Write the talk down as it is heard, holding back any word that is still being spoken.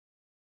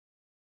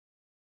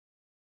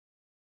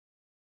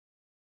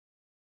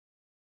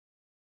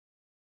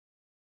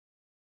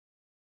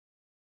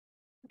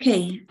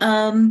Okay,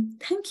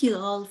 thank you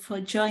all for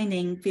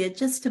joining. We're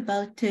just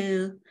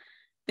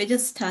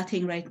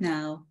starting right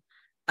now.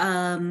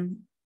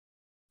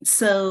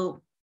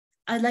 So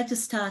I'd like to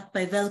start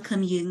by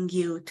welcoming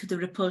you to the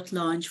report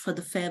launch for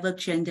the Fairwork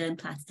Gender and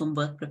Platform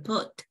Work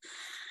Report.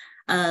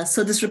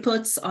 So this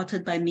report's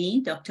authored by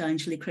me, Dr.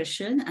 Anjali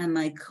Krishnan, and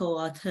my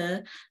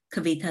co-author,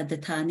 Kavita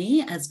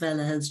Dattani, as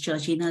well as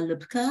Georgina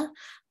Lubka,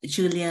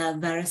 Julia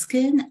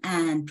Varaskin,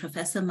 and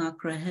Professor Mark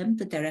Graham,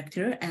 the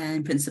Director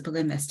and Principal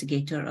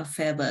Investigator of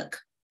Fairwork.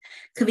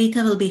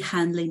 Kavita will be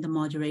handling the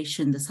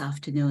moderation this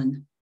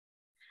afternoon.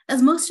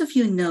 As most of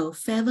you know,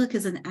 Fairwork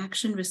is an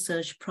action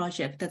research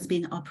project that's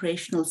been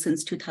operational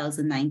since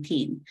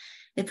 2019.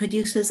 It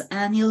produces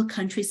annual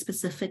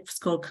country-specific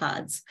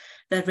scorecards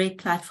that rate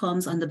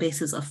platforms on the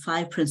basis of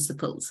 5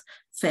 principles: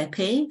 fair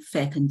pay,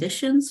 fair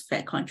conditions,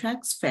 fair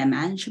contracts, fair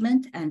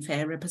management, and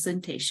fair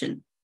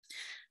representation.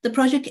 The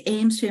project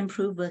aims to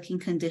improve working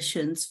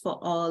conditions for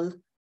all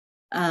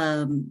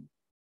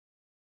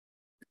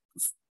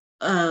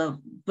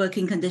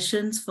working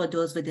conditions for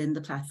those within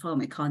the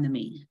platform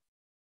economy.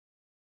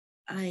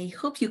 I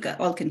hope you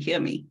all can hear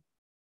me.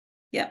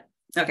 Yeah,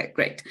 okay,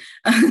 great.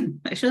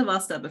 I should have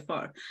asked that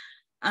before.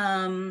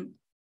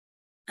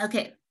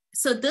 Okay,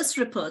 so this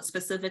report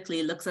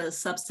specifically looks at a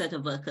subset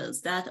of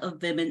workers, that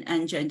of women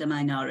and gender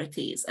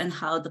minorities, and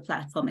how the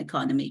platform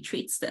economy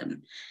treats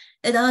them.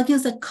 It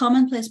argues that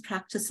commonplace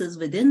practices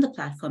within the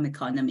platform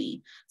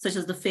economy, such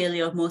as the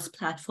failure of most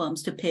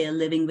platforms to pay a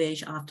living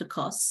wage after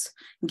costs,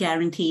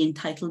 guarantee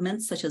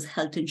entitlements such as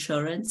health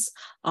insurance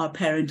or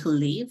parental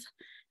leave,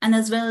 and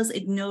as well as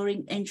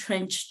ignoring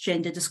entrenched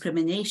gender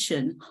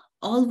discrimination,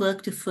 all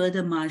work to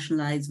further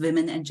marginalize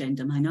women and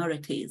gender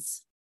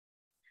minorities.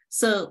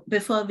 So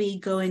before we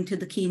go into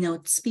the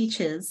keynote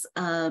speeches,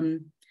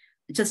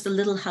 just a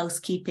little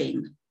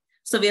housekeeping.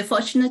 So we are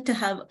fortunate to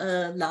have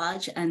a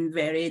large and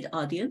varied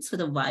audience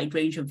with a wide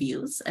range of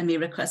views, and we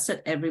request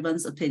that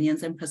everyone's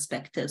opinions and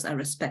perspectives are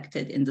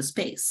respected in the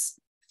space.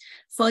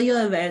 For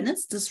your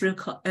awareness, this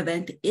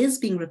event is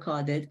being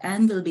recorded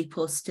and will be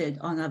posted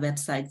on our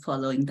website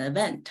following the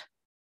event.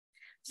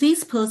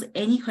 Please pose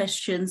any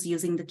questions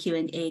using the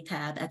Q&A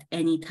tab at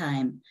any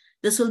time.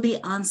 This will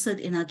be answered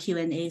in our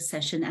Q&A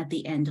session at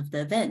the end of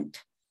the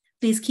event.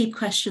 Please keep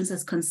questions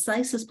as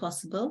concise as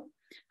possible.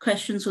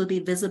 Questions will be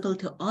visible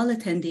to all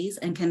attendees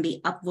and can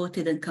be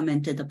upvoted and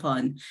commented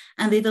upon,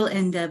 and we will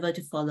endeavor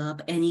to follow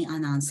up any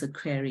unanswered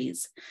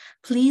queries.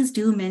 Please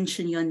do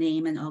mention your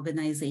name and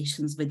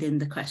organizations within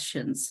the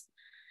questions.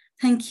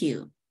 Thank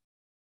you.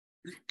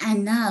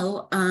 And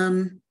now,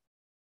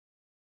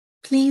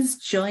 please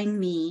join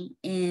me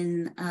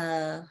in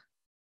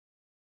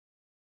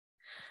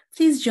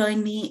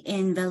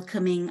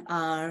welcoming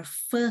our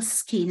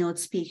first keynote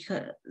speech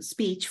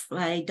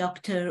by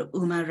Dr.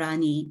 Uma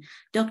Rani.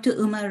 Dr.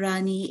 Uma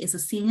Rani is a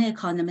senior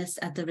economist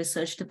at the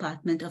Research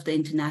Department of the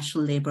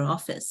International Labour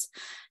Office.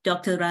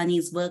 Dr.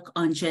 Rani's work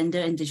on gender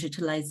and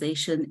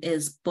digitalization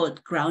is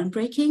both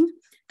groundbreaking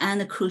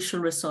and a crucial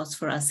resource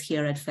for us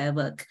here at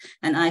Fairwork.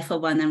 And I, for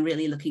one, am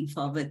really looking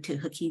forward to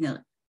her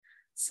keynote.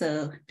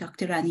 So,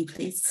 Dr. Rani,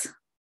 please.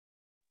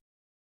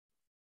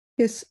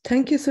 Yes,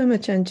 thank you so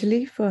much,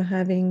 Anjali, for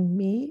having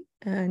me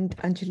and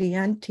Anjali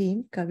and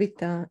team,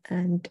 Kavita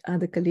and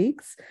other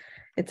colleagues.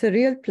 It's a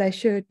real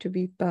pleasure to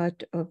be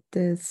part of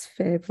this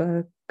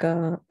Fairwork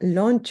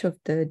launch of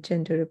the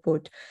gender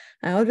report.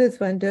 I always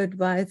wondered,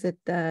 why is it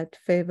that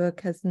Fairwork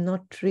has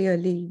not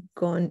really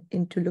gone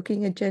into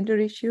looking at gender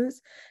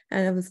issues?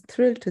 And I was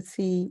thrilled to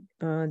see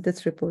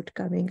this report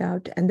coming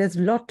out. And there's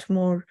a lot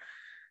more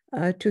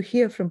to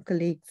hear from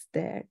colleagues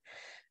there.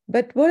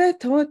 But what I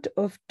thought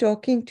of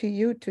talking to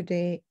you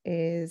today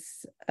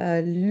is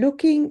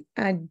looking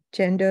at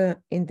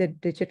gender in the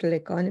digital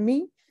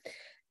economy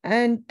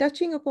and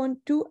touching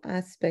upon 2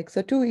 aspects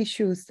or 2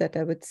 issues that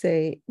I would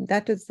say.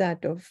 That is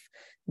that of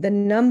the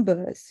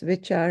numbers,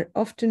 which are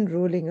often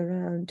rolling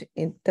around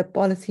in the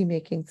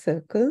policymaking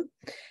circle,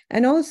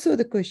 and also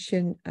the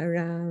question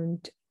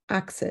around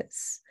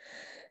access.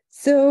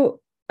 So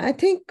I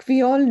think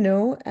we all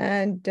know,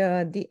 and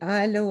the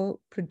ILO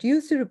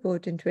produced a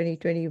report in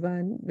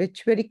 2021,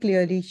 which very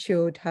clearly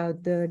showed how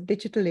the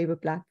digital labor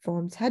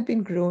platforms had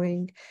been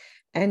growing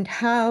and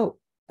how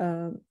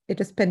it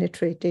is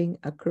penetrating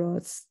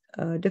across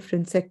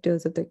different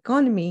sectors of the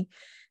economy,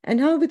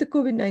 and how with the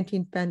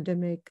COVID-19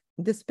 pandemic,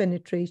 this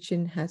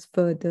penetration has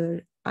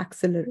further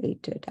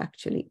accelerated,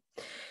 actually.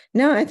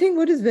 Now, I think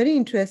what is very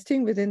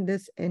interesting within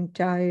this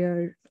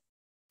entire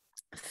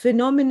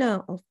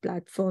phenomena of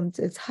platforms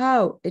is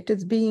how it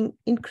is being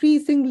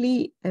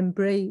increasingly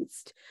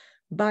embraced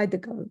by the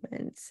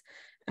governments.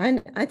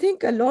 And I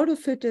think a lot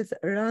of it is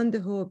around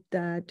the hope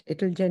that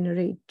it will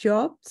generate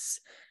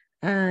jobs,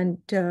 and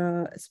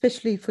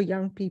especially for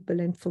young people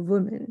and for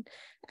women.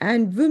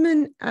 And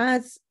women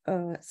as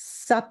a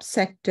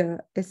subsector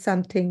is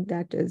something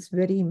that is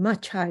very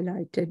much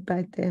highlighted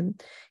by them,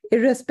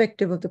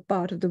 irrespective of the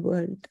part of the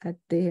world that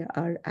they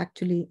are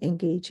actually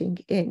engaging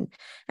in.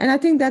 And I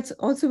think that's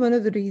also one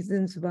of the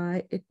reasons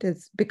why it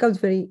becomes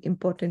very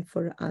important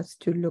for us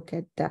to look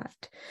at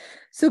that.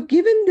 So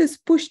given this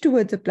push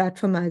towards the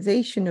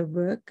platformization of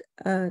work,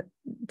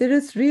 there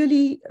is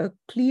really a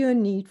clear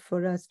need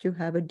for us to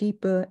have a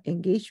deeper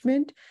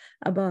engagement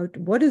about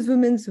what is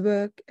women's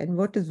work and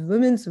what is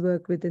women's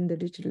work within the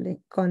digital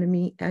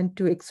economy, and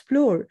to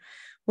explore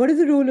what is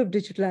the role of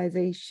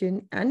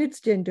digitalization and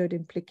its gendered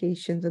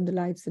implications on the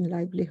lives and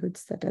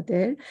livelihoods that are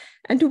there,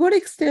 and to what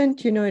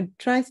extent, it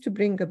tries to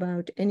bring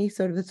about any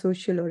sort of a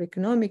social or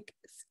economic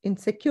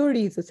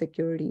insecurities or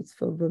securities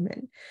for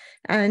women.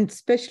 And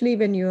especially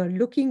when you are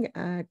looking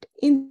at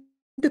in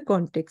the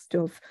context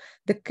of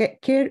the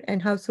care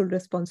and household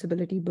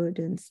responsibility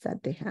burdens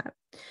that they have.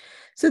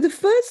 So the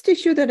first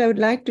issue that I would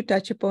like to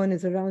touch upon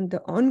is around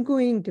the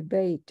ongoing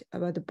debate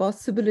about the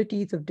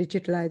possibilities of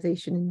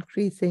digitalization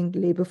increasing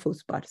labor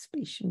force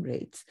participation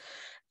rates,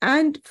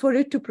 and for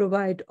it to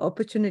provide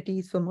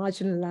opportunities for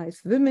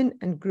marginalized women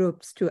and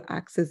groups to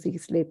access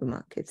these labor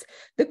markets.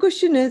 The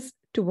question is,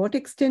 to what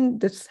extent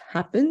this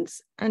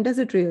happens, and does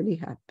it really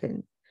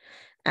happen?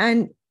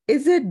 And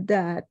is it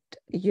that,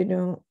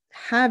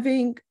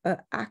 having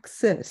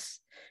access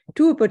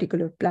to a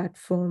particular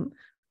platform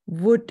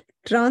would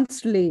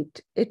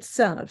translate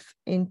itself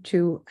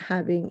into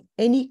having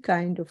any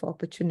kind of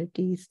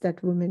opportunities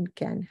that women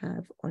can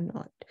have or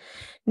not?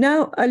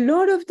 Now, a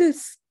lot of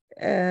this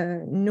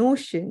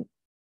notion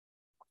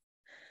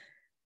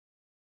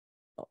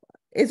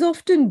is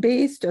often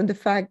based on the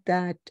fact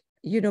that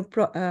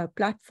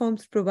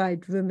platforms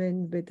provide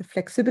women with the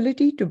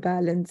flexibility to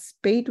balance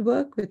paid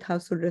work with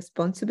household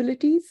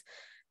responsibilities.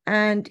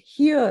 And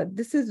here,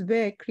 this is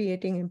where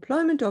creating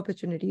employment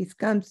opportunities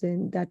comes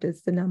in, that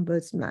is, the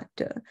numbers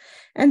matter.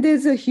 And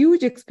there's a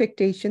huge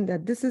expectation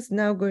that this is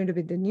now going to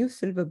be the new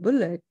silver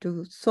bullet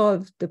to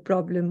solve the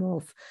problem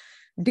of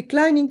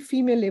declining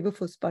female labor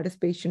force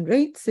participation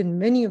rates in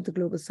many of the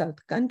Global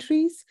South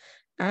countries,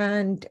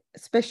 and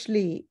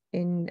especially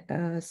in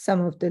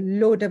some of the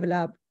low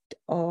developed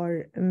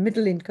or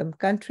middle income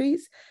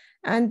countries.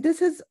 And this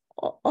has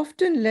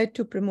often led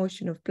to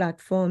promotion of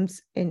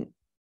platforms in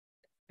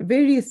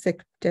various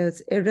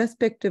sectors,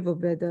 irrespective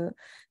of whether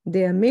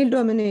they are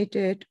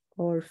male-dominated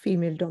or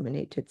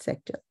female-dominated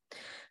sector.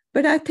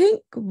 But I think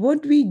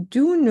what we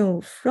do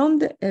know from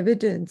the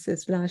evidence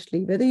is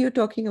largely, whether you're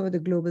talking about the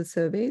global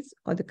surveys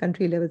or the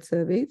country-level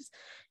surveys,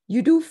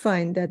 you do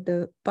find that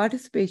the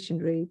participation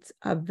rates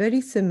are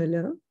very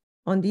similar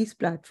on these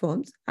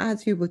platforms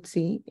as you would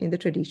see in the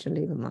traditional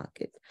labor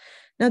market.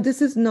 Now,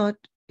 this is not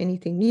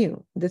anything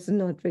new. This is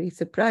not very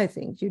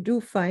surprising. You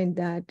do find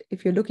that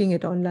if you're looking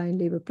at online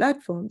labor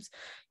platforms,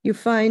 you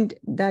find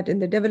that in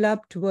the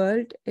developed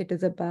world, it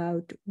is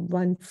about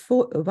one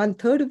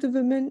third of the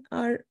women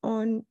are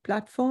on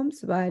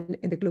platforms, while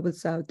in the Global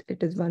South,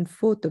 it is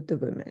 1/4 of the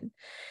women.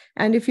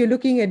 And if you're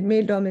looking at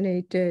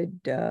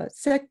male-dominated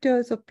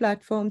sectors of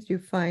platforms, you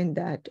find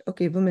that,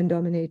 okay, women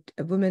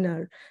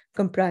are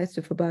comprised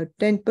of about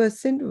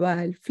 10%,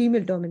 while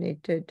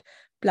female-dominated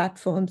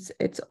platforms,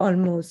 it's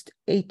almost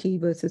 80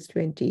 versus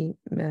 20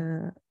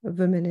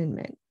 women and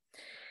men.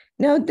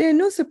 Now, there are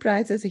no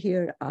surprises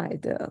here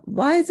either.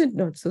 Why is it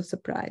not so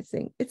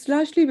surprising? It's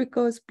largely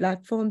because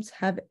platforms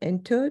have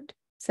entered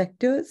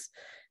sectors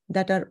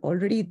that are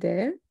already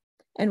there.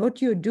 And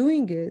what you're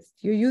doing is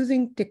you're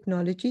using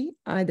technology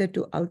either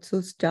to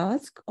outsource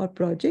tasks or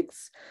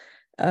projects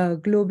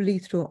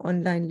globally through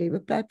online labor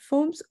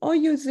platforms, or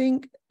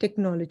using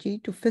technology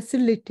to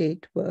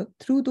facilitate work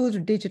through those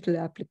digital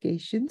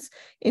applications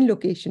in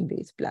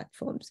location-based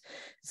platforms.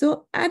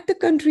 So at the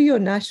country or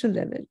national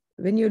level,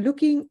 when you're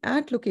looking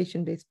at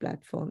location-based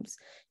platforms,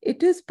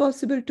 it is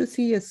possible to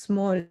see a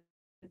small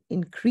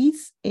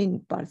increase in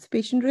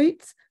participation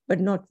rates, but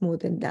not more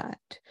than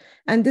that.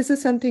 And this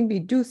is something we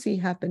do see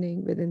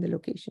happening within the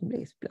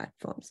location-based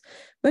platforms.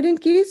 But in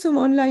case of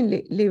online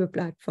labor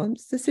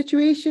platforms, the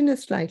situation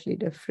is slightly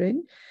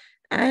different.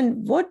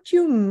 And what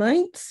you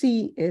might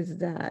see is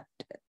that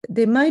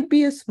there might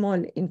be a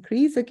small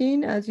increase,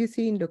 again, as you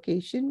see in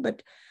location,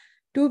 but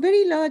to a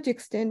very large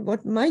extent,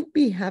 what might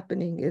be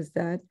happening is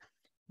that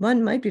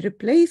one might be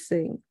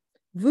replacing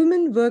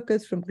women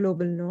workers from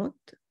Global North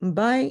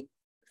by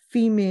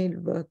female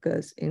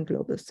workers in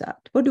Global South.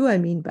 What do I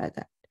mean by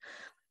that?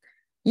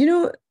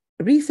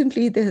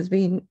 Recently there has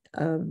been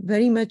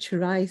very much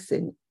rise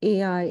in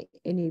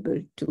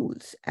AI-enabled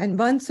tools. And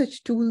one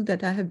such tool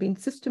that I have been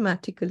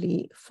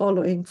systematically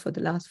following for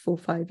the last 4 or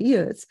 5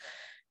 years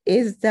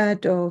is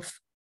that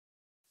of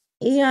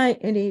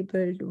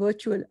AI-enabled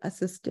virtual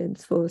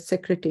assistants for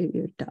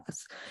secretarial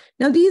tasks.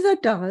 Now, these are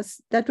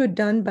tasks that were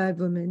done by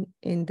women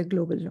in the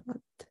Global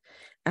North.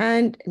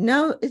 And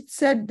now it's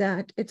said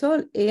that it's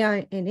all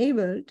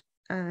AI-enabled,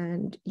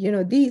 and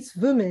these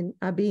women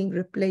are being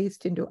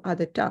replaced into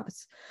other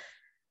tasks.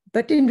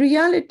 But in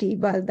reality,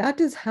 while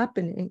that is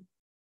happening,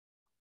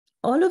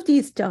 all of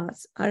these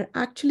tasks are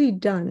actually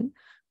done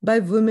by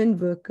women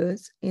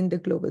workers in the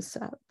global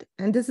south.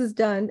 And this is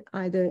done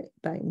either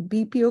by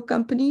BPO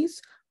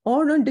companies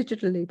or on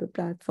digital labor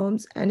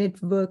platforms, and it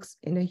works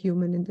in a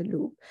human in the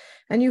loop.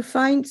 And you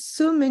find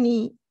so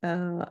many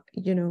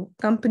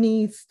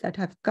companies that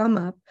have come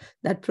up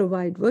that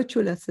provide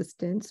virtual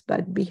assistants,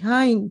 but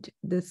behind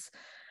this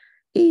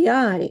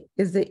AI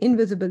is the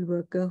invisible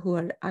worker who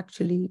are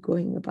actually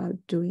going about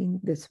doing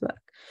this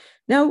work.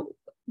 Now,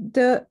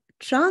 the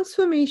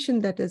transformation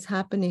that is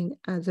happening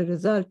as a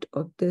result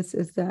of this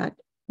is that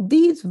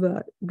these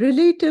were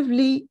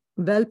relatively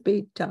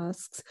well-paid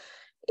tasks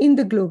in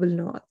the global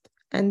north.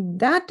 And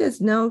that is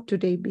now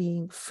today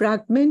being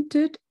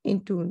fragmented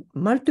into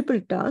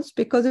multiple tasks,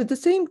 because at the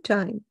same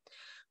time,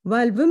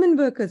 while women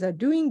workers are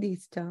doing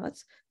these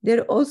tasks,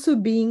 they're also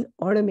being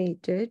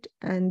automated,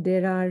 and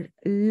there are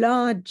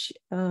large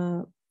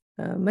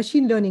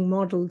machine learning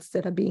models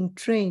that are being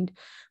trained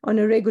on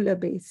a regular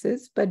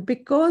basis. But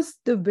because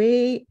the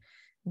way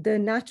the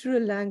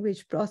natural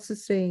language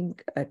processing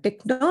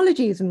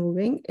technology is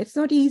moving, it's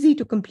not easy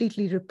to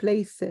completely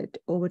replace it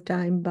over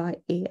time by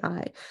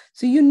AI.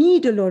 So you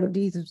need a lot of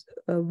these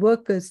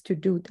workers to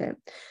do them.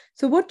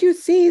 So what you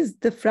see is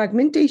the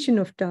fragmentation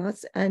of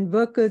tasks and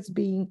workers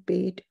being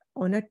paid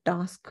on a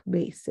task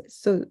basis.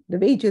 So the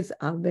wages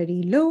are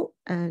very low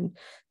and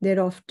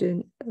they're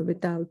often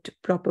without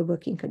proper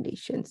working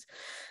conditions.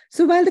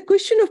 So while the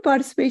question of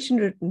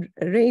participation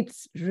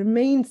rates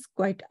remains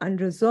quite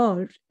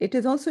unresolved, it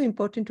is also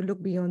important to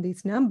look beyond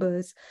these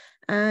numbers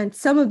and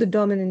some of the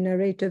dominant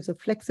narratives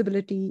of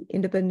flexibility,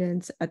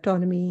 independence,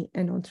 autonomy,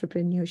 and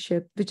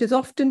entrepreneurship, which is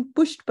often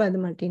pushed by the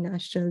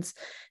multinationals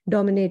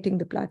dominating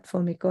the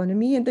platform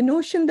economy, and the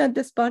notion that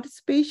this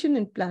participation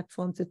in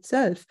platforms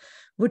itself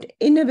would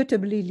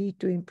inevitably lead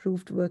to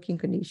improved working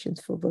conditions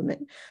for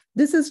women.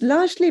 This is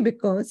largely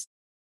because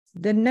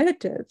the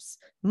narratives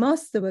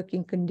mask the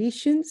working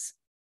conditions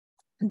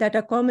that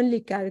are commonly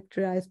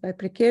characterized by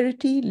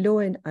precarity, low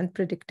and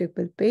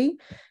unpredictable pay,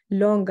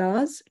 long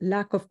hours,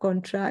 lack of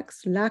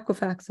contracts, lack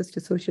of access to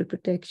social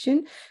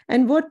protection.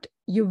 And what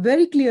you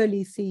very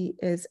clearly see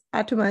is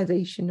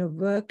atomization of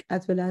work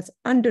as well as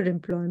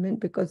underemployment,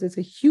 because there's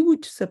a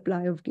huge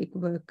supply of gig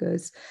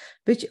workers,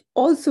 which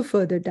also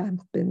further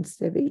dampens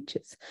their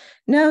wages.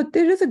 Now,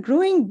 there is a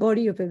growing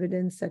body of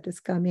evidence that is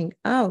coming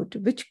out,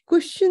 which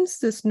cushions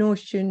this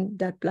notion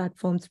that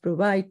platforms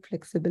provide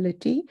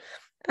flexibility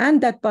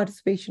and that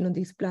participation on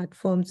these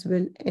platforms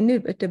will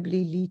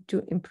inevitably lead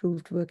to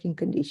improved working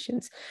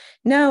conditions.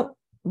 Now,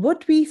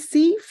 what we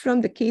see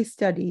from the case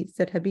studies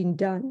that have been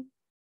done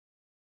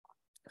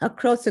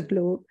across the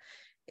globe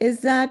is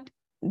that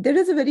there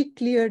is a very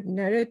clear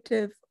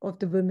narrative of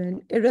the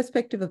women,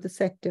 irrespective of the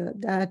sector,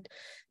 that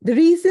the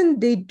reason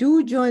they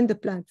do join the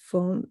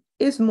platform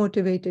is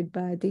motivated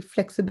by the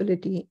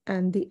flexibility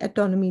and the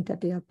autonomy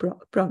that they are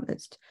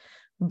promised.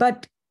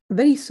 But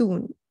very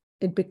soon,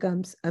 it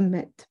becomes a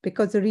myth,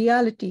 because the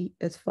reality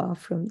is far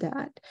from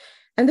that.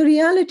 And the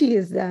reality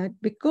is that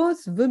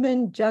because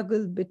women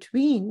juggle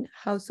between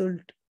household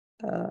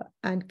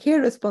and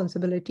care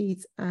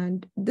responsibilities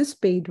and this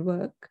paid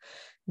work,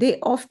 they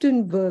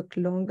often work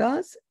long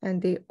hours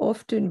and they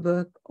often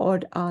work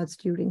odd hours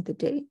during the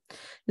day.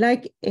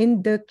 Like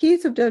in the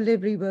case of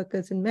delivery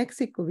workers in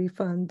Mexico, we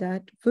found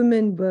that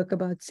women work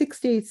about 6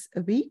 days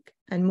a week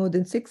and more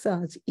than 6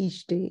 hours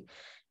each day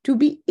to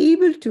be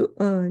able to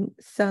earn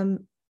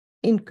some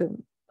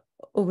income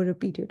over a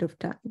period of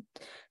time.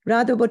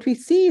 Rather, what we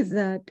see is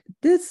that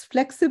this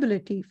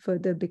flexibility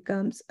further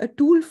becomes a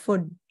tool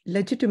for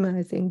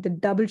legitimizing the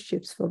double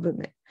shifts for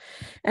women.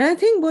 And I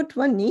think what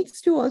one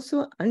needs to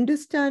also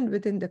understand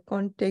within the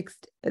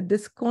context,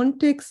 this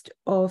context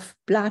of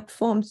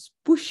platforms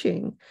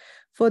pushing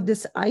for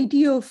this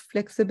idea of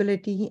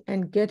flexibility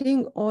and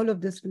getting all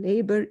of this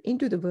labor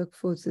into the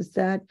workforce, is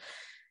that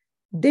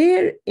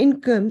their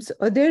incomes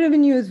or their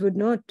revenues would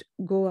not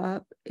go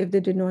up if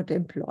they did not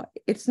employ.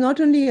 It's not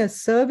only a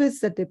service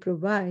that they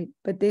provide,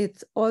 but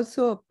it's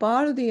also a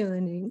part of the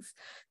earnings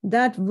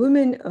that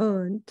women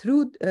earn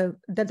through,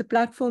 that the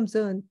platforms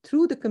earn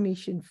through the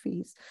commission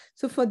fees.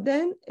 So for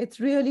them, it's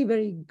really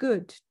very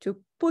good to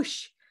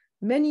push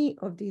many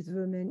of these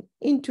women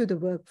into the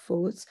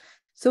workforce.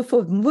 So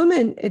for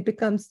women, it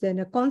becomes then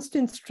a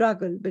constant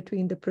struggle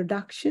between the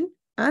production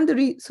and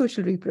the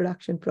social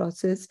reproduction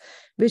process,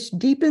 which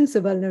deepens the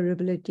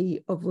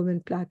vulnerability of women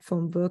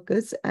platform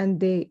workers, and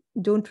they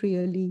don't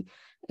really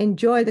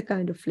enjoy the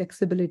kind of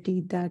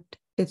flexibility that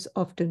is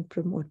often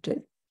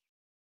promoted.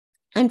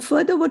 And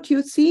further, what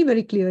you see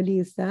very clearly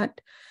is that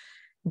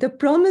the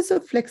promise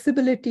of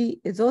flexibility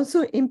is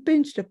also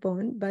impinged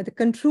upon by the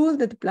control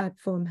that the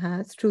platform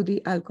has through the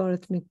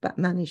algorithmic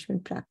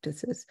management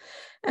practices.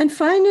 And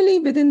finally,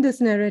 within this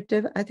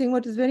narrative, I think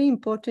what is very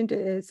important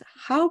is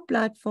how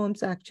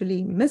platforms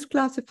actually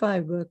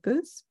misclassify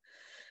workers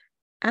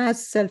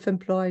as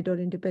self-employed or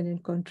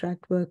independent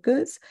contract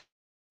workers,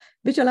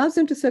 which allows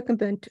them to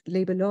circumvent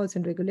labor laws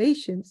and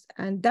regulations,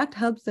 and that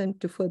helps them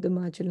to further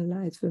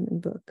marginalize women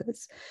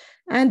workers.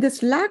 And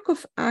this lack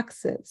of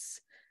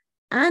access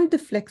and the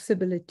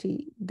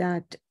flexibility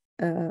that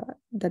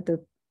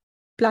the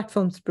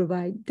platforms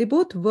provide, they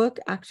both work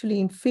actually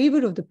in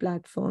favor of the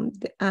platform,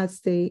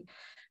 as they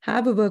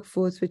have a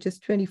workforce which is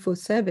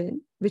 24/7,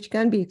 which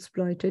can be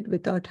exploited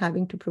without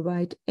having to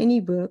provide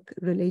any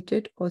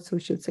work-related or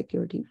social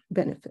security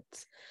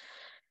benefits.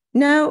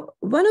 Now,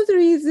 one of the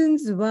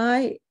reasons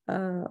why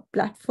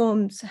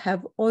platforms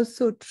have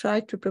also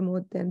tried to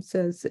promote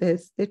themselves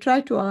is they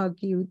try to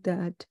argue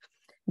that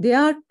they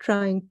are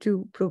trying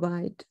to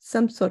provide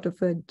some sort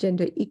of a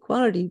gender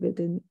equality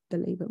within the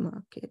labor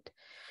market.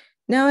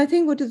 Now, I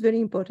think what is very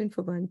important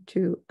for one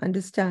to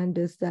understand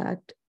is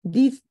that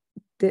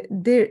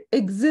there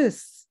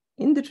exists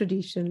in the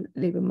traditional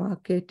labor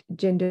market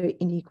gender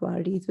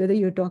inequalities, whether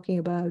you're talking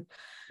about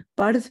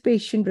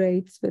participation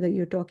rates, whether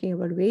you're talking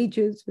about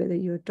wages, whether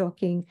you're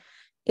talking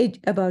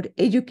about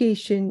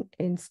education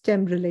in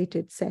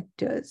STEM-related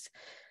sectors.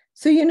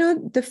 So,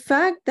 the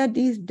fact that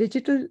these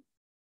digital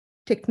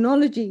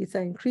technologies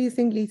are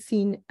increasingly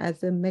seen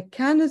as a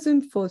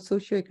mechanism for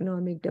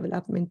socioeconomic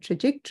development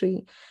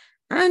trajectory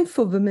and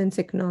for women's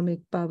economic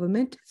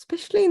empowerment,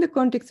 especially in the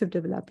context of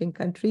developing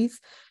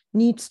countries,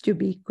 needs to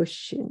be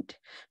questioned.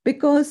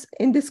 Because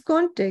in this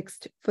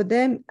context, for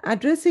them,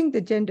 addressing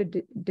the gender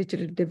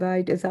digital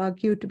divide is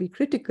argued to be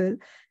critical,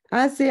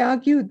 as they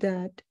argue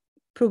that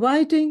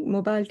providing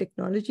mobile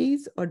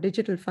technologies or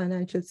digital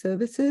financial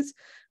services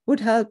would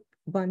help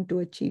one to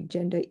achieve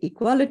gender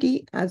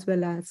equality as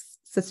well as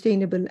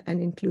sustainable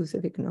and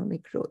inclusive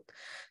economic growth.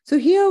 So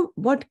here,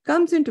 what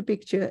comes into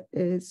picture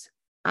is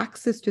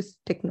access to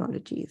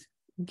technologies.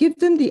 Give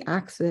them the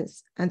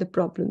access and the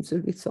problems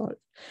will be solved.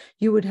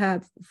 You would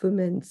have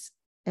women's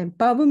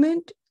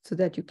empowerment so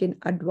that you can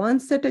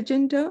advance that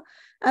agenda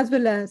as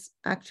well as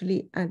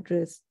actually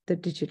address the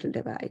digital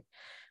divide.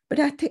 But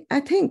I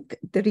think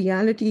the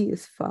reality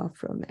is far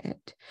from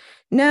it.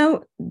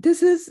 Now,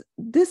 this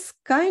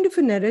kind of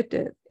a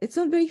narrative, it's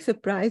not very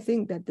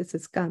surprising that this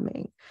is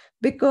coming,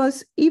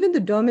 because even the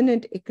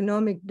dominant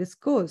economic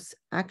discourse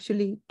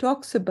actually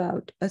talks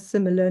about a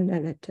similar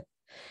narrative.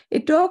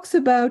 It talks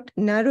about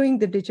narrowing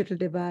the digital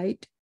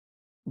divide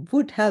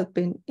would help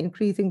in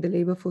increasing the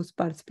labor force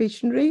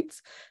participation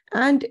rates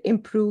and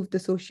improve the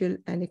social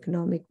and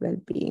economic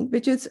well-being,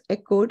 which is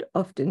echoed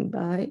often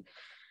by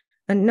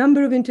a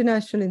number of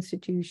international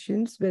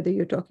institutions, whether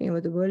you're talking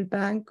about the World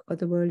Bank or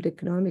the World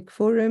Economic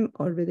Forum,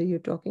 or whether you're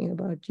talking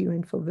about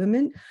UN for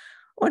Women,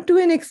 or to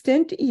an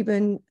extent,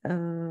 even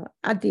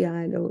at the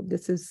ILO,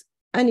 this is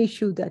an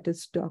issue that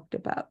is talked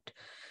about.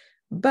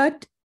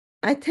 But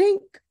I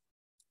think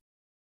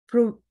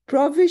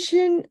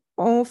provision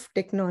of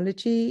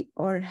technology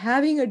or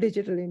having a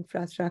digital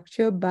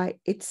infrastructure by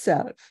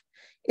itself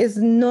is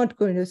not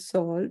going to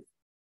solve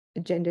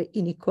gender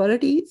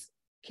inequalities,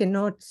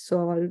 cannot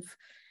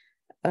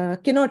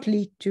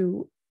lead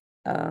to,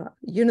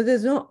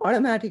 there's no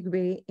automatic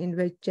way in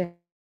which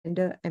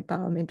gender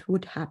empowerment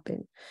would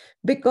happen.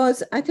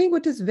 Because I think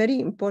what is very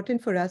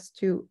important for us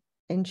to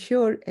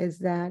ensure is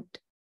that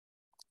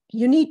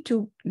you need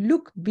to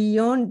look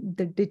beyond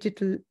the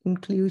digital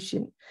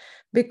inclusion,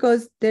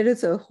 because there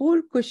is a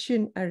whole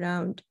question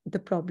around the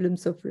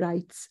problems of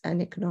rights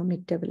and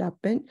economic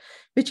development,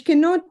 which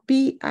cannot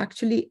be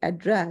actually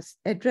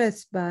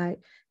addressed by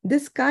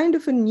this kind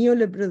of a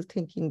neoliberal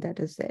thinking that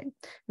is there,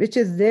 which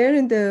is there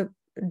in the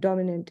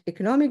dominant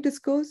economic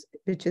discourse,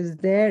 which is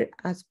there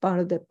as part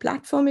of the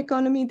platform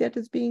economy that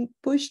is being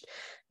pushed,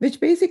 which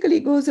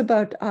basically goes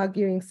about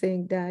arguing,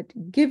 saying that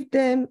give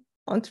them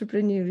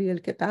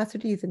entrepreneurial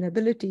capacities and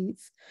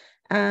abilities,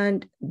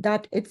 and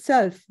that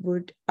itself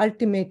would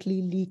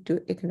ultimately lead to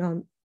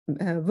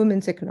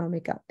women's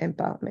economic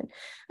empowerment.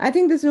 I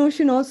think this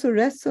notion also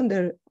rests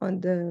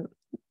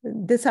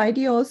this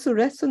idea also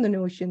rests on the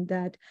notion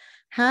that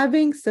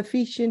having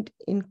sufficient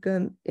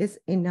income is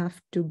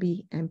enough to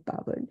be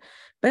empowered.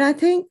 But I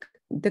think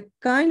the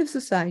kind of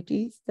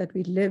societies that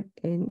we live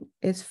in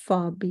is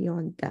far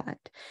beyond that.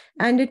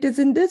 And it is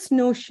in this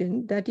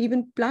notion that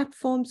even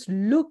platforms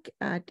look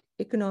at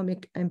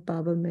economic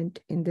empowerment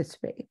in this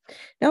way.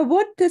 Now,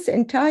 what this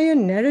entire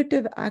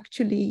narrative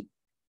actually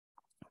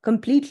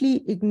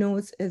completely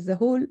ignores is the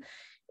whole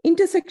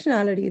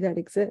intersectionality that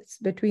exists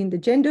between the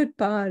gendered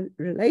power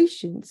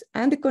relations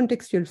and the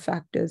contextual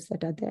factors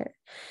that are there.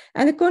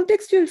 And the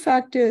contextual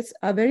factors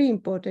are very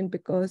important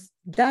because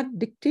that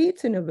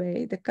dictates in a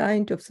way the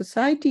kind of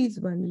societies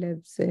one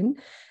lives in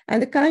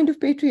and the kind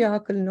of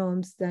patriarchal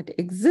norms that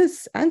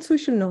exist and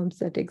social norms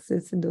that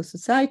exist in those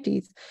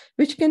societies,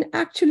 which can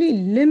actually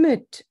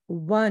limit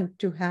one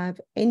to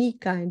have any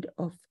kind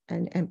of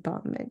and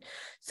empowerment.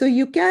 So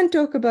you can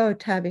talk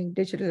about having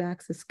digital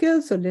access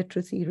skills or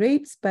literacy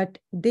rates, but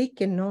they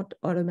cannot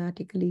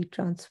automatically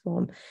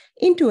transform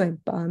into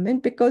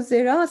empowerment because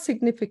there are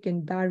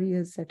significant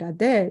barriers that are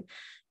there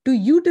to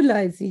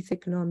utilize these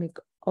economic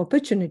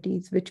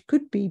opportunities, which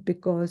could be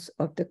because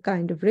of the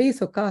kind of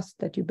race or caste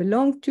that you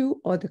belong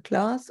to, or the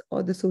class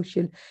or the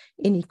social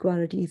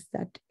inequalities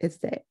that is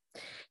there.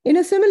 In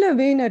a similar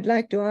vein, I'd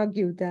like to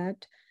argue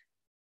that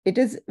it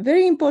is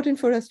very important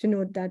for us to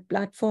note that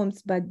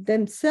platforms by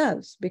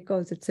themselves,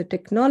 because it's a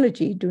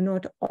technology, do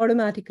not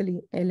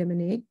automatically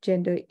eliminate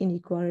gender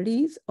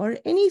inequalities or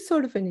any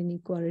sort of an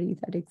inequality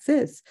that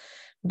exists,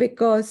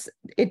 because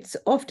it's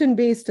often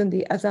based on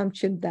the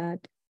assumption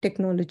that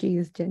technology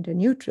is gender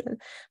neutral.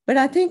 But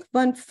I think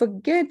one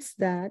forgets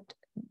that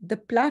the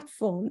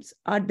platforms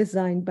are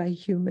designed by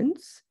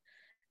humans,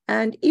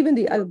 and even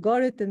the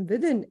algorithm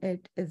within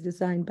it is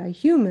designed by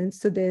humans.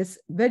 So there's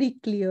very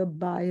clear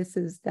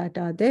biases that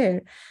are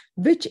there,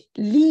 which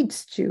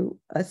leads to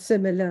a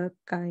similar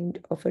kind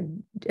of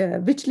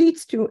which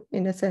leads to,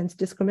 in a sense,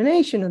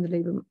 discrimination on the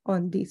labor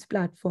on these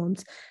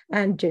platforms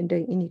and gender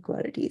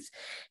inequalities.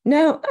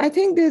 Now, I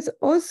think there's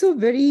also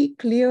very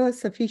clear,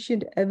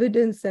 sufficient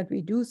evidence that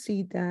we do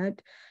see that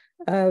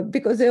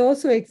because there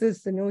also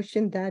exists the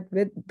notion that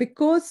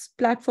because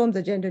platforms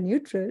are gender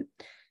neutral,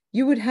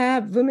 you would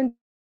have women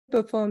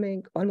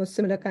performing almost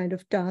similar kind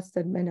of tasks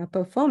that men are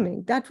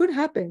performing. That would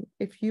happen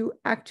if you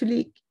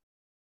actually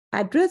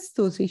address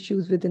those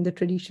issues within the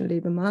traditional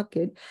labor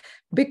market.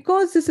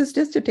 Because this is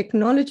just a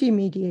technology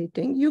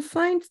mediating, you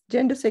find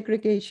gender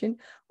segregation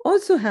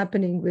also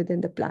happening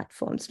within the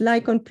platforms.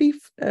 Like on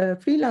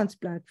freelance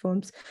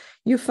platforms,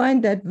 you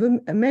find that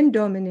men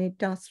dominate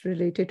tasks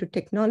related to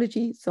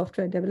technology,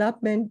 software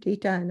development,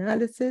 data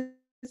analysis.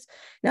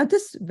 Now,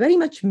 this very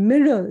much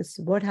mirrors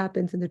what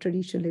happens in the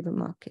traditional labor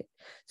market.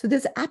 So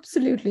there's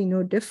absolutely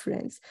no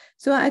difference.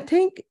 So I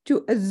think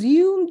to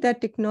assume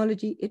that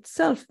technology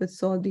itself will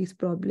solve these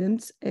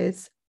problems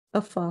is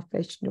a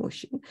far-fetched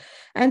notion.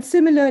 And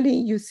similarly,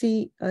 you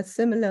see a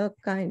similar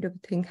kind of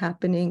thing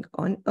happening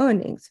on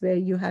earnings, where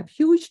you have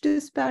huge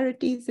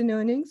disparities in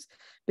earnings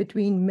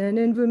between men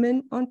and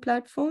women on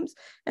platforms.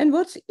 And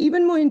what's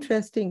even more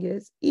interesting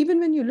is, even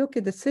when you look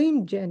at the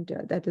same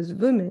gender, that is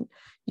women,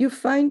 you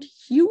find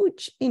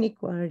huge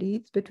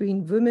inequalities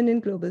between women in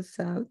Global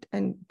South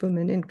and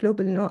women in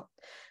Global North,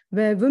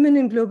 where women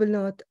in Global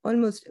North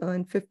almost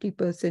earn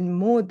 50%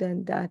 more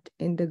than that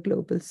in the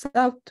Global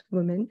South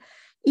women,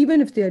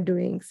 even if they are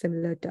doing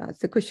similar tasks.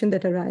 The question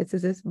that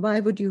arises is, why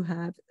would you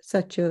have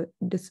such a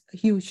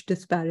huge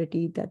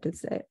disparity that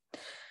is there?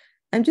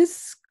 I'm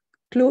just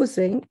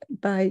closing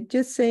by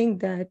just saying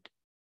that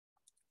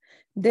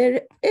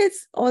there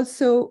is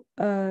also,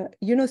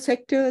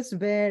 sectors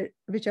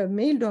which are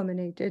male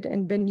dominated.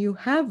 And when you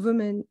have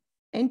women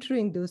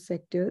entering those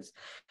sectors,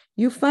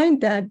 you find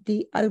that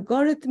the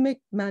algorithmic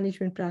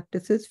management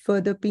practices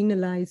further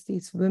penalize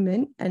these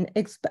women and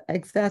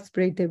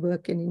exacerbate their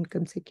work and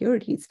income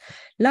securities,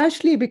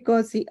 largely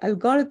because the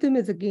algorithm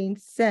is again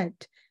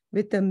set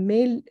with a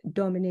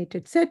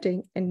male-dominated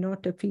setting and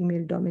not a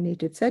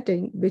female-dominated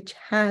setting, which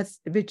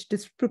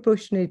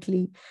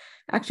disproportionately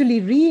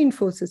actually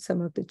reinforces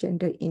some of the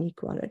gender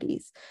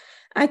inequalities.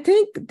 I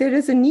think there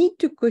is a need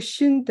to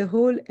question the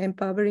whole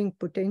empowering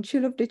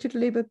potential of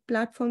digital labor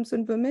platforms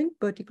on women,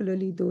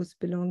 particularly those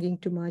belonging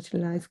to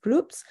marginalized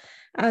groups,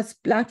 as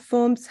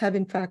platforms have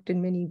in fact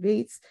in many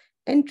ways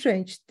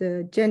entrenched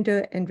the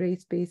gender and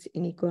race-based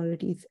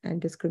inequalities and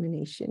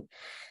discrimination.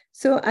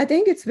 So I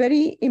think it's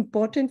very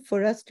important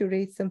for us to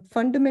raise some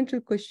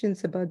fundamental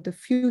questions about the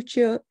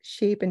future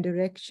shape and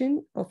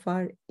direction of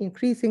our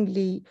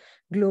increasingly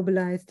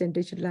globalized and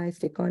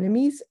digitalized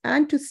economies,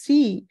 and to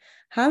see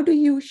how do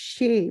you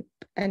shape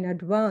and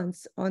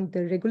advance on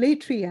the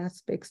regulatory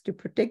aspects to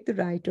protect the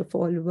right of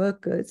all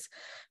workers,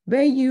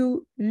 where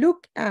you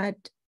look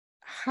at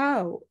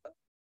how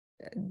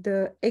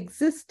the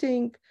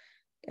existing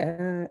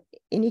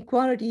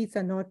inequalities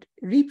are not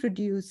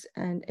reproduced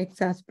and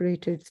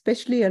exacerbated,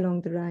 especially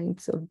along the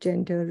lines of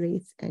gender,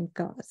 race, and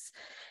caste.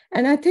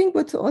 And I think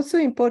what's also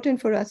important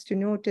for us to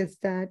note is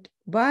that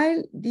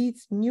while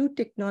these new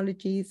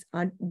technologies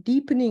are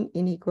deepening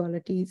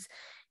inequalities,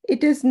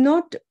 it is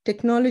not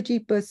technology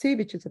per se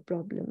which is a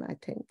problem, I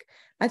think.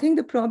 I think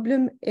the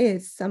problem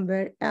is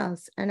somewhere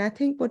else. And I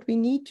think what we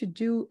need to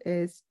do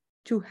is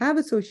to have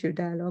a social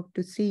dialogue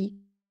to see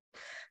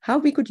how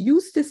we could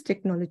use this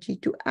technology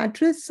to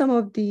address some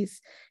of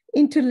these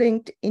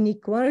interlinked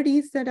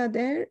inequalities that are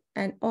there,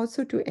 and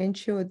also to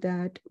ensure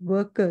that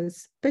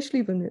workers,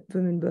 especially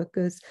women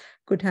workers,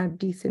 could have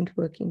decent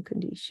working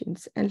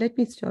conditions. And let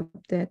me stop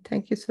there.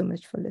 Thank you so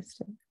much for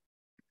listening.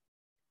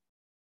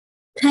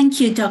 Thank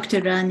you,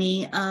 Dr.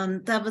 Rani.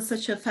 That was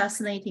such a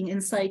fascinating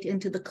insight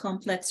into the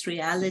complex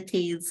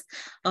realities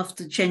of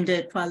the gender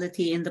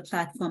equality in the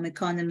platform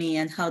economy,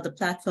 and how the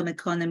platform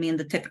economy and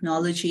the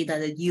technology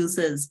that it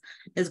uses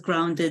is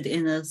grounded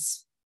in a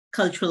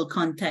cultural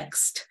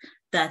context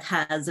that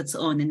has its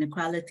own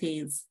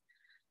inequalities.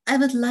 I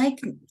would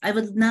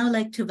now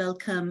like to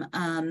welcome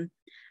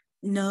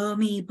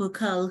Noémi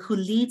Bürkl, who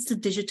leads the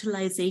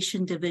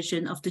Digitalisation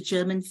Division of the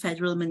German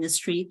Federal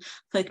Ministry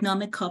for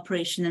Economic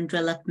Cooperation and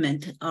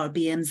Development, or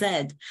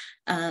BMZ.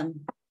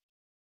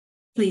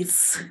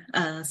 Please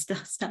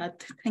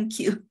start. Thank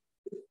you.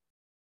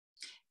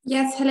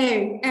 Yes,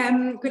 hello.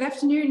 Good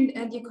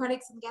afternoon, dear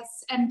colleagues and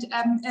guests. And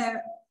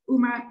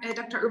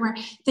Dr. Umar,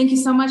 thank you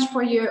so much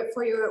for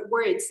your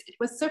words. It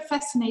was so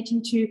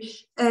fascinating to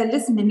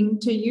listening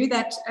to you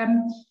that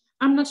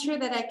I'm not sure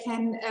that I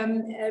can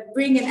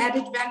bring an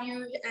added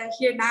value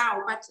here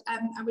now, but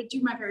I will do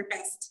my very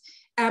best.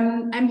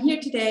 I'm here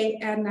today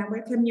and I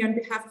welcome you on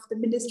behalf of the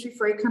Ministry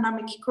for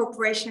Economic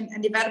Cooperation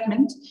and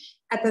Development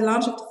at the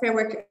launch of the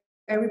Fairwork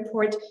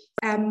report,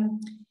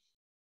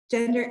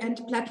 Gender and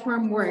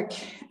Platform Work.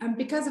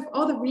 Because of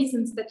all the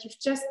reasons that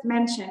you've just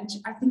mentioned,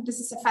 I think this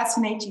is a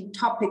fascinating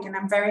topic and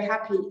I'm very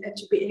happy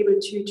to be able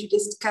to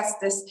discuss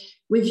this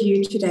with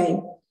you today.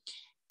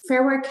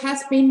 Fairwork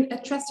has been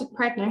a trusted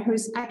partner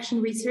whose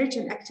action, research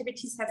and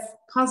activities have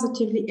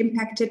positively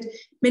impacted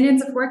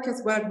millions of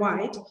workers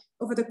worldwide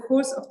over the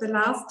course of the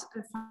last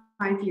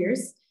 5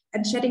 years.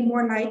 And shedding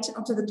more light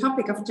onto the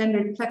topic of gender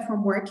and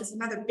platform work is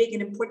another big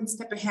and important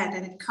step ahead,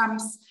 and it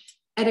comes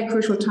at a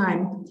crucial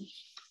time.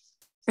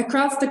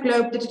 Across the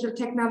globe, digital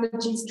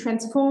technologies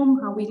transform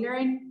how we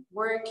learn,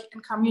 work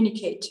and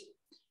communicate.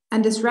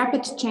 And this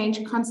rapid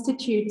change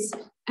constitutes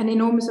an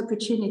enormous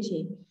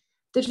opportunity.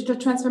 Digital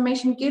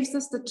transformation gives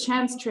us the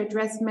chance to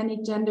address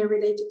many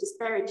gender-related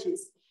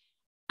disparities.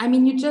 I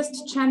mean, you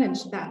just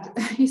challenged that.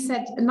 You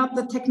said not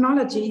the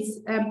technologies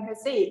per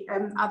se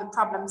are the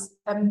problems,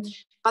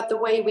 but the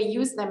way we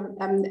use them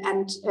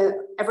and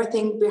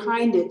everything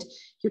behind it.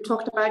 You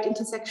talked about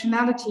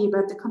intersectionality,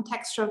 about the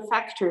contextual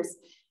factors,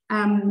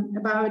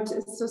 about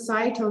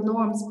societal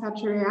norms,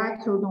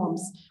 patriarchal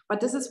norms. But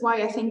this is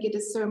why I think it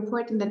is so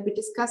important that we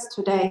discuss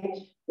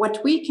today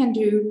what we can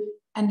do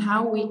and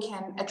how we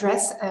can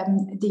address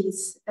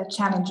these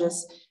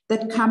challenges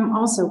that come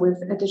also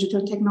with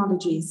digital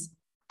technologies.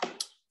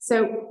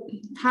 So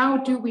how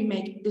do we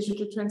make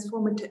digital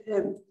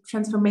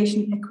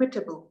transformation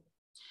equitable?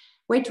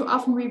 Way too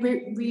often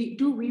we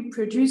do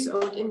reproduce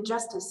old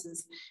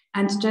injustices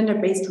and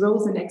gender-based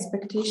roles and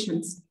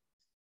expectations.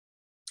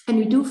 And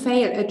we do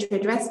fail to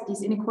address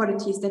these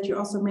inequalities that you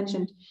also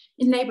mentioned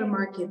in labor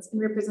markets, in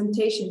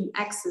representation,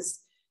 access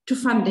to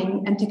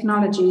funding and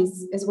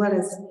technologies, as well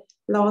as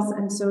laws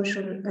and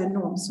social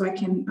norms. So I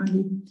can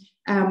only,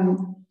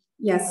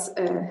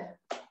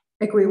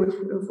 agree with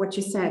what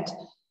you said.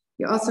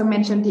 You also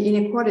mentioned the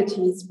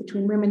inequalities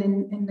between women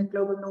in the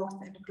global north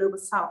and the global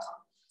south.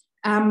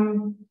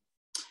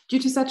 Due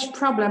to such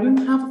problem,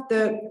 half of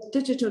the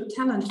digital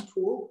talent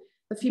pool,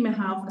 the female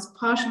half, is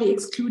partially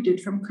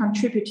excluded from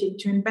contributing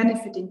to and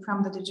benefiting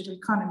from the digital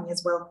economy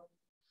as well.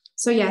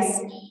 So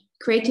yes,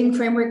 creating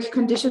framework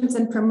conditions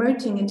and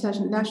promoting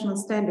international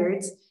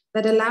standards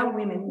that allow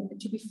women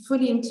to be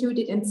fully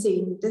included and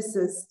seen, this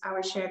is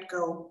our shared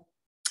goal.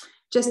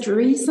 Just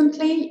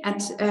recently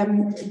at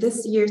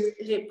this year's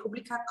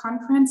Republica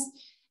conference,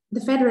 the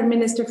Federal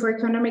Minister for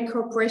Economic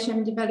Cooperation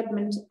and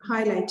Development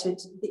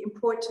highlighted the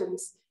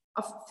importance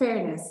of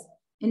fairness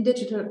in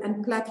digital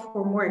and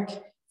platform work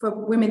for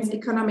women's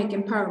economic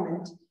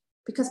empowerment,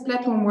 because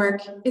platform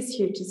work is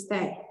here to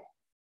stay.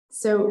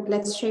 So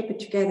let's shape it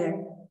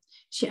together.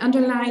 She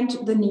underlined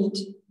the need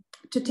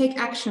to take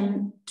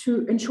action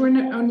to ensure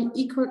not only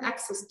equal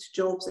access to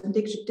jobs and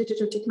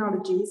digital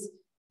technologies,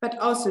 but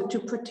also to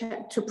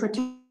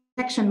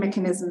protection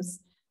mechanisms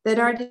that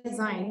are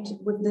designed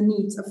with the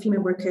needs of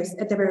female workers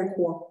at the very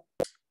core.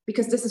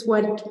 Because this is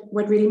what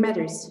really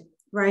matters,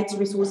 rights,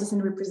 resources,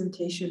 and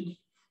representation.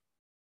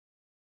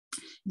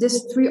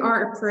 This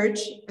 3R approach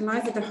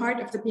lies at the heart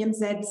of the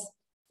BMZ's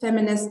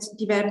feminist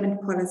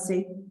development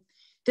policy.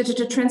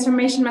 Digital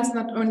transformation must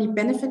not only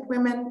benefit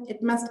women,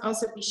 it must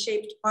also be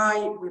shaped by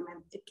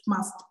women. It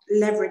must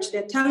leverage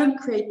their talent,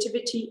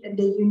 creativity, and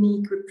their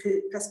unique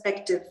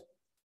perspective.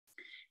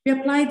 We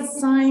apply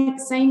the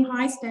same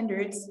high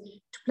standards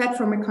to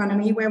platform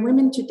economy, where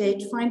women to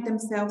date find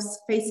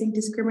themselves facing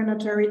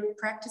discriminatory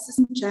practices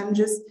and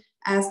challenges,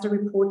 as the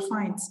report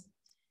finds.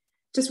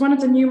 Just one of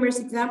the numerous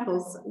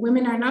examples,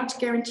 women are not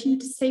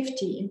guaranteed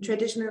safety in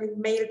traditionally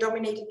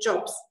male-dominated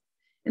jobs.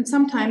 And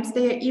sometimes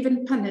they are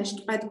even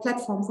punished by the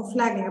platform for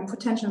flagging a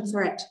potential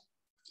threat.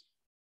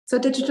 So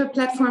digital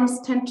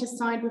platforms tend to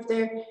side with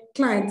their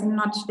clients and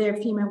not their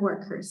female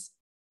workers.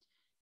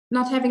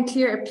 Not having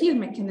clear appeal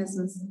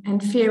mechanisms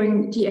and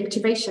fearing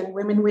deactivation,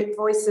 women with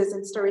voices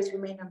and stories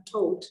remain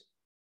untold.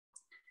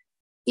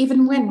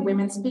 Even when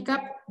women speak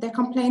up, their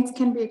complaints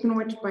can be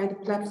ignored by the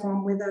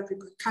platform without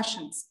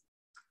repercussions.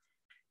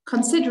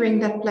 Considering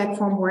that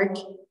platform work,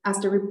 as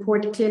the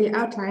report clearly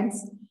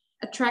outlines,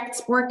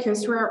 attracts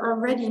workers who are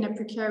already in a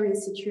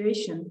precarious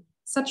situation,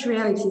 such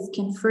realities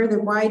can further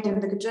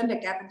widen the gender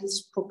gap and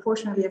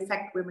disproportionately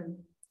affect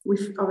women.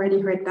 We've already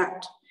heard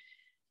that.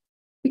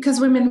 Because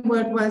women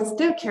worldwide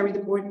still carry the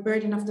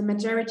burden of the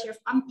majority of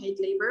unpaid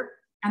labor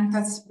and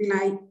thus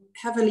rely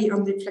heavily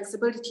on the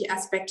flexibility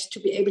aspect to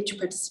be able to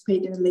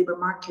participate in the labor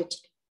market.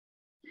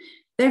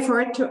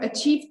 Therefore, to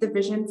achieve the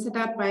vision set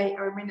out by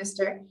our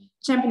minister,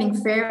 championing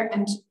fair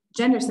and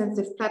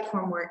gender-sensitive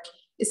platform work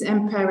is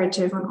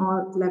imperative on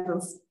all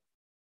levels.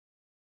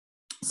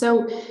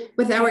 So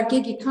with our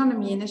gig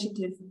economy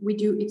initiative, we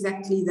do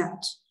exactly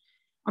that.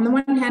 On the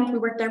one hand, we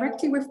work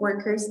directly with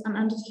workers and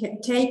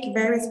undertake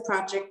various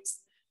projects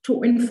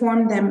to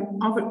inform them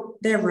of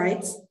their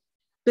rights,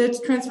 build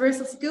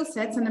transversal skill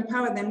sets and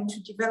empower them to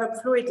develop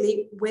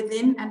fluidly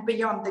within and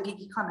beyond the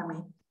gig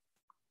economy.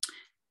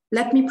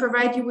 Let me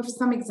provide you with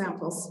some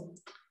examples.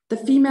 The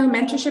female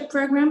mentorship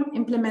program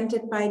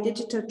implemented by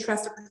Digital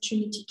Trust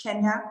Opportunity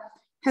Kenya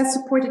has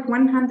supported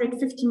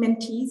 150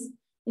 mentees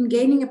in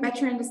gaining a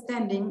better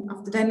understanding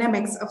of the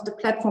dynamics of the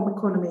platform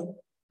economy.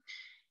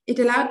 It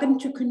allowed them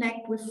to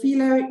connect with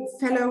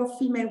fellow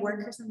female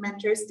workers and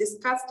mentors,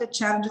 discuss their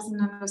challenges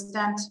and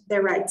understand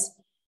their rights.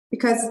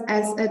 Because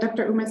as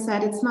Dr. Uma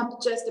said, it's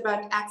not just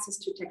about access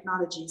to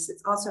technologies,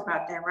 it's also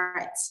about their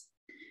rights.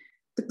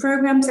 The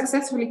program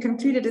successfully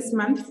concluded this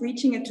month,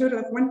 reaching a total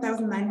of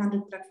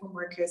 1,900 platform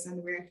workers,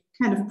 and we're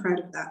kind of proud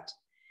of that.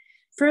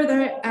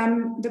 Further,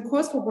 the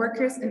course for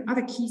workers and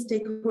other key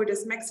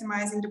stakeholders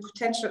maximizing the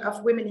potential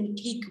of women in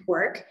gig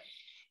work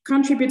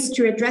contributes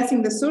to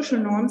addressing the social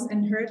norms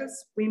and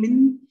hurdles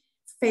women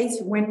face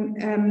when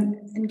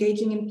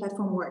engaging in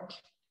platform work.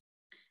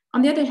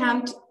 On the other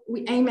hand,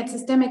 we aim at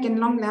systemic and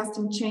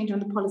long-lasting change on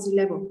the policy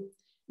level.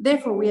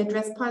 Therefore, we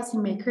address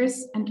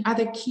policymakers and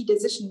other key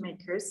decision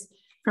makers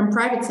from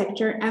private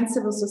sector and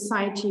civil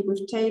society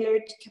with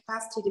tailored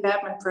capacity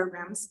development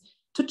programs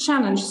to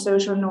challenge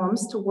social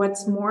norms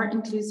towards more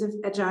inclusive,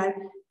 agile,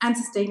 and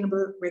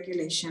sustainable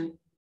regulation.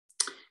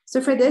 So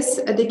for this,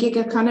 the Gig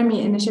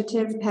Economy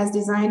Initiative has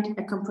designed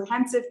a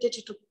comprehensive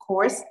digital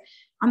course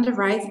on the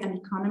rise and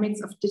economics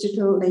of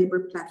digital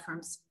labor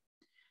platforms.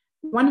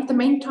 One of the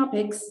main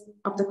topics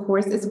of the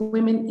course is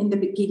women in the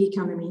gig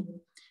economy.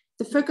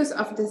 The focus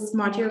of this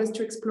module is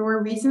to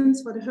explore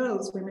reasons for the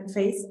hurdles women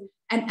face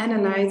and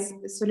analyze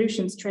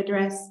solutions to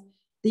address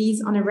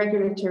these on a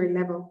regulatory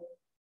level.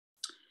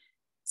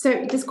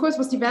 So this course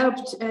was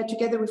developed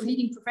together with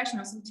leading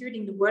professionals,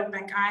 including the World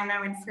Bank,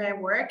 ILO, and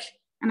Fairwork.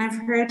 And I've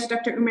heard,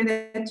 Dr. Uma,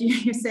 that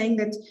you're saying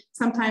that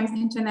sometimes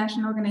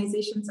international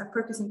organizations are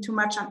focusing too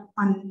much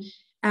on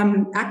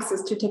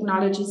access to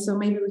technology. So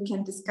maybe we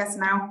can discuss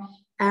now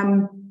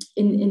in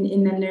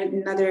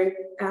another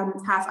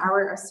half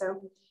hour or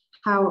so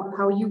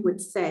how you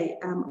would say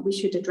we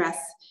should address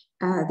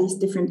these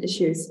different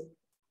issues.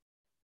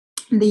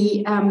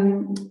 The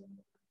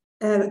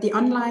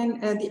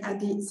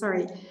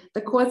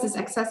course is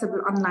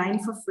accessible online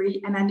for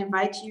free, and I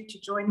invite you to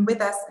join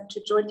with us and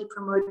to jointly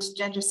promote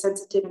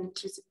gender-sensitive and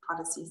inclusive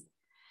policies.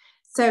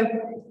 So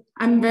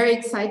I'm very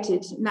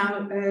excited now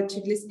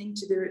to listening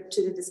to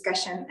the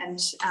discussion, and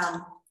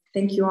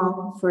thank you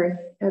all for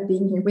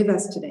being here with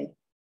us today.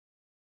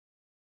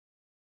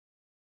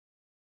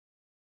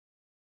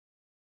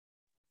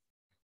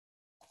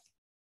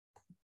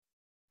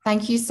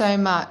 Thank you so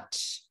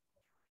much,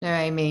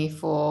 Noémi,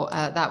 for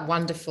that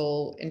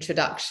wonderful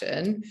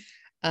introduction.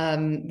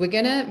 We're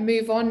going to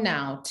move on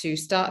now to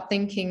start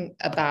thinking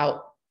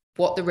about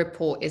what the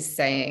report is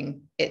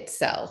saying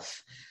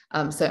itself.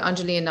 So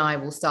Anjali and I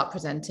will start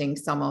presenting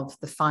some of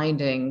the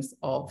findings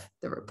of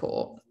the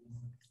report.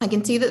 I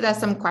can see that there's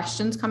some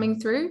questions coming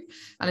through,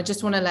 and I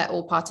just want to let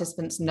all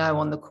participants know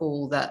on the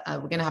call that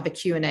we're going to have a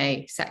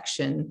Q&A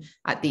section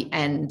at the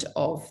end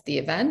of the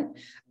event.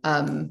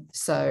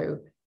 So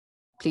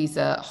please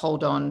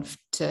hold on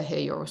to hear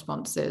your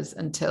responses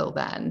until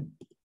then.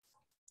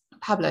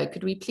 Pablo,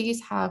 could we please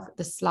have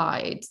the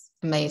slides?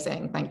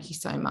 Amazing, thank you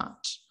so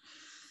much.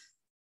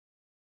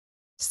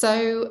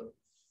 So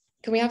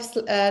can we have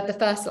the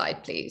first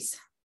slide, please?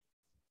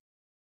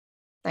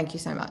 Thank you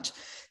so much.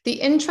 The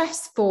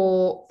interest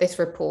for this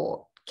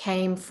report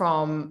came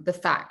from the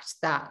fact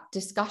that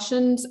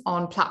discussions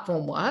on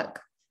platform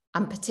work,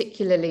 and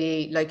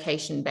particularly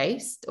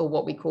location-based, or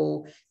what we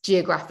call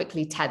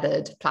geographically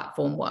tethered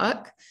platform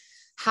work,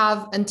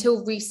 have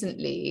until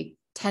recently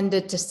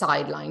tended to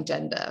sideline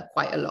gender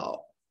quite a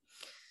lot.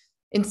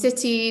 In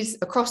cities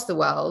across the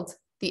world,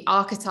 the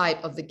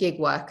archetype of the gig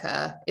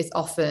worker is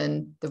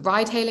often the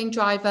ride-hailing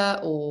driver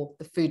or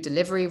the food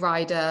delivery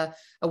rider,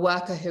 a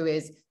worker who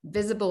is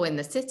visible in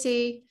the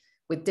city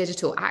with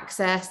digital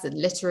access and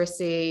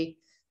literacy,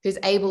 who's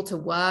able to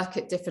work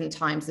at different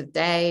times of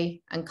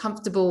day and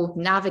comfortable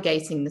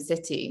navigating the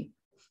city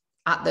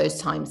at those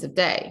times of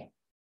day.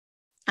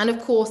 And of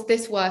course,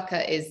 this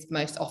worker is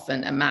most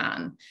often a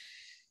man.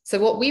 So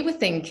what we were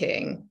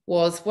thinking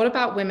was, what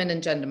about women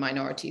and gender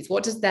minorities?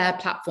 What does their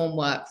platform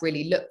work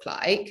really look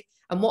like?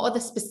 And what are the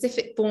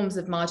specific forms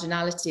of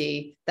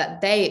marginality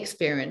that they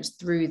experience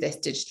through this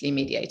digitally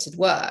mediated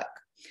work?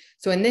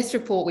 So in this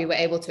report, we were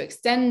able to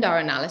extend our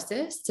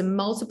analysis to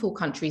multiple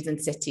countries and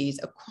cities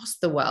across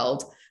the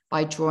world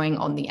by drawing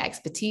on the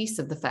expertise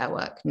of the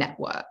Fairwork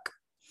network.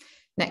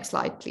 Next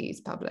slide, please,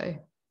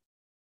 Pablo.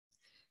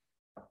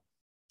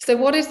 So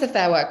what is the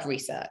Fairwork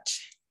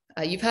research?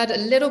 You've heard a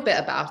little bit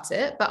about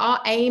it, but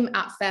our aim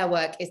at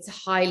Fairwork is to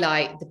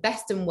highlight the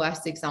best and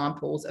worst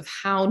examples of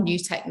how new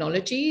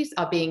technologies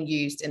are being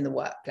used in the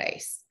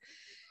workplace.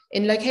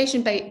 In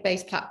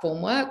location-based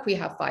platform work, we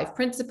have 5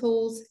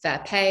 principles: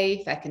 fair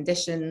pay, fair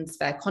conditions,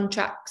 fair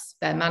contracts,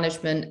 fair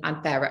management,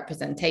 and fair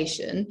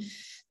representation,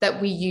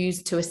 that we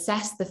use to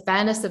assess the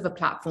fairness of a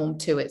platform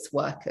to its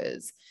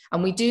workers.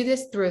 And we do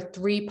this through a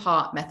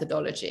 3-part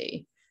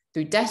methodology: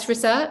 through desk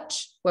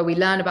research, where we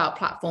learn about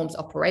platforms'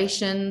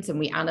 operations and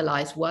we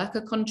analyze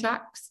worker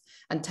contracts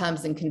and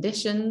terms and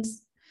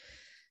conditions;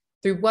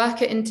 through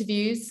worker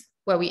interviews,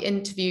 where we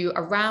interview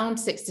around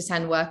 6 to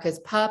 10 workers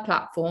per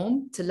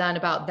platform to learn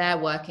about their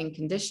working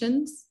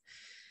conditions.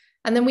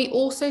 And then we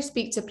also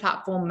speak to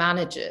platform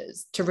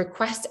managers to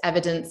request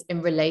evidence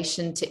in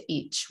relation to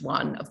each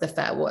one of the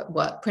Fair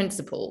Work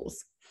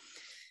principles.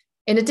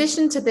 In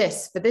addition to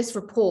this, for this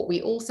report,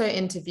 we also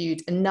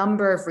interviewed a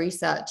number of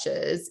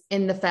researchers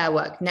in the Fair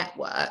Work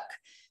network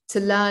to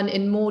learn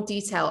in more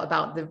detail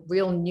about the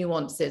real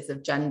nuances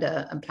of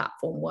gender and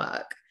platform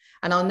work.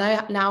 And I'll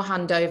now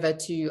hand over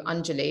to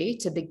Anjali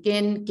to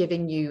begin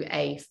giving you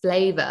a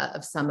flavor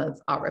of some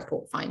of our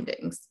report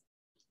findings.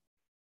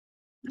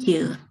 Thank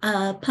you.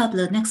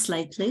 Pablo, next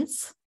slide,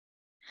 please.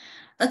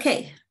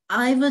 Okay,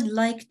 I would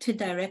like to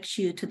direct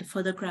you to the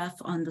photograph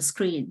on the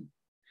screen.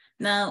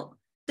 Now,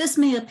 this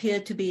may appear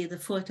to be the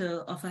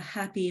photo of a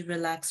happy,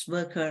 relaxed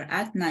worker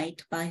at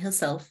night by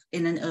herself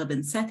in an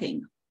urban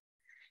setting.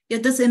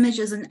 Yet this image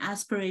is an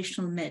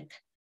aspirational myth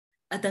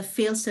that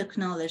fails to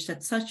acknowledge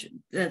that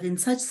in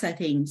such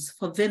settings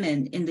for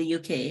women in the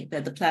UK,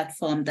 where the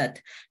platform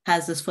that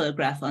has this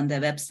photograph on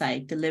their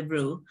website,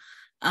 Deliveroo,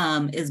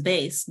 is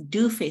based,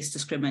 do face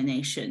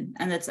discrimination.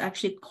 And it's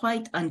actually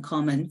quite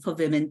uncommon for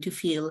women to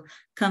feel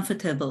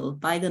comfortable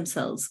by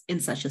themselves in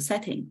such a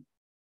setting.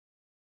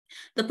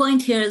 The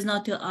point here is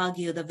not to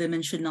argue that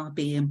women should not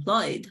be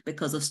employed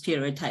because of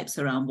stereotypes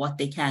around what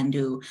they can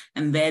do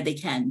and where they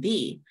can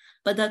be,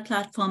 but that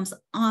platforms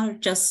are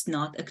just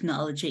not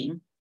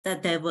acknowledging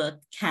that their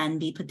work can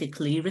be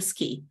particularly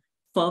risky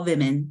for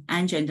women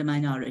and gender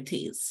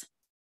minorities.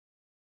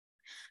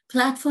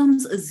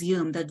 Platforms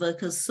assume that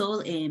workers'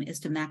 sole aim is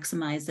to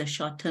maximize their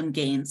short-term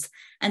gains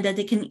and that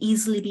they can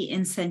easily be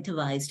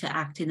incentivized to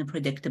act in a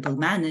predictable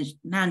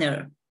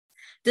manner.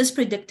 This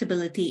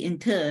predictability, in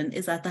turn,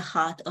 is at the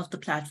heart of the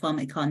platform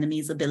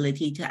economy's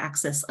ability to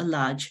access a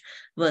large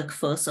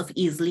workforce of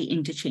easily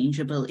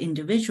interchangeable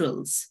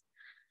individuals.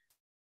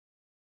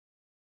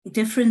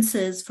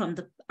 Differences from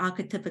the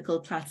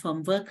archetypical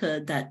platform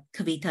worker that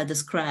Kavita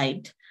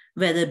described,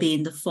 whether it be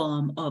in the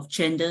form of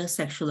gender,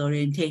 sexual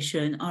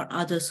orientation, or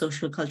other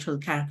social cultural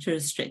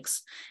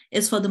characteristics,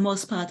 is for the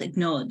most part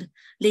ignored,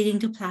 leading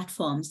to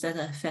platforms that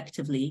are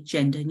effectively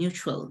gender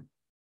neutral.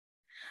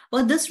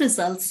 What this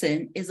results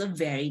in is a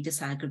very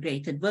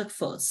disaggregated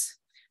workforce.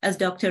 As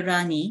Dr.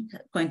 Rani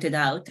pointed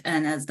out,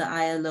 and as the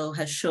ILO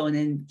has shown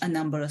in a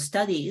number of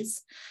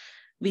studies,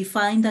 we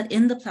find that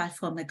in the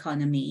platform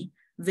economy,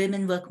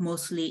 women work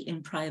mostly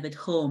in private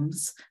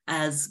homes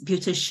as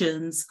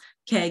beauticians,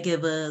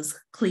 caregivers,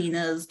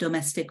 cleaners,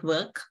 domestic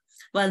work,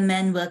 while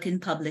men work in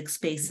public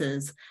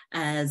spaces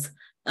as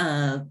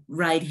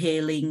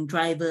ride-hailing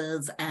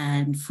drivers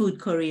and food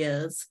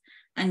couriers,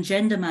 and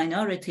gender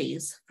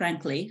minorities,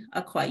 frankly,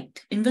 are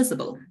quite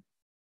invisible.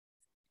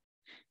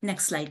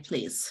 Next slide,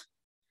 please.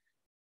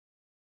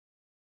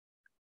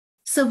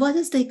 So what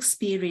is the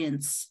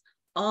experience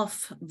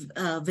of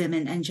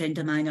women and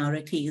gender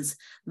minorities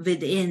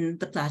within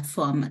the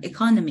platform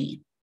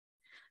economy?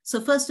 So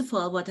first of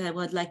all, what I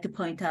would like to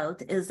point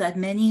out is that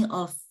many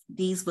of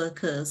these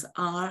workers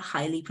are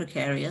highly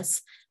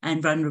precarious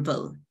and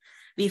vulnerable.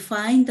 We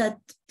find that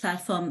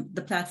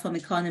the platform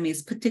economy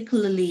is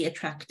particularly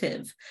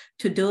attractive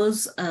to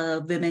those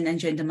women and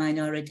gender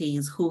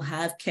minorities who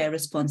have care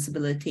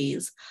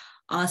responsibilities,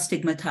 are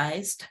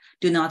stigmatized,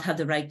 do not have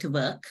the right to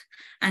work,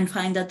 and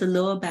find that the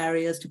lower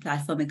barriers to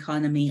platform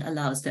economy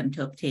allows them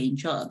to obtain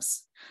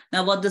jobs.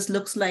 Now, what this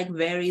looks like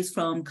varies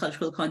from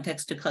cultural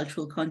context to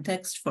cultural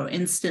context. For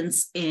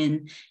instance,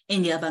 in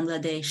India,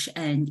 Bangladesh,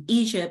 and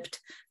Egypt,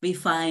 we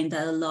find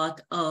that a lot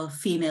of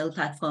female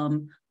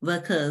platform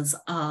workers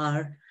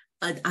are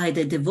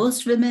either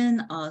divorced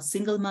women or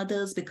single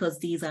mothers because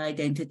these are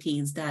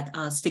identities that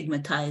are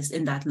stigmatized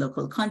in that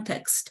local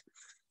context.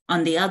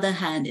 On the other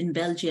hand, in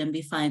Belgium,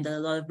 we find that a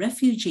lot of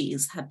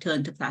refugees have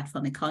turned to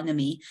platform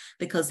economy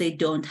because they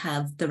don't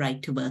have the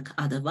right to work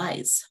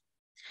otherwise.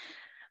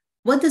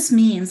 What this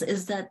means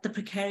is that the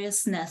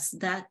precariousness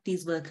that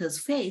these workers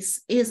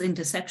face is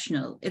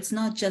intersectional. It's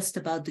not just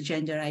about the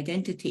gender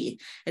identity.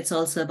 It's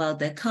also about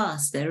their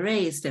caste, their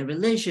race, their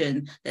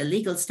religion, their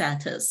legal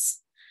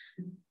status.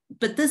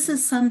 But this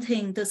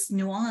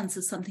nuance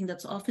is something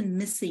that's often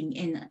missing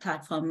in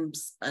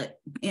platforms'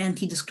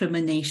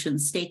 anti-discrimination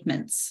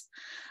statements.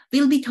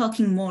 We'll be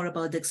talking more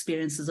about the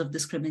experiences of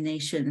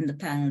discrimination in the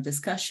panel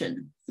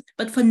discussion.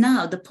 But for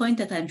now, the point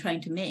that I'm trying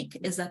to make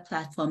is that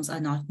platforms are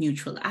not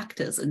neutral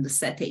actors in the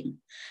setting,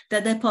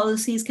 that their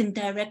policies can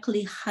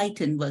directly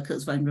heighten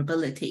workers'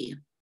 vulnerability.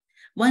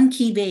 One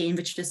key way in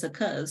which this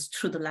occurs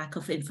through the lack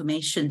of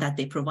information that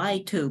they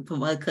provide to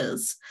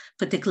workers,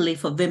 particularly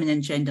for women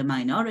and gender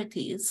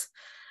minorities,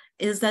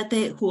 is that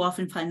who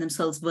often find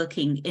themselves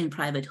working in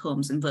private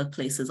homes and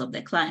workplaces of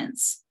their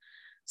clients.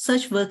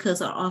 Such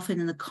workers are often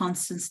in a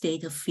constant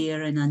state of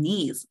fear and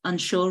unease,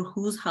 unsure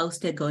whose house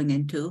they're going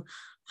into,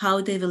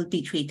 how they will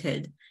be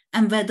treated,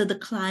 and whether the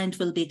client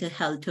will be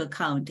held to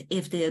account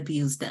if they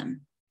abuse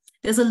them.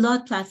 There's a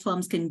lot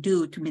platforms can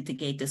do to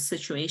mitigate this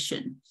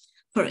situation.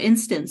 For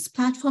instance,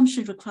 platforms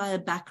should require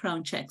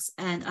background checks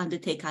and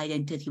undertake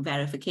identity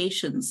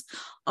verifications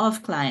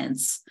of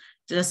clients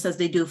just as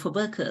they do for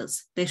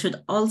workers. They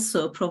should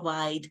also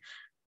provide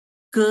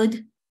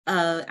good,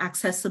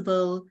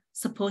 accessible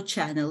support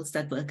channels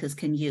that workers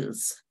can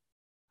use.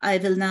 I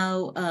will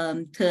now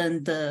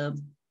turn the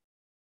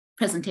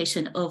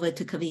presentation over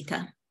to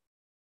Kavita.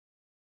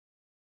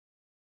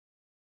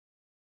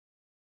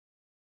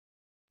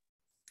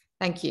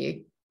 Thank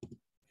you.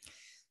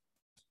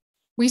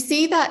 We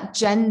see that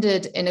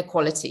gendered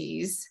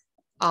inequalities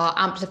are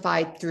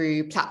amplified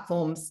through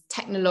platforms'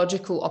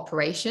 technological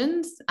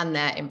operations and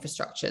their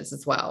infrastructures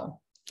as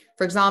well.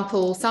 For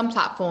example, some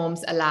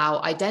platforms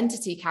allow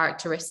identity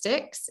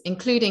characteristics,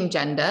 including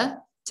gender,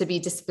 to be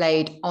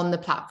displayed on the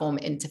platform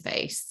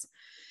interface.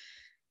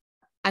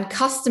 And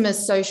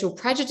customers' social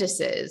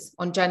prejudices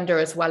on gender,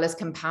 as well as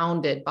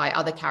compounded by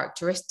other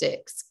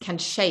characteristics, can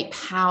shape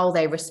how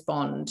they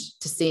respond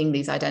to seeing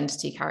these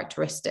identity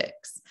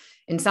characteristics.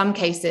 In some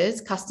cases,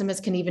 customers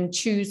can even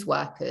choose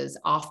workers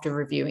after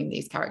reviewing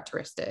these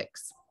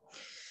characteristics.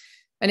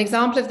 An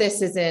example of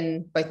this is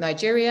in both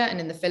Nigeria and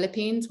in the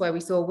Philippines, where we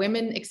saw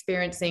women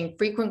experiencing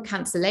frequent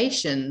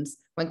cancellations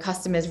when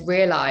customers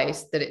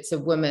realized that it's a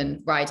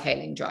woman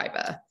ride-hailing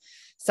driver.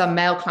 Some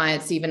male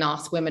clients even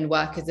ask women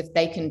workers if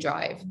they can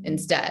drive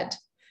instead.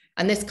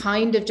 And this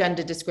kind of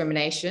gender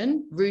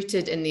discrimination,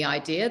 rooted in the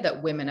idea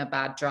that women are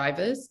bad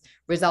drivers,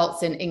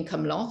 results in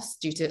income loss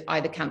due to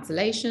either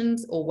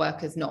cancellations or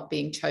workers not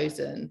being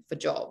chosen for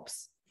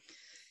jobs.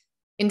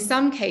 In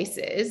some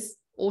cases,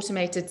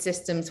 automated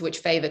systems which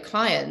favor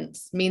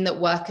clients mean that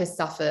workers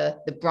suffer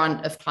the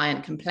brunt of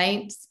client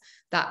complaints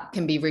that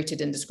can be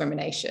rooted in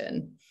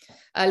discrimination.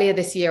 Earlier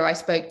this year, I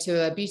spoke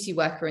to a beauty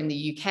worker in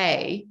the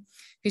UK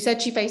who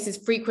said she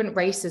faces frequent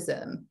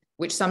racism,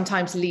 which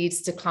sometimes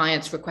leads to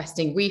clients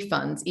requesting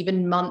refunds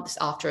even months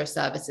after a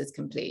service is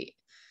complete.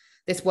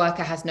 This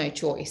worker has no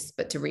choice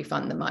but to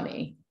refund the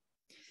money.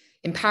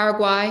 In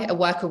Paraguay, a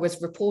worker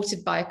was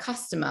reported by a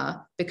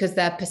customer because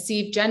their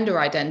perceived gender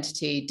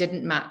identity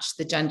didn't match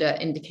the gender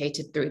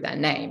indicated through their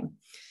name.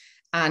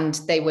 And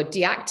they were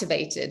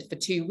deactivated for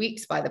 2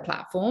 weeks by the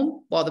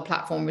platform while the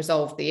platform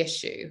resolved the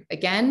issue,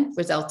 again,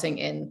 resulting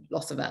in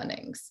loss of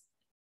earnings.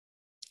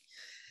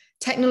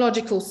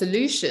 Technological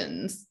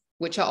solutions,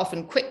 which are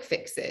often quick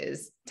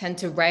fixes, tend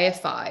to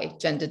reify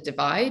gender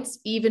divides,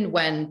 even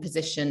when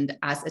positioned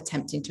as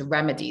attempting to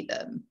remedy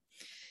them.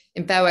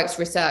 In Fairwork's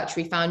research,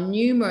 we found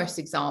numerous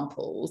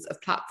examples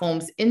of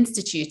platforms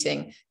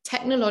instituting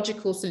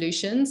technological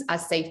solutions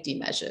as safety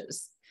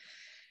measures.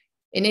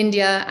 In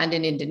India and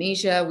in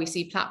Indonesia, we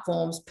see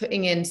platforms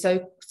putting in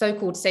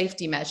so-called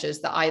safety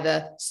measures that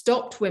either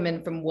stopped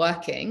women from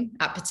working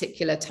at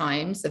particular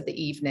times of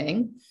the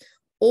evening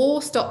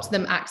or stopped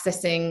them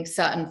accessing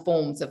certain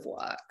forms of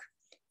work.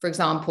 For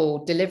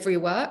example, delivery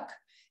work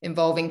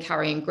involving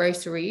carrying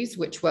groceries,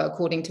 which were,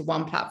 according to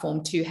one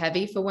platform, too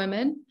heavy for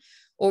women,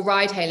 or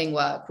ride-hailing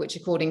work, which,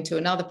 according to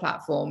another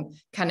platform,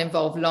 can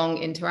involve long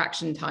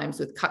interaction times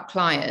with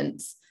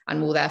clients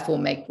and will therefore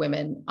make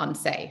women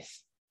unsafe.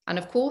 And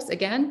of course,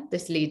 again,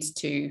 this leads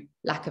to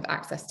lack of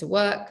access to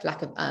work,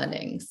 lack of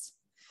earnings.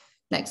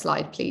 Next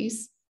slide,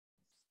 please.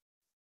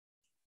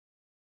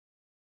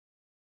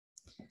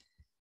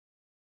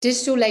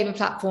 Digital labour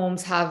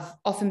platforms have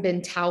often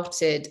been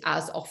touted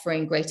as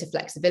offering greater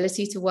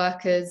flexibility to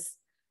workers,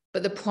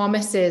 but the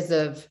promises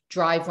of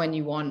drive when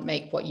you want,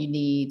 make what you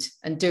need,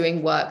 and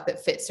doing work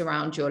that fits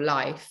around your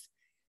life,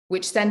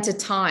 which centre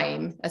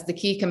time as the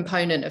key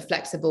component of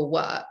flexible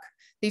work,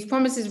 these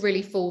promises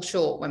really fall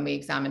short when we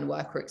examine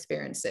worker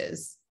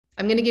experiences.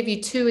 I'm going to give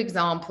you 2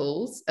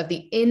 examples of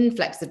the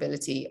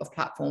inflexibility of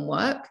platform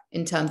work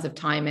in terms of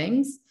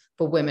timings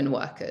for women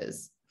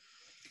workers.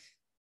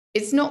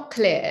 It's not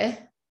clear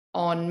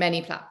on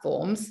many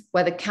platforms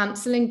whether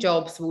cancelling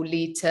jobs will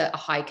lead to a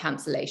high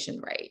cancellation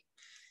rate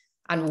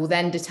and will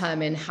then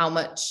determine how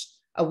much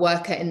a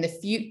worker in the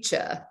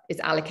future is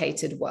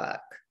allocated work.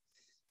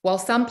 While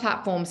some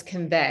platforms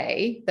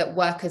convey that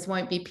workers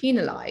won't be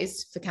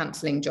penalised for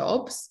cancelling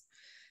jobs,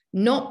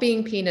 not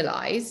being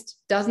penalised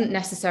doesn't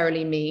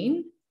necessarily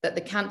mean that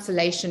the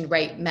cancellation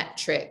rate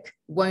metric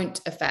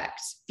won't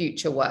affect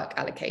future work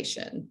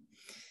allocation.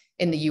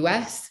 In the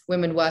US,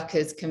 women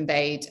workers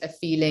conveyed a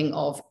feeling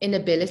of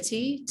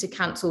inability to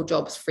cancel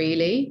jobs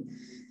freely.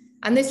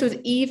 And this was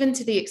even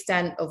to the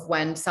extent of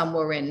when some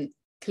were in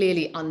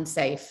clearly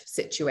unsafe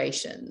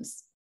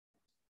situations.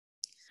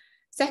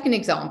 Second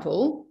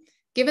example,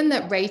 given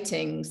that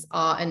ratings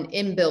are an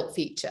inbuilt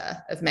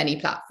feature of many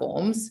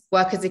platforms,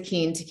 workers are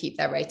keen to keep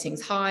their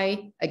ratings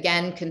high,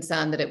 again,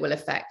 concerned that it will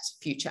affect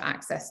future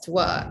access to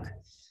work.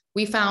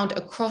 We found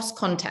across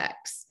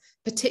contexts,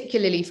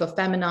 particularly for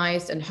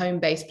feminized and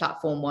home-based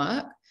platform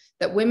work,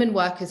 that women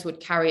workers would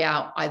carry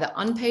out either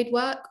unpaid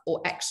work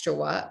or extra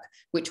work,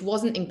 which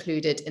wasn't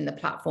included in the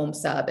platform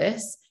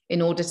service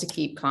in order to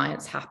keep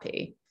clients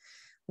happy.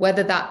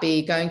 Whether that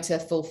be going to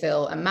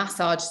fulfill a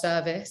massage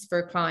service for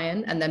a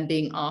client and then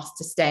being asked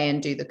to stay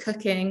and do the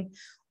cooking,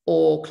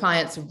 or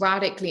clients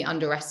radically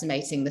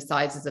underestimating the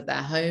sizes of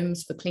their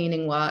homes for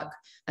cleaning work,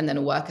 and then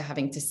a worker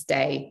having to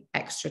stay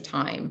extra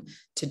time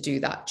to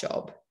do that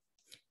job.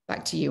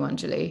 Back to you,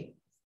 Anjali.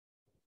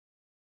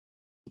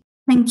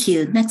 Thank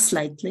you. Next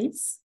slide,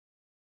 please.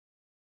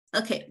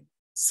 Okay,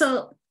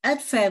 so at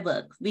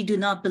Fairwork, we do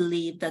not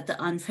believe that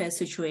the unfair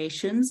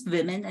situations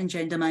women and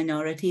gender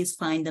minorities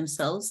find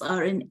themselves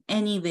are in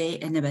any way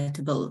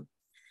inevitable.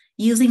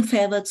 Using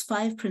Fairwork's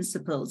 5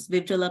 principles,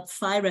 we've developed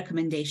 5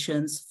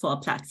 recommendations for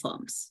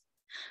platforms.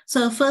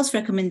 So our first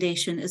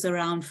recommendation is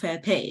around fair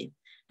pay.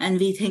 And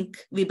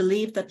we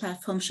believe that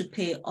platforms should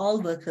pay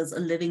all workers a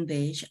living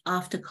wage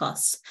after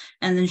costs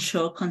and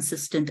ensure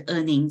consistent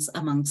earnings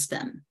amongst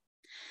them.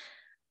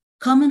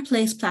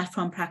 Commonplace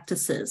platform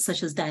practices,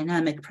 such as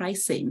dynamic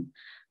pricing,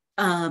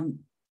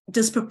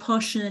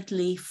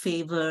 disproportionately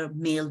favor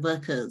male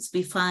workers.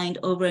 We find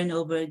over and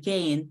over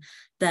again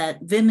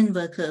that women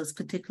workers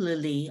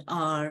particularly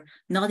are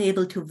not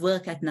able to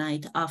work at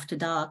night after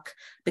dark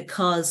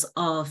because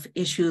of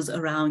issues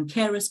around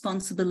care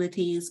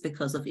responsibilities,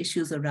 because of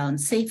issues around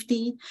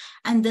safety.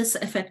 And this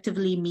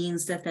effectively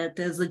means that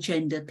there's a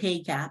gender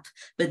pay gap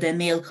with their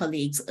male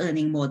colleagues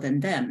earning more than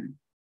them.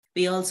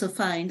 We also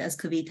find, as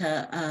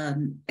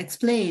Kavita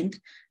explained,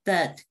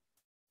 that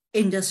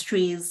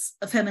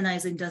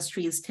feminized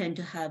industries tend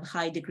to have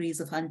high degrees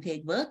of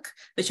unpaid work,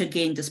 which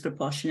again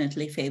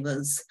disproportionately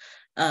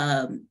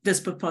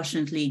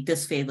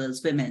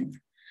disfavors women.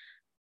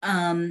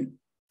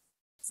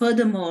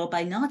 Furthermore,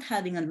 by not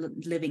having a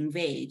living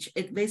wage,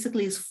 it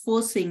basically is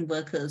forcing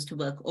workers to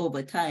work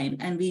overtime.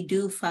 And we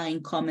do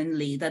find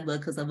commonly that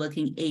workers are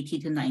working 80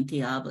 to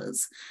 90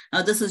 hours.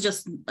 Now, this is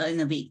just in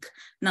a week.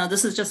 Now,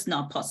 this is just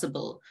not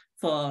possible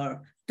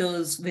for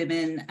those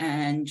women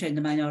and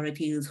gender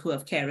minorities who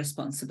have care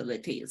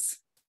responsibilities.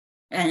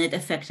 And it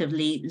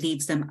effectively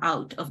leaves them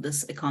out of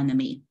this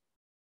economy.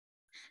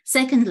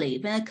 Secondly,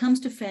 when it comes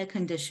to fair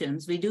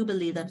conditions, we do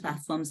believe that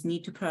platforms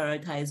need to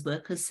prioritize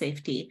workers'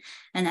 safety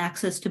and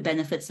access to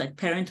benefits like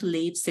parental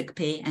leave, sick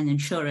pay, and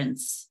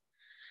insurance.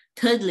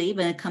 Thirdly,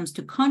 when it comes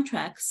to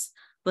contracts,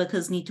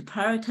 workers need to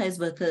prioritize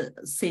worker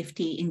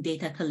safety in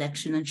data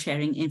collection and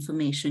sharing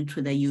information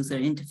through their user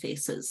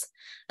interfaces.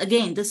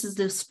 Again, this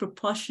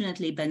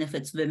disproportionately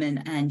benefits women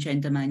and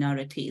gender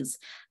minorities.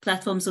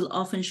 Platforms will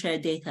often share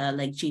data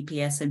like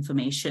GPS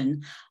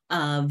information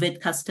with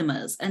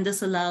customers, and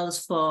this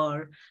allows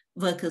for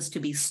workers to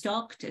be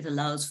stalked. It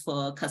allows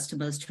for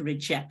customers to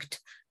reject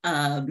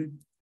a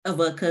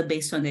worker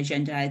based on their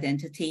gender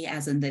identity,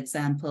 as in the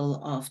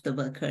example of the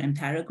worker in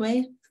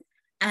Paraguay.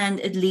 And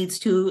it leads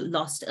to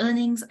lost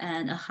earnings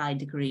and a high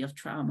degree of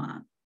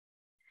trauma.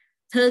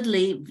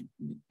 Fourthly,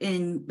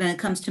 when it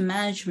comes to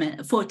management,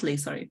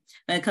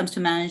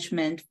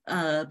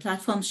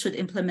 platforms should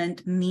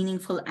implement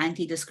meaningful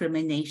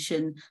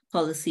anti-discrimination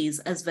policies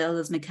as well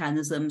as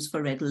mechanisms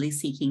for regularly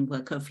seeking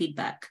worker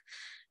feedback.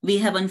 We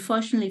have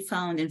unfortunately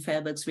found in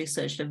Fairwork's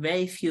research that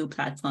very few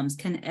platforms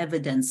can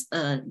evidence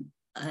a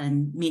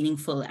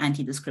meaningful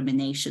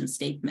anti-discrimination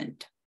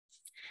statement.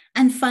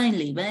 And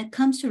finally, when it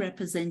comes to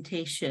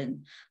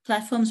representation,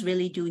 platforms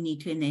really do need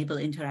to enable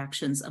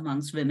interactions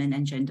amongst women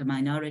and gender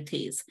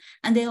minorities,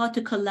 and they ought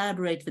to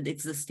collaborate with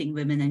existing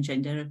women and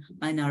gender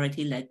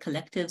minority-led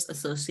collectives,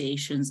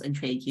 associations, and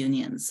trade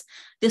unions.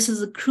 This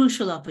is a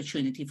crucial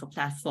opportunity for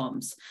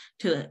platforms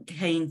to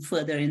gain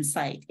further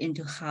insight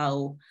into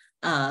how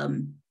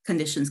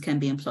conditions can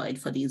be employed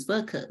for these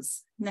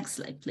workers. Next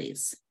slide,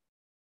 please.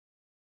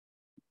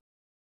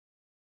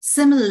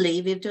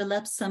 Similarly, we've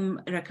developed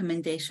some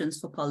recommendations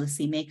for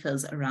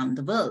policymakers around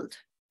the world.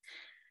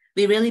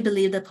 We really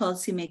believe that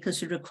policymakers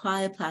should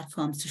require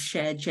platforms to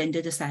share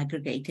gender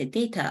disaggregated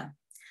data.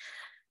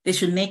 They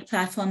should make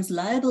platforms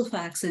liable for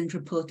accident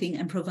reporting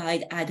and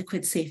provide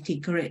adequate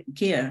safety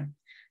gear.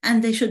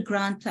 And they should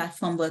grant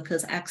platform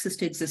workers access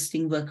to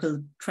existing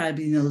worker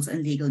tribunals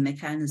and legal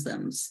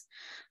mechanisms.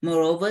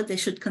 Moreover, they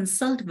should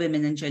consult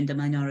women and gender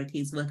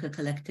minorities, worker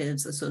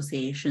collectives,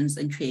 associations,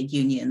 and trade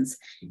unions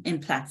in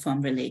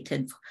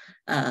platform-related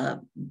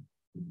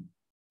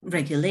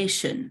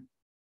regulation.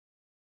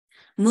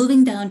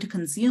 Moving down to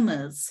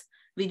consumers,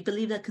 we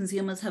believe that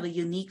consumers have a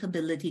unique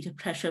ability to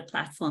pressure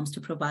platforms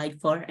to provide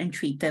for and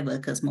treat their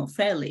workers more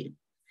fairly.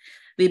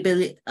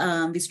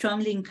 We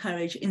strongly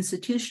encourage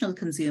institutional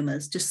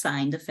consumers to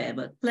sign the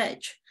Fairwork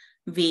Pledge.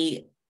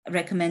 We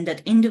recommend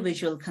that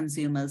individual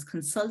consumers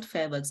consult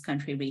Fairwork's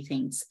country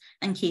ratings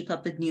and keep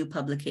up with new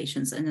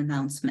publications and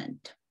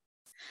announcement.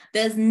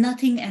 There's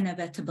nothing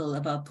inevitable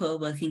about poor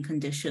working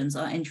conditions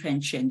or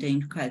entrenched gender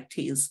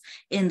inequalities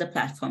in the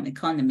platform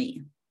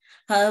economy.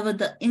 However,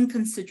 the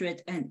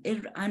inconsiderate and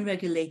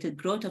unregulated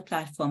growth of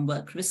platform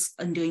work risks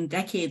undoing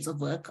decades of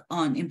work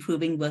on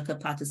improving worker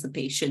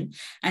participation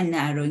and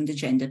narrowing the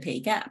gender pay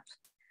gap.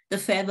 The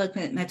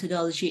Fairwork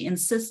methodology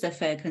insists that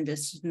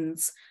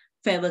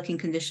fair working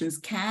conditions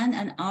can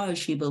and are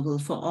achievable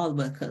for all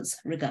workers,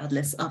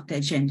 regardless of their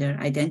gender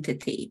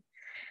identity.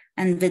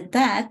 And with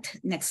that,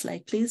 next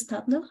slide, please,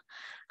 Pablo.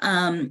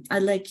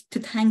 I'd like to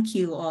thank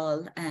you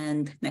all.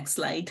 And next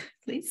slide,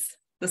 please.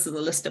 This is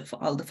a list of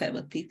all the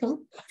Fairwork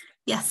people.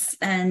 Yes,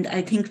 and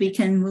I think we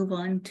can move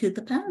on to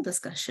the panel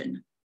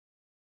discussion.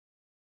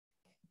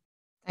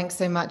 Thanks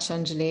so much,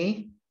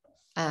 Anjali.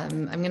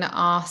 I'm going to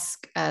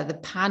ask the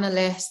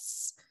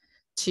panelists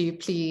to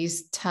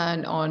please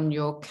turn on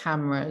your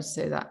cameras.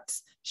 So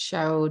that's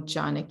Cheryl,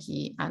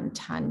 Janaki, and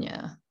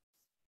Tanya.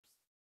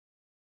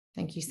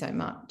 Thank you so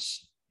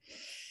much.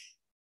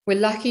 We're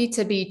lucky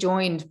to be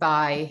joined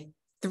by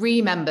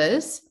 3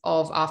 members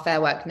of our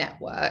Fairwork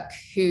network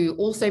who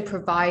also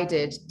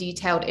provided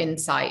detailed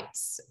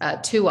insights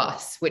to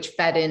us, which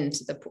fed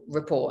into the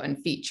report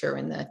and feature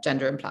in the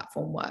Gender and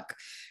Platform Work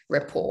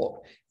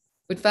report.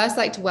 We'd first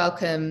like to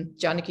welcome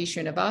Janaki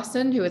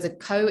Srinivasan, who is a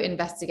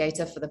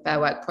co-investigator for the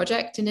Fairwork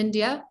project in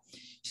India.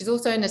 She's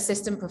also an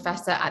assistant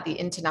professor at the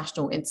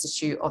International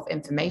Institute of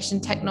Information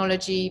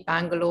Technology,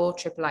 Bangalore,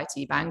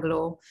 IIIT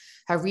Bangalore.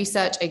 Her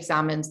research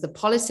examines the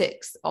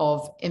politics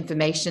of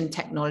information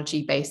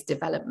technology-based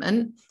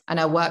development, and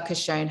her work has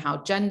shown how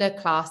gender,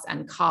 class,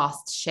 and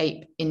caste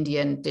shape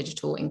Indian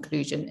digital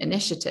inclusion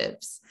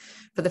initiatives.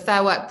 For the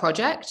Fairwork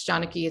project,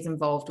 Janaki is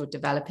involved with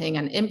developing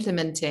and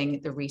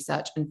implementing the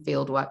research and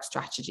fieldwork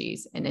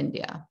strategies in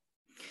India.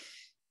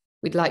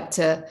 We'd like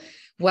to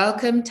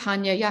welcome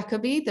Tanya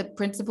Jacobi, the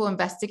principal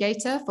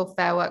investigator for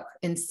Fairwork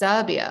in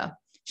Serbia.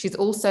 She's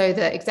also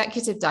the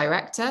executive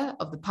director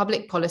of the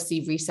Public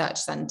Policy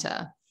Research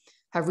Center.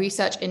 Her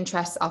research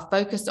interests are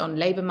focused on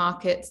labor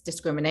markets,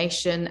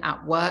 discrimination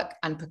at work,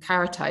 and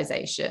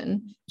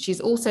precaritization.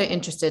 She's also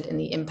interested in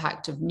the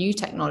impact of new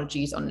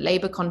technologies on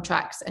labor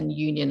contracts and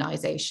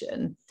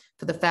unionization.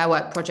 For the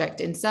Fairwork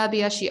project in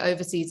Serbia, she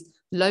oversees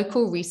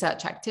local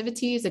research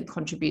activities and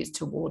contributes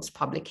towards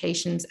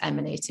publications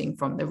emanating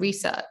from the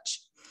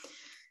research.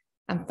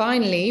 And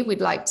finally,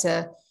 we'd like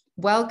to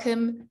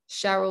welcome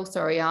Cheryl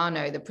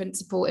Soriano, the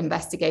principal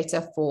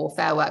investigator for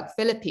Fairwork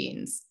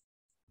Philippines.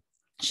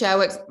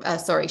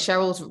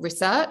 Cheryl's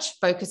research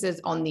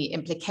focuses on the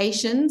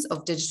implications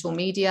of digital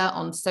media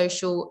on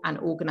social and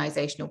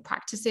organizational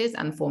practices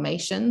and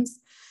formations.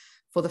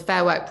 For the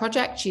Fairwork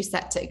project, she's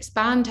set to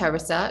expand her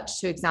research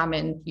to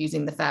examine,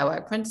 using the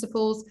Fairwork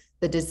principles,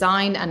 the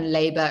design and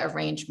labor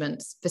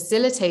arrangements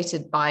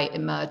facilitated by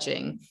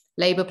emerging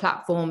labor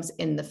platforms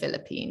in the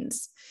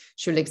Philippines.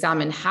 She'll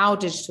examine how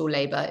digital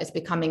labor is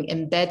becoming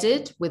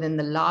embedded within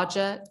the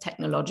larger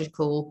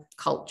technological,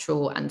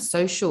 cultural, and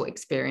social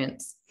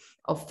experience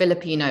of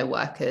Filipino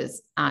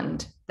workers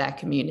and their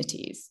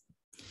communities.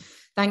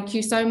 Thank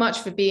you so much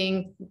for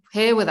being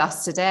here with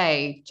us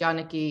today,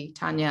 Janaki,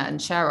 Tanya, and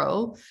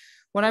Cheryl.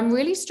 What I'm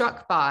really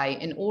struck by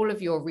in all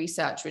of your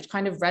research, which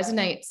kind of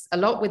resonates a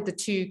lot with the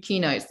 2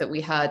 keynotes that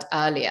we heard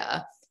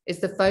earlier, is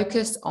the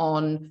focus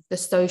on the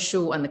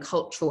social and the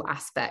cultural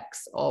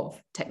aspects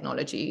of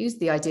technologies,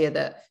 the idea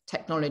that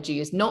technology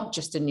is not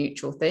just a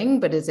neutral thing,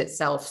 but is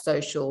itself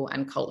social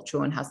and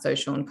cultural and has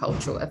social and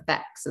cultural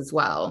effects as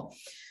well.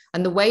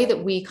 And the way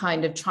that we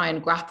kind of try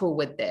and grapple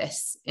with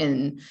this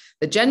in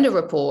the gender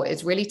report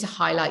is really to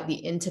highlight the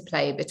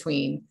interplay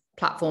between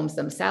platforms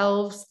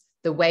themselves,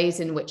 the ways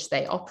in which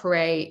they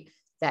operate,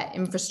 their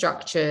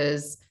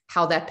infrastructures,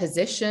 how they're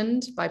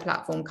positioned by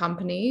platform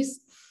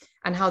companies,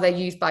 and how they're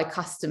used by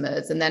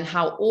customers, and then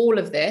how all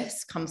of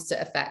this comes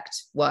to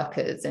affect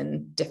workers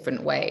in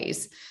different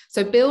ways.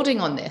 So building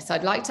on this,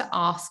 I'd like to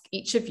ask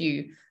each of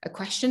you a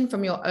question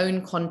from your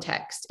own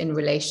context in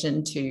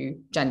relation to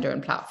gender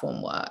and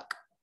platform work.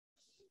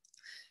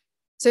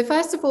 So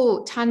first of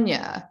all,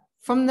 Tanya,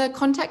 from the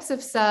context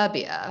of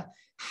Serbia,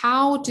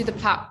 how do the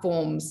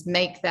platforms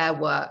make their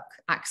work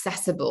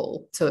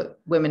accessible to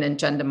women and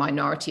gender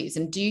minorities?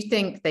 And do you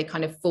think they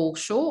kind of fall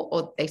short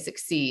or they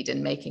succeed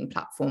in making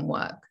platform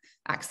work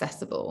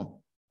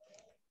accessible?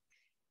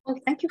 Well,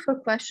 thank you for the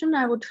question.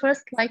 I would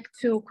first like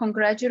to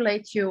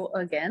congratulate you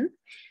again.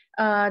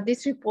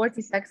 This report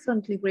is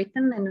excellently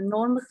written and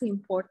enormously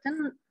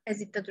important as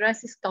it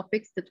addresses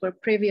topics that were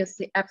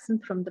previously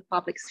absent from the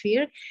public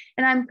sphere.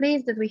 And I'm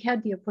pleased that we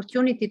had the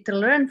opportunity to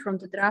learn from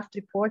the draft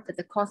report at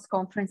the COST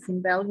conference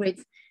in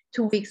Belgrade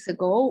 2 weeks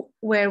ago,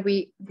 where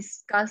we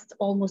discussed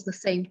almost the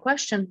same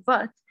question,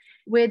 but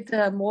with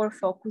more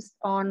focus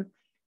on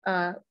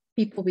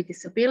people with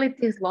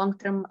disabilities,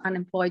 long-term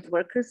unemployed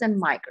workers, and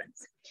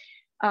migrants.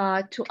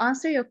 To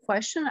answer your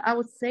question, I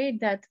would say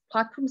that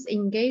platforms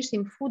engaged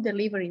in food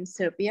delivery in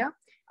Serbia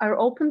are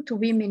open to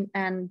women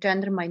and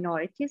gender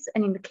minorities,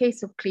 and in the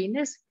case of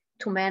cleaners,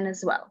 to men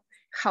as well.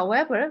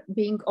 However,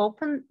 being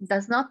open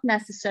does not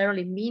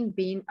necessarily mean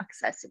being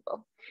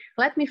accessible.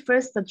 Let me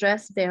first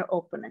address their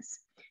openness.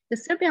 The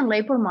Serbian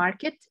labor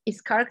market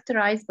is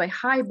characterized by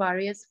high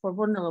barriers for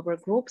vulnerable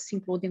groups,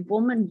 including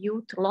women,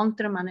 youth,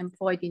 long-term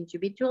unemployed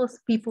individuals,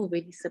 people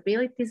with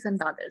disabilities,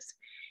 and others.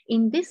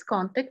 In this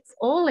context,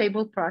 all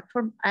labor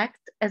platforms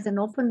act as an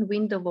open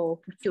window of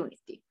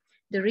opportunity.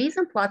 The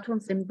reason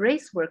platforms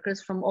embrace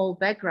workers from all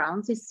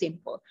backgrounds is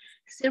simple.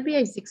 Serbia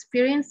is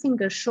experiencing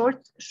a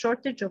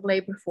shortage of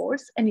labor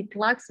force, and it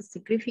lacks a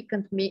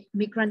significant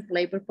migrant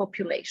labor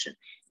population.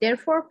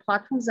 Therefore,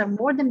 platforms are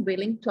more than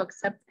willing to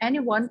accept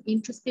anyone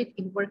interested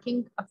in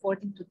working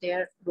according to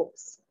their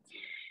rules.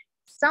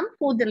 Some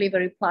food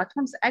delivery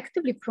platforms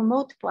actively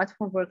promote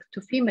platform work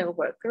to female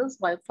workers,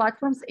 while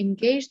platforms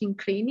engaged in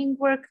cleaning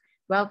work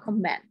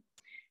welcome men.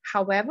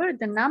 However,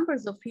 the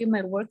numbers of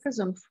female workers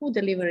on food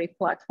delivery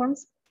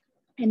platforms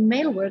and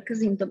male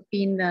workers in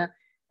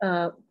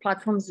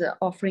platforms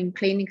offering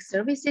cleaning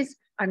services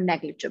are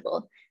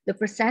negligible. The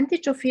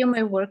percentage of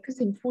female workers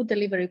in food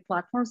delivery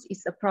platforms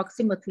is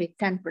approximately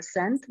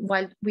 10%,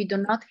 while we do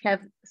not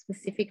have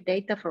specific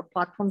data for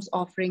platforms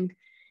offering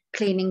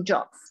cleaning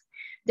jobs.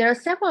 There are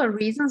several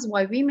reasons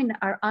why women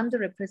are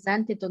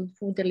underrepresented on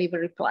food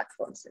delivery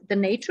platforms. The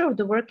nature of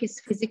the work is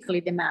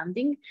physically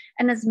demanding,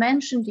 and as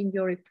mentioned in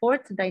your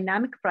report,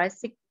 dynamic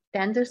pricing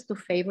tends to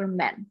favor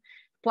men.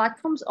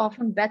 Platforms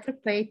often better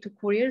pay to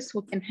couriers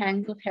who can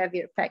handle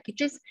heavier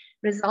packages,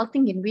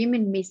 resulting in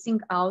women missing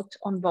out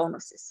on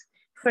bonuses.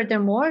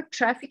 Furthermore,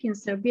 traffic in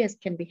Serbia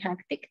can be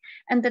hectic,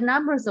 and the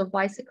numbers of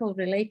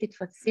bicycle-related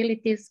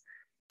facilities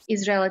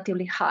is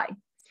relatively high.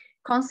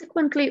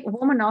 Consequently,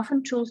 women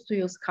often choose to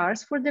use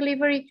cars for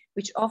delivery,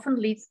 which often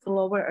leads to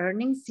lower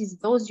earnings, since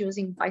those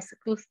using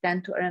bicycles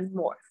tend to earn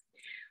more.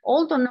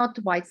 Although not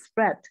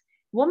widespread,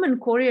 women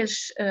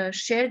couriers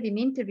shared in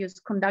interviews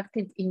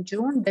conducted in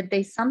June that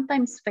they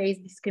sometimes face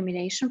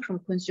discrimination from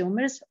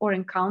consumers or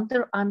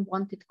encounter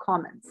unwanted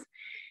comments.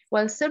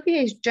 While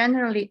Serbia is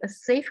generally a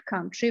safe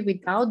country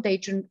without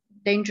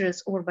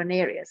dangerous urban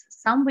areas,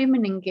 some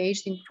women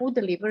engaged in food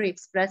delivery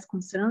expressed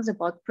concerns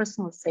about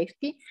personal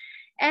safety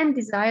and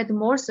desired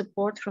more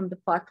support from the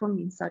platform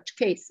in such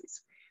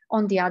cases.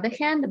 On the other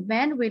hand,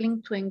 men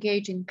willing to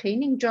engage in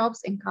cleaning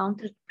jobs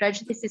encountered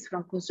prejudices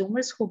from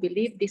consumers who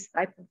believe this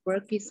type of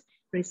work is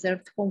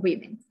reserved for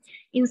women.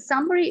 In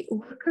summary,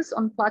 workers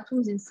on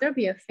platforms in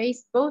Serbia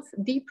face both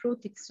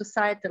deep-rooted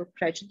societal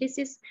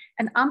prejudices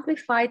and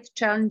amplified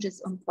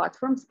challenges on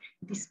platforms,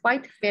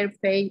 despite fair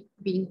pay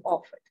being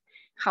offered.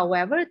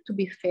 However, to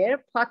be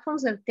fair,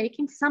 platforms are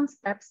taking some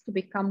steps to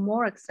become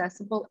more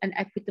accessible and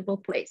equitable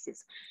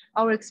places.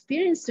 Our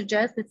experience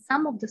suggests that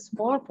some of the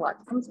smaller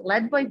platforms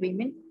led by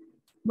women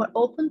were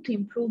open to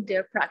improve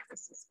their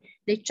practices.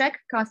 They check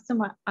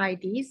customer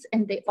IDs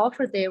and they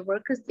offer their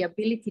workers the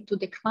ability to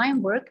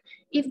decline work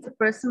if the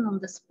person on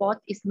the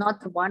spot is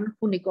not the one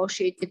who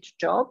negotiated the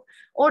job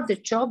or the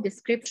job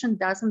description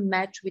doesn't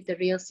match with the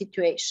real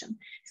situation.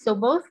 So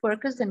both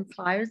workers and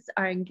clients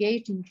are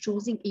engaged in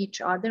choosing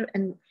each other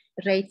and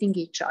rating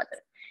each other.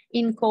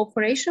 In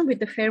cooperation with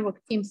the Fairwork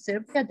team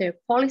Serbia, their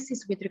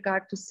policies with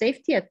regard to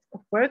safety at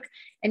work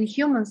and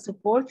human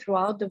support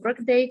throughout the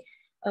workday,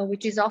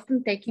 which is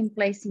often taking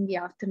place in the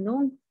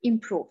afternoon,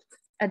 improved.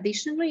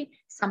 Additionally,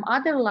 some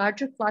other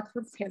larger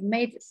platforms have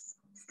made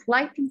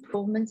slight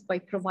improvements by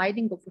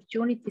providing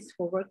opportunities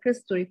for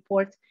workers to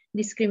report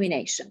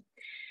discrimination.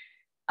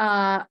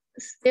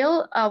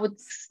 Still, I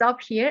would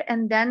stop here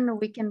and then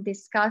we can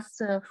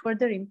discuss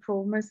further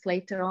improvements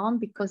later on,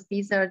 because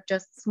these are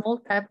just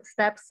small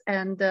steps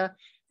and the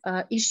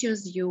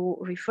issues you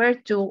refer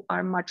to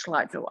are much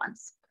larger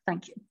ones.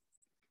 Thank you.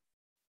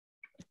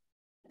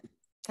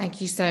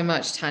 Thank you so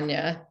much,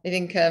 Tanya. I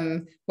think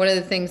one of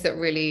the things that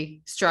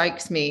really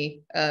strikes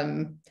me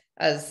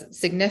as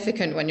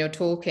significant when you're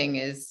talking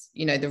is,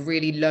 you know, the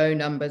really low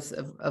numbers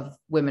of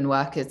women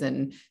workers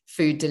in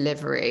food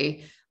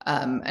delivery,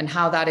 and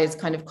how that is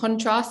kind of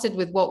contrasted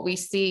with what we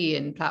see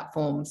in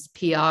platforms'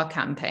 PR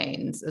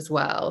campaigns as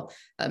well.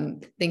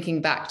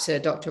 Thinking back to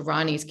Dr.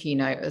 Rani's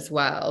keynote as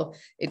well,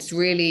 it's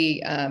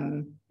really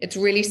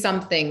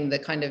something, the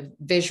kind of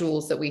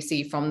visuals that we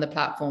see from the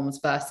platforms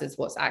versus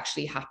what's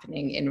actually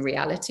happening in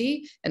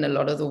reality in a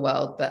lot of the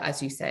world, but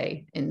as you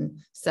say, in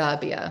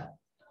Serbia.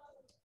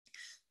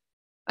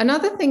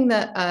 Another thing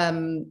that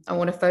I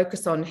want to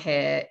focus on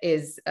here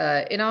is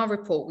in our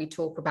report, we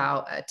talk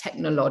about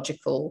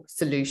technological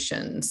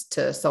solutions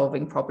to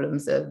solving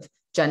problems of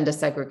gender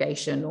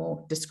segregation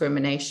or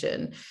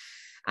discrimination.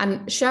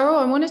 And Cheryl,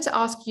 I wanted to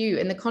ask you,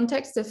 in the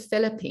context of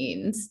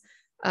Philippines,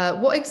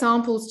 what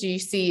examples do you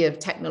see of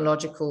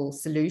technological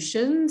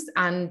solutions,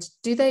 and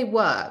do they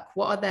work?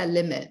 What are their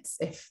limits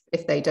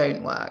if they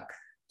don't work?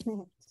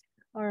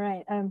 All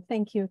right.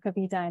 Thank you,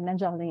 Kavita and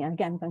Anjali. And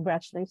again,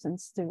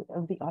 congratulations to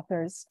the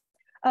authors.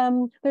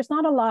 There's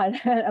not a lot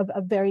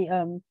of very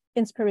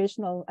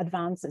inspirational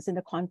advances in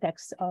the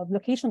context of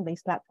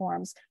location-based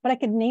platforms, but I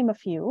can name a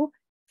few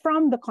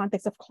from the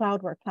context of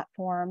cloud work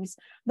platforms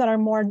that are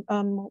more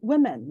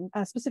women,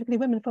 specifically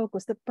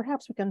women-focused, that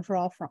perhaps we can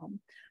draw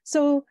from.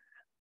 So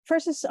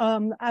first is,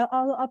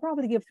 I'll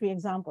probably give 3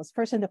 examples.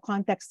 First, in the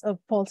context of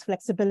false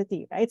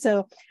flexibility, right?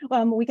 So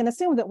we can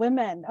assume that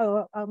women,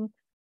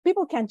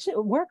 people can choose,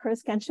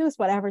 workers can choose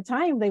whatever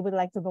time they would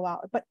like to go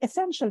out. But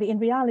essentially, in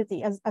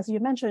reality, as you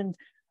mentioned,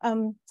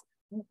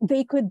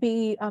 they could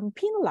be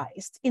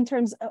penalized in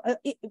terms of,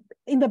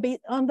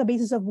 on the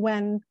basis of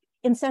when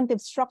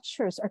incentive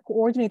structures are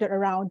coordinated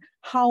around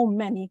how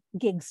many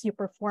gigs you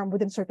perform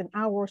within certain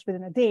hours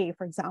within a day,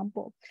 for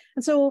example.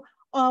 And so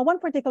one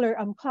particular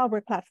cloud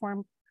work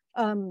platform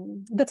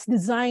that's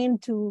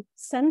designed to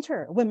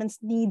center women's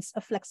needs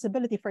of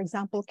flexibility, for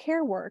example,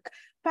 care work,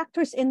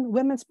 factors in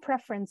women's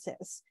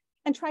preferences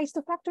and tries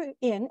to factor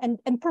in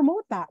and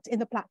promote that in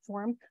the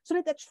platform so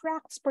that it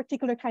attracts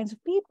particular kinds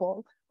of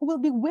people who will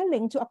be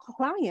willing to,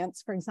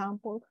 clients, for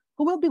example,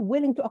 who will be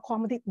willing to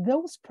accommodate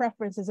those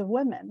preferences of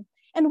women.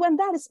 And when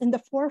that is in the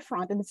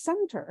forefront, in the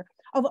center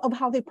of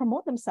how they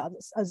promote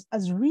themselves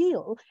as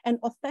real and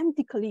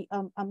authentically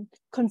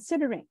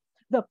considering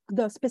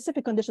the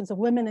specific conditions of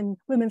women and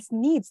women's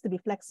needs to be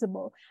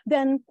flexible,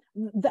 then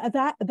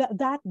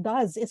that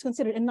is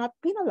considered and not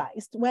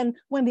penalized when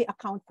they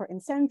account for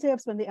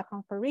incentives, when they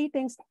account for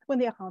ratings, when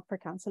they account for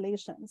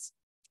cancellations.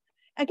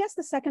 I guess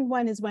the second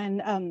one is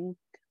when,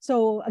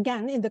 so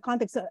again, in the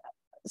context of,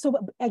 so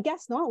I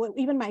guess no,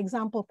 even my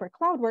example for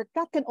cloud work,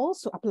 that can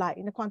also apply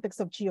in the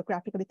context of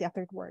geographically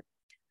tethered work.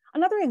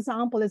 Another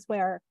example is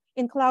where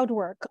in cloud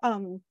work,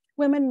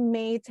 women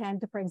may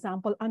tend to, for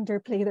example,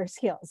 underplay their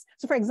skills.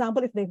 So for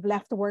example, if they've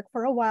left work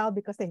for a while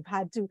because they've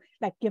had to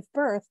like give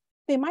birth,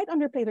 they might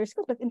underplay their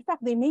skills, but in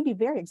fact, they may be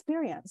very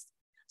experienced.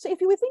 So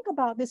if you think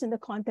about this in the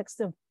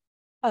context of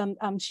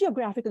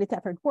geographically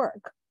tethered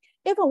work,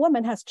 if a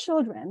woman has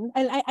children,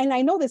 and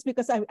I know this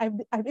because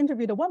I've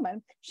interviewed a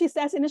woman, she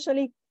says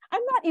initially,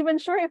 I'm not even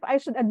sure if I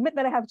should admit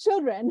that I have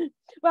children.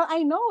 Well,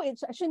 I know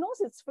she knows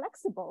it's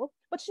flexible,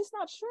 but she's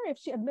not sure if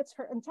she admits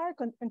her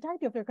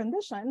entirety of her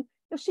condition,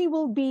 if she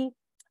will be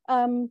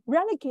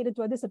relegated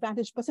to a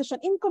disadvantaged position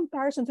in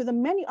comparison to the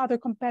many other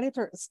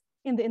competitors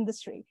in the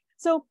industry.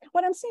 So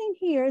what I'm saying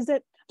here is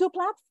that do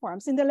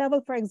platforms in the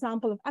level, for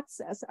example, of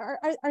access,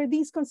 are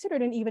these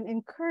considered and even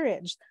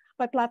encouraged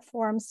by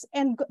platforms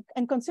and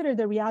consider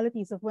the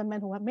realities of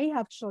women who may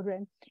have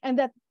children and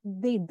that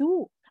they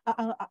do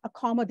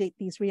accommodate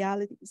these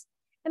realities?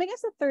 And I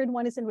guess the third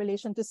one is in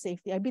relation to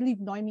safety. I believe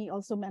Noémi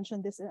also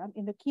mentioned this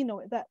in the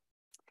keynote, that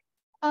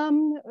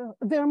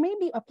there may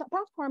be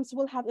platforms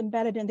will have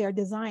embedded in their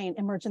design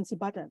emergency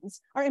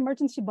buttons. Are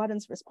emergency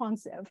buttons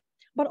responsive?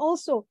 But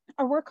also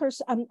are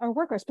workers,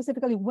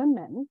 specifically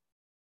women,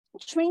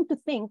 trained to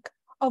think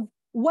of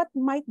what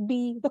might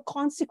be the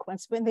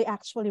consequence when they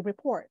actually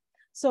report?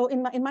 So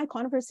in my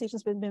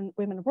conversations with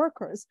women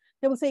workers,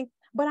 they will say,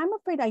 but I'm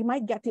afraid I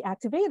might get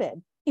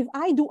deactivated. If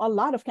I do a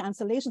lot of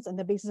cancellations on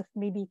the basis of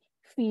maybe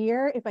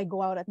fear, if I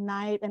go out at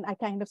night and I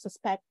kind of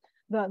suspect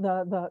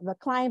the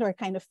client, or I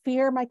kind of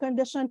fear my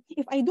condition,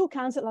 if I do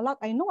cancel a lot,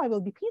 I know I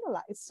will be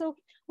penalized. So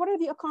what are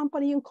the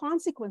accompanying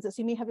consequences?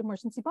 You may have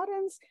emergency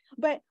buttons,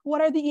 but what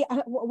are the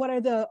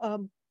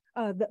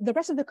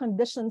rest of the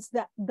conditions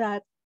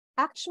that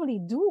actually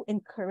do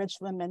encourage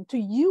women to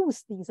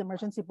use these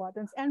emergency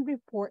buttons and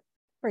report,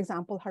 for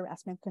example,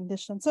 harassment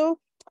conditions? So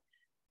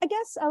I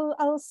guess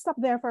I'll stop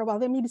there for a while.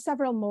 There may be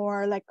several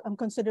more like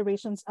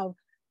considerations of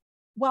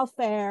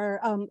welfare,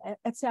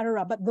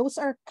 etc. But those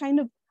are kind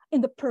of in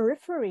the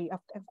periphery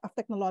of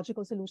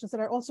technological solutions that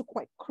are also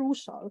quite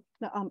crucial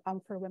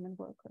for women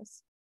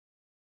workers.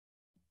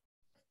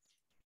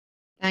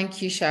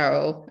 Thank you,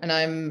 Cheryl. And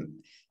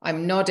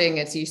I'm nodding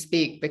as you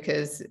speak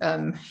because,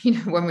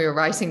 when we were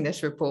writing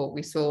this report,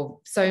 we saw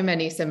so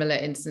many similar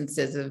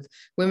instances of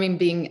women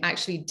being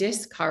actually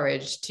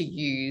discouraged to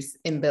use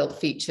inbuilt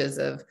features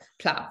of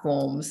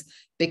platforms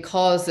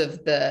because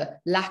of the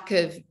lack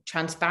of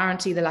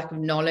transparency, the lack of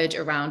knowledge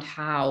around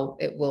how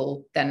it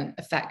will then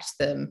affect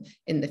them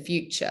in the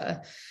future.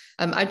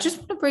 I just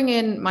want to bring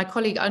in my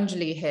colleague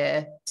Anjali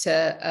here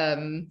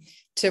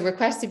to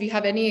request if you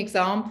have any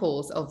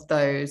examples of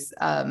those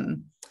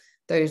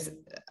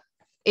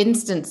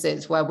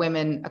instances where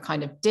women are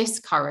kind of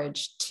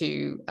discouraged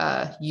to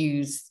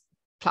use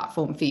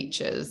platform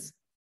features.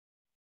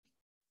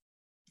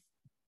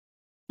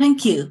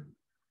 Thank you.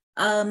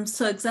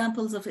 So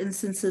examples of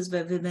instances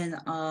where women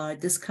are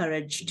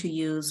discouraged to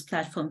use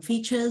platform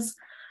features.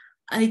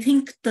 I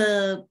think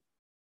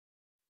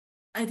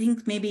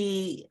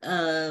maybe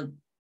the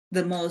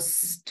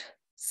most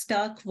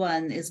stark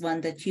one is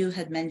one that you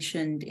had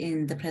mentioned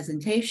in the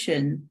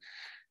presentation,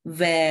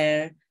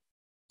 where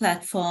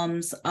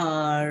platforms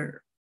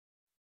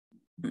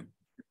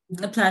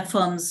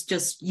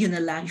just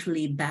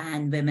unilaterally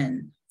ban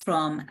women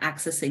from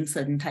accessing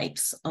certain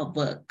types of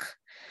work.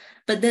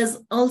 But there's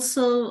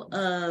also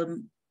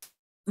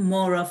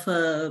more of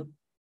a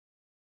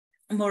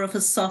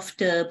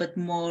softer but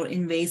more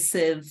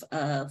invasive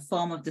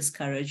form of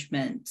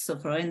discouragement. So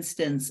for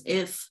instance,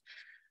 if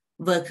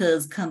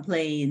workers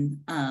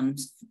complain,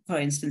 for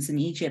instance, in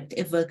Egypt,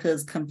 if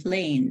workers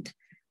complained,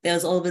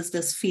 there's always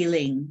this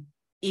feeling,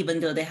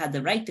 even though they had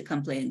the right to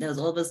complain, there was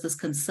always this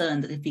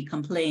concern that if we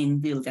complain,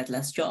 we'll get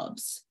less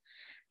jobs.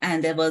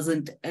 And there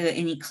wasn't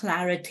any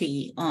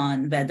clarity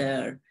on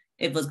whether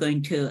it was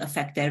going to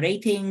affect their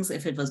ratings,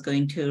 if it was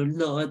going to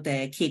lower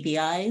their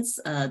KPIs,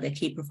 their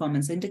key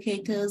performance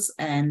indicators,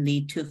 and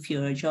lead to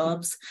fewer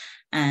jobs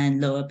and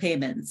lower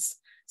payments.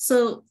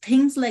 So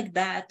things like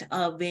that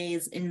are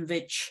ways in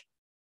which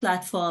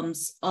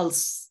platforms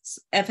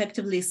also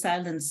effectively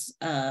silence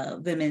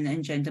women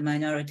and gender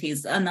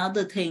minorities.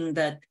 Another thing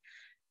that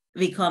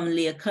we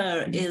commonly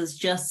occur is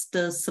just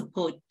the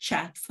support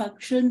chat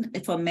function.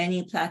 For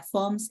many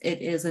platforms,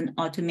 it is an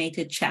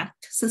automated chat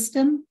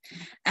system,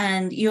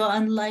 and you're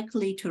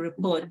unlikely to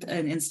report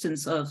an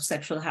instance of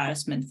sexual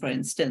harassment, for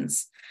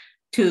instance,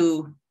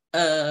 to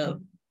a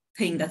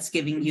thing that's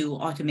giving you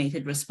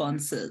automated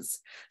responses.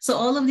 So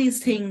all of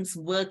these things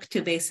work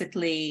to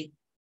basically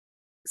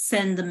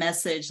send the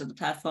message that the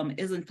platform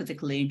isn't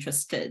particularly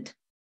interested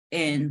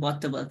in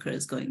what the worker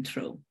is going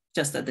through,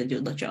 just that they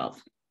do the job.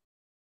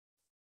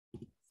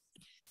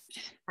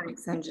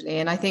 Thanks, Anjali.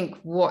 And I think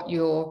what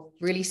you're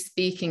really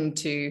speaking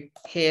to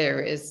here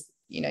is,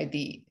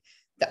 the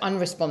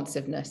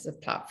unresponsiveness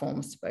of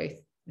platforms to both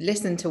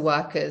listen to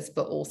workers,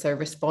 but also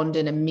respond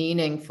in a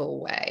meaningful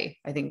way.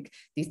 I think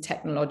these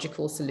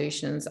technological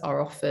solutions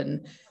are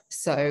often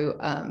so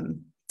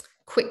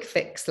quick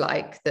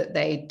fix-like that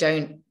they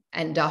don't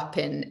end up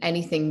in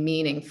anything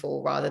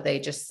meaningful. Rather, they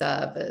just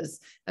serve as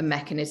a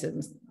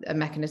mechanism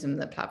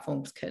that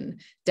platforms can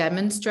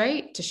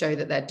demonstrate to show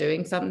that they're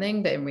doing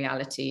something, but in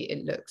reality,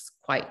 it looks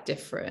quite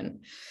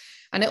different.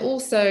 And it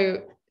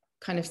also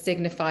kind of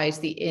signifies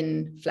the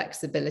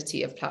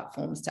inflexibility of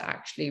platforms to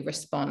actually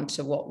respond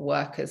to what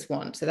workers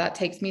want. So that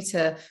takes me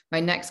to my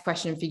next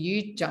question for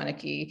you,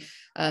 Janaki.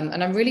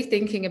 And I'm really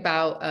thinking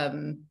about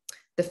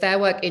the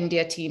Fairwork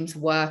India team's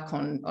work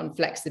on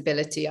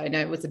flexibility. I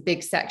know it was a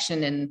big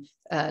section in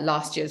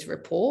last year's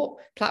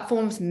report.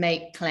 Platforms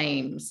make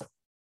claims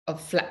of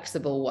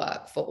flexible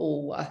work for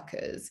all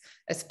workers,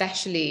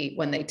 especially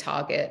when they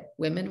target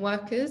women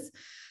workers.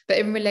 But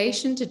in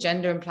relation to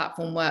gender and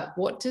platform work,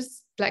 what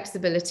does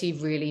flexibility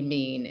really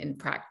mean in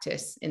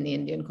practice in the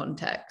Indian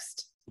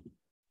context?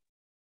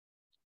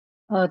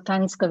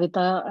 Thanks,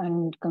 Kavita,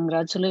 and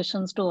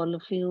congratulations to all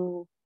of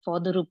you for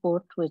the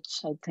report, which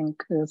I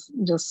think is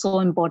just so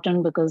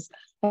important, because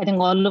I think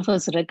all of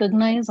us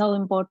recognize how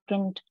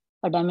important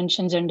a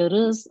dimension gender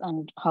is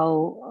and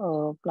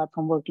how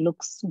platform work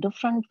looks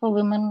different for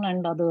women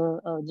and other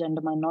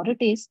gender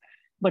minorities.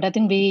 But I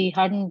think we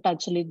hadn't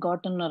actually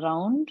gotten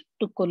around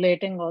to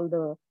collating all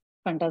the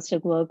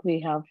fantastic work we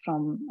have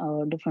from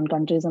different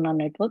countries in our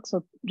network.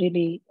 So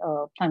really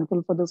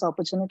thankful for this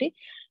opportunity.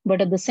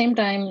 But at the same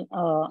time,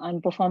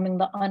 I'm performing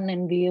the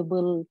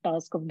unenviable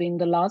task of being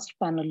the last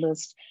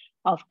panelist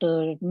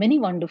after many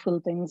wonderful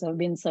things have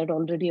been said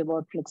already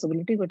about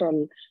flexibility, but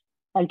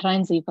I'll try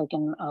and see if I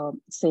can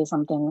say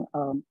something,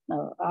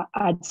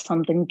 add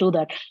something to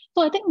that.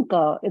 So I think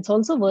it's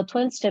also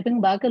worthwhile stepping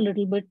back a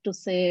little bit to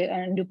say,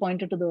 and you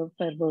pointed to the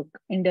Fairwork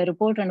India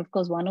report. And of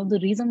course, one of the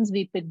reasons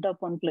we picked up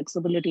on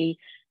flexibility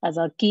as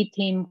our key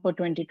theme for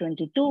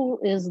 2022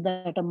 is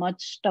that a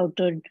much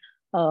touted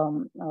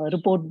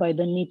report by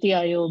the Niti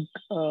Aayog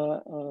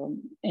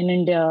in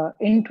India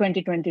in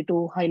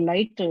 2022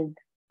 highlighted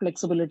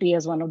flexibility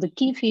as one of the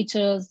key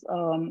features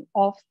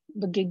of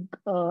the gig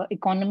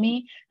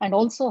economy, and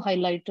also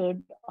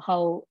highlighted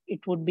how it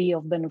would be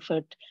of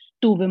benefit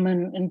to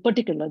women in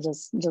particular,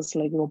 just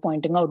like you were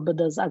pointing out. But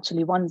there's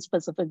actually one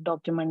specific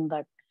document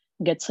that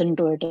gets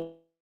into it in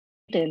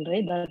detail,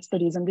 right? That's the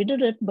reason we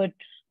did it. But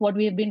what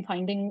we have been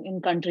finding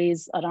in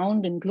countries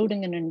around,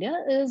 including in India,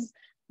 is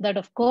that,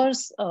 of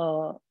course,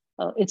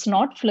 it's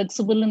not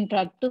flexible in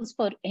practice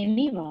for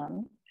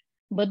anyone.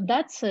 But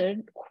that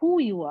said, who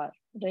you are,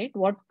 right?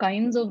 What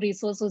kinds of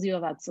resources you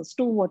have access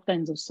to, what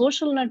kinds of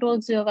social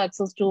networks you have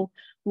access to,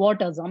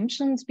 what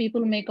assumptions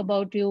people make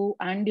about you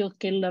and your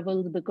skill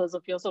levels because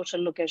of your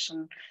social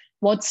location,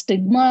 what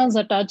stigmas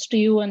attached to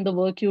you and the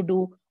work you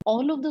do,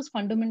 all of this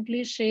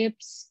fundamentally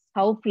shapes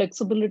how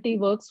flexibility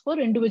works for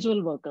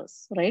individual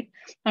workers, right?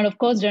 And of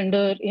course,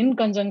 gender in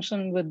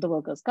conjunction with the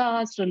workers'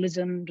 caste,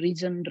 religion,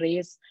 region,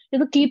 race is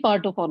a key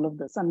part of all of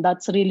this. And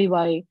that's really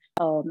why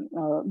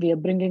we are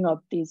bringing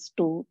up these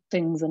two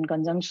things in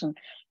conjunction.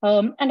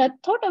 And I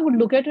thought I would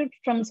look at it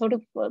from sort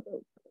of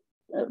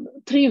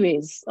three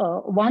ways.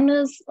 One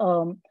is,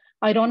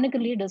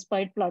 ironically,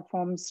 despite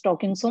platforms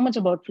talking so much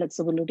about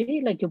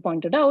flexibility, like you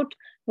pointed out,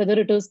 whether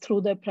it is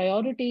through their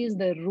priorities,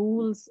 their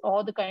rules,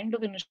 or the kind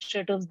of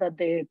initiatives that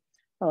they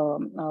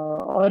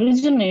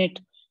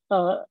originate,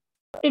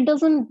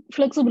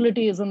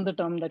 flexibility isn't the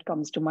term that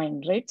comes to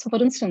mind, right? So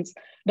for instance,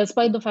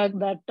 despite the fact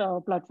that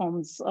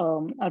platforms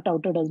are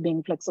touted as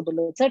being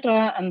flexible,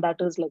 etc., and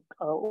that is, like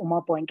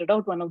Uma pointed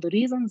out, one of the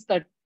reasons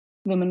that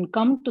women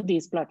come to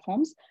these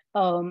platforms,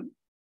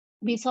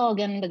 we saw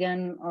again and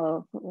again,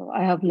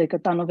 I have like a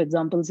ton of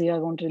examples here, I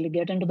won't really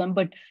get into them,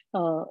 but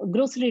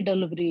grocery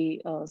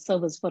delivery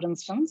service, for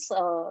instance,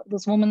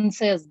 this woman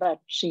says that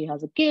she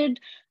has a kid,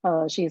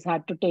 she's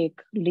had to take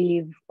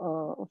leave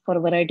for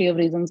a variety of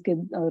reasons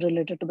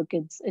related to the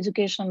kid's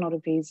education or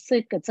if he's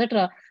sick,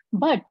 etc.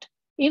 But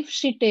if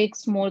she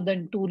takes more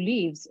than 2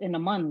 leaves in a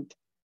month,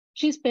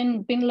 she's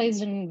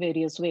penalized in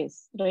various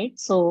ways, right?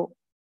 So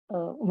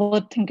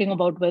worth thinking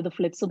about where the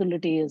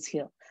flexibility is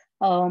here.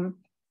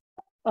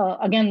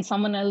 Again,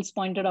 someone else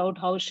pointed out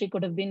how she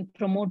could have been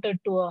promoted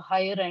to a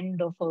higher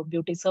end of a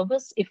beauty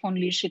service if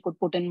only she could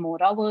put in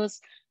more hours,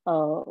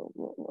 more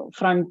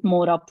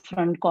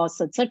upfront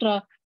costs,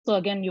 etc. So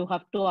again, you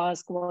have to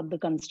ask what the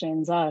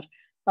constraints are.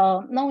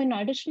 Now, in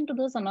addition to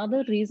this,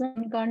 another reason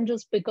you can't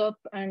just pick up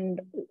and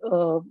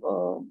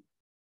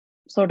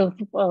sort of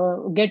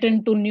get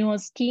into newer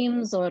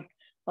schemes or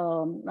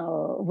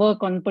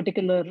work on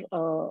particular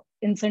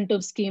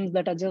incentive schemes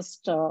that are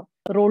just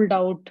rolled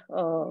out,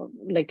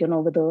 like,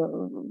 with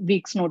a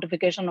week's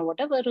notification or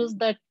whatever, is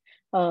that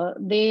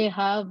they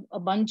have a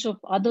bunch of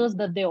others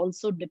that they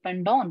also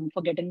depend on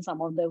for getting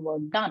some of their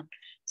work done.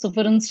 So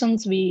for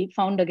instance, we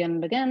found again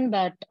and again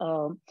that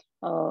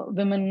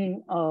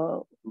women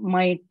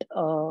might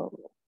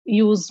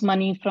use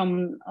money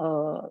from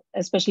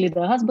especially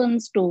their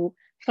husbands to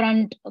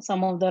front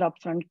some of their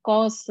upfront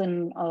costs,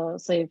 and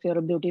say if you're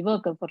a beauty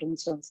worker, for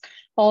instance.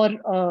 Or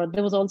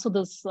there was also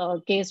this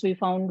case we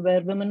found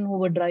where women who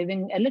were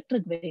driving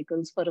electric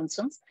vehicles, for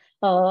instance,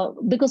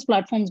 because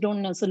platforms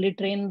don't necessarily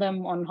train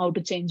them on how to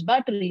change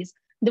batteries,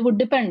 they would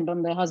depend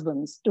on their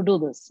husbands to do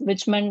this,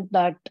 which meant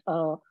that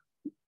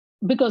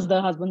because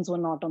their husbands were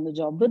not on the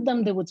job with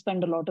them, they would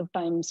spend a lot of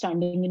time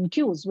standing in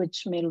queues,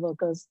 which male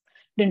workers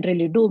didn't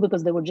really do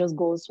because they would just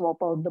go swap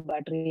out the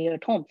battery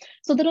at home.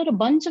 So there are a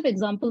bunch of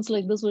examples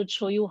like this which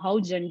show you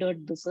how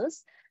gendered this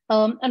is.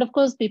 And of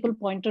course, people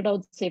pointed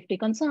out safety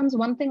concerns.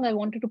 One thing I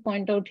wanted to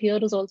point out here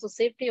is also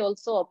safety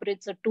also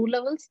operates at two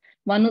levels.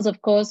 One is,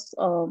 of course,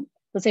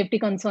 the safety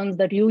concerns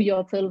that you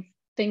yourself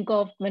think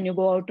of when you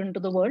go out into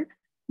the world.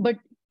 But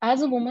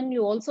as a woman,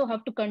 you also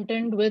have to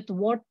contend with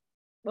what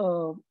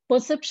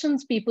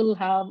perceptions people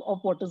have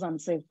of what is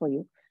unsafe for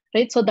you,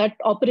 right? So that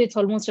operates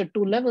almost at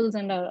two levels.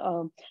 And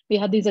we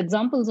had these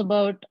examples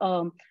about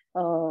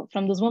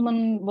from this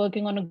woman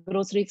working on a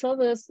grocery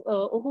service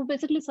who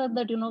basically said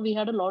that, we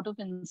had a lot of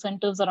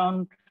incentives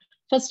around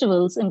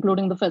festivals,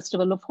 including the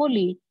festival of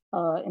Holi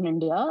in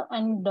India.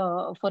 And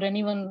for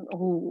anyone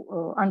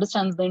who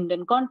understands the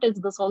Indian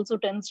context, this also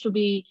tends to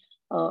be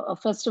a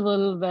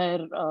festival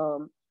where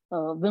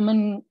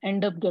women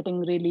end up getting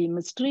really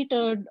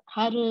mistreated,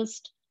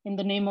 harassed in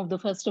the name of the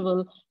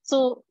festival.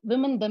 So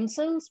women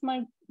themselves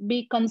might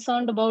be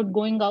concerned about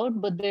going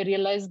out, but they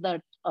realize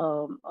that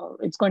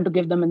it's going to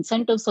give them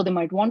incentives. So they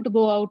might want to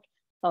go out,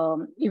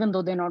 even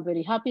though they're not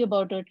very happy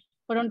about it.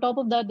 But on top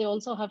of that, they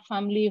also have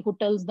family who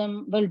tells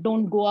them, well,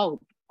 don't go out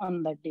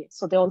on that day.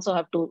 So they also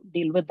have to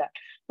deal with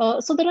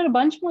that. So there are a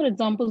bunch more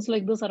examples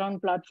like this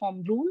around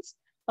platform rules.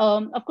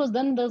 Of course,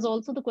 then there's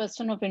also the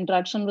question of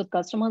interaction with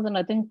customers. And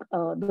I think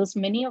there's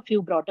many of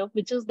you brought up,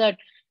 which is that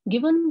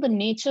given the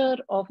nature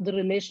of the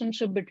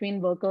relationship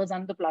between workers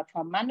and the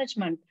platform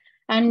management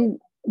and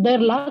their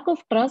lack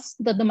of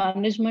trust that the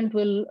management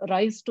will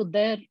rise to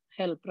their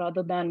help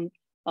rather than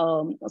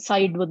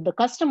side with the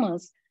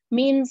customers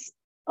means,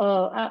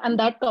 and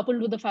that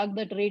coupled with the fact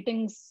that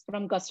ratings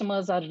from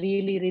customers are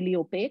really, really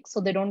opaque, so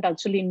they don't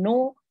actually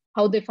know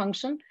how they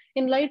function.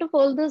 In light of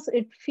all this,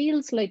 it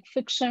feels like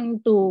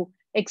fiction to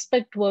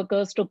expect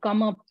workers to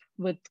come up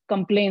with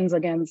complaints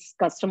against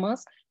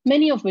customers,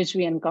 many of which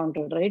we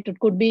encountered, right? It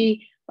could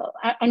be,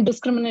 and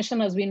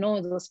discrimination, as we know,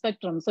 is a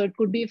spectrum. So it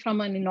could be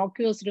from an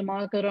innocuous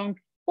remark around,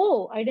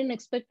 oh, I didn't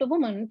expect a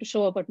woman to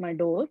show up at my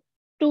door,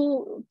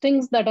 to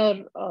things that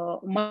are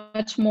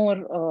much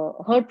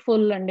more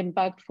hurtful and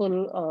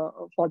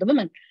impactful for the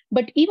women.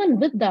 But even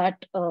with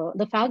that,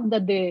 the fact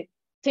that they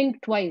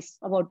think twice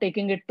about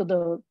taking it to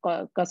the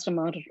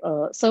customer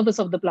service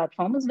of the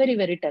platform is very,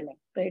 very telling,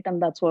 right?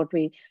 And that's what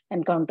we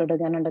encountered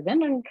again and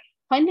again. And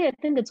finally, I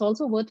think it's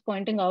also worth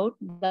pointing out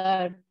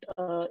that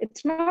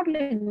it's not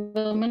like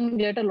women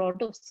get a lot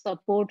of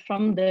support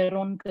from their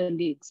own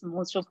colleagues,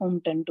 most of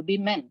whom tend to be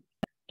men,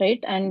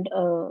 right? And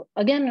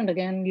again and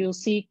again, you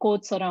see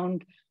quotes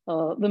around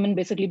women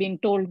basically being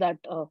told that,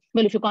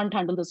 well, if you can't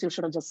handle this, you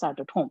should have just sat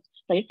at home,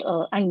 right?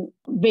 And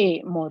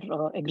way more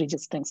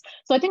egregious things.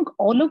 So I think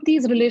all of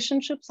these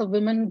relationships of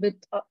women with,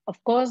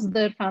 of course,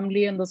 their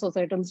family and the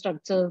societal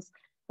structures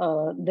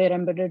they're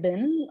embedded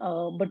in,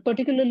 but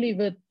particularly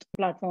with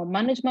platform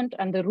management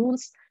and the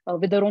rules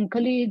with their own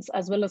colleagues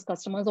as well as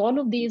customers, all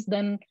of these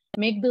then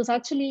make this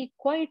actually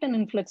quite an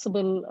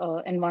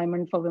inflexible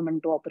environment for women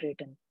to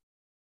operate in.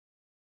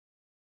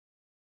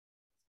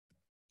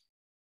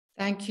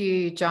 Thank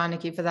you,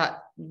 Janaki, for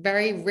that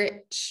very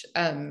rich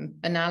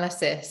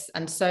analysis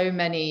and so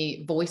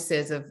many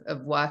voices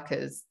of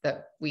workers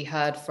that we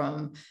heard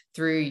from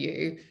through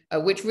you,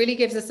 which really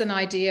gives us an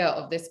idea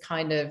of this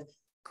kind of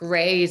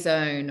gray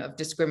zone of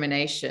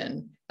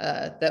discrimination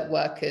that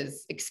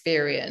workers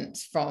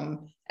experience,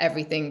 from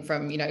everything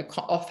from,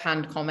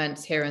 offhand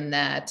comments here and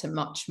there to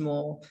much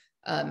more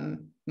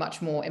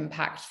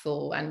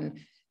impactful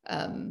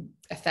and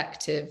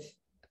effective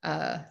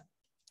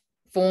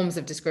forms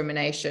of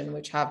discrimination,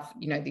 which have,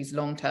 these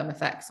long-term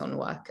effects on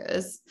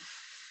workers.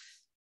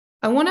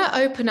 I want to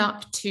open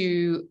up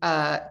to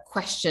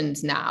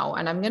questions now,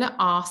 and I'm going to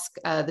ask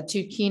the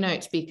two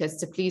keynote speakers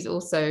to please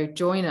also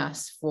join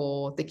us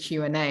for the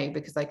Q&A,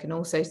 because I can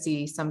also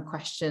see some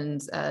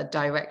questions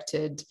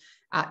directed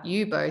at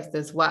you both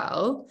as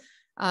well.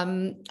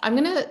 I'm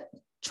going to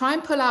try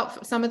and pull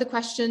out some of the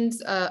questions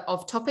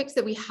of topics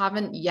that we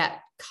haven't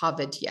yet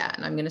covered yet,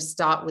 and I'm going to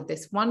start with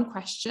this one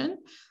question,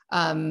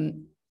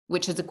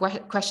 which is a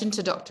question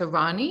to Dr.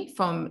 Rani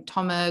from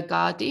Tomer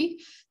Gardi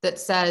that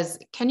says,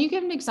 can you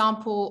give an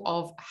example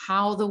of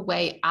how the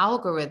way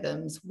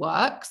algorithms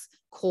works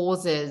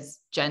causes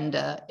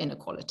gender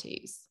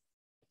inequalities?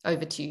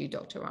 Over to you,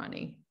 Dr.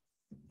 Rani.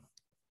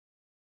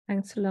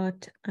 Thanks a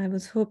lot. I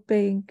was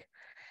hoping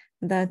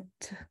that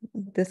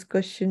this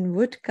question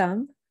would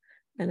come,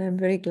 And I'm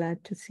very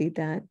glad to see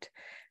that.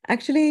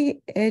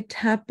 Actually, it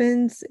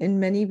happens in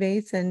many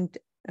ways. And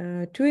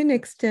to an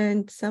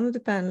extent, some of the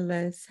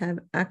panelists have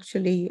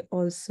actually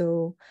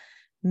also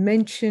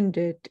mentioned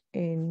it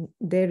in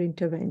their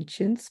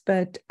interventions.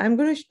 But I'm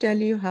going to tell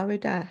you how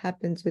it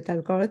happens with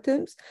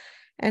algorithms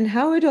and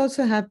how it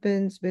also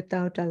happens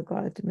without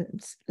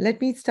algorithms.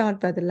 Let me start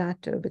by the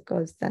latter,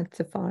 because that's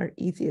the far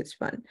easiest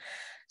one.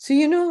 So,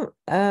 you know,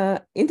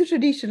 in the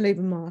traditional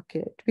labor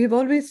market, we've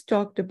always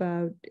talked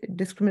about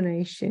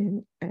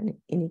discrimination and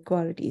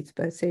inequalities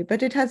per se,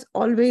 but it has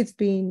always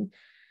been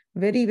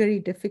very, very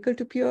difficult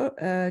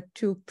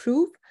to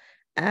prove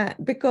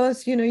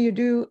because, you know, you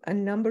do a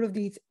number of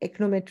these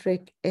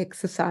econometric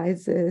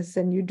exercises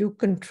and you do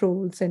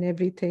controls and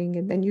everything,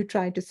 and then you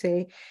try to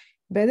say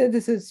whether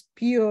this is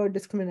pure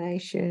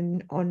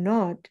discrimination or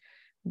not.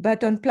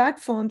 But on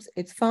platforms,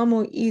 it's far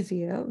more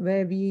easier,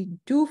 where we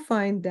do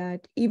find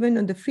that even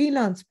on the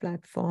freelance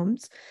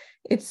platforms,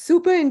 it's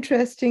super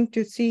interesting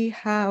to see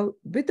how,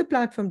 with the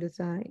platform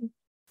design,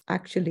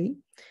 actually,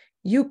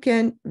 you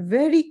can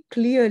very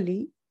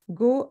clearly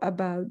go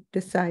about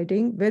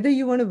deciding whether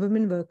you want a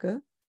women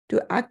worker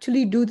to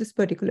actually do this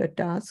particular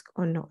task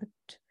or not.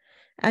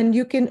 And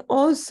you can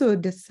also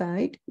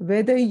decide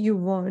whether you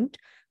want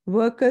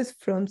workers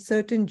from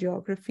certain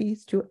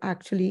geographies to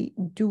actually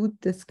do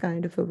this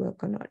kind of a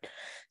work or not.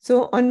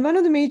 So on one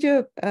of the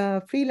major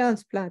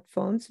freelance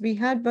platforms, we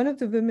had one of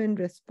the women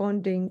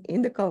responding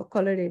in the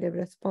caller data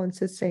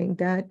responses saying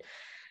that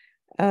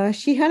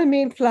she had a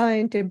male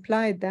client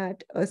implied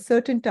that a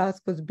certain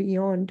task was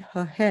beyond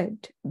her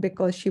head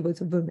because she was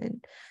a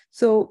woman.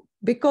 So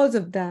because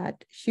of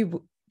that, she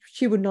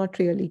would not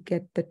really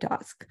get the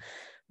task.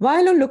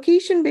 While on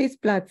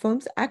location-based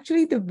platforms,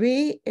 actually the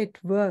way it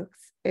works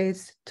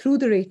is through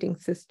the rating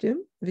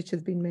system, which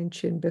has been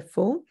mentioned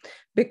before,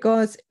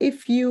 because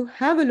if you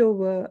have a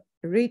lower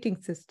rating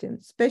system,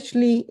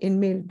 especially in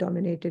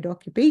male-dominated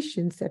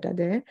occupations that are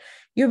there,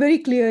 you're very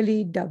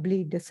clearly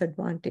doubly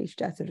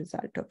disadvantaged as a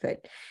result of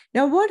it.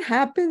 Now, what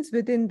happens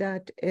within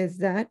that is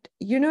that,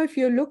 you know, if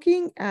you're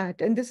looking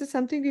at, and this is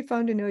something we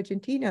found in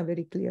Argentina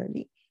very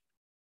clearly,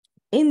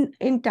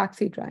 in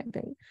taxi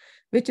driving,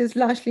 which is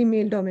largely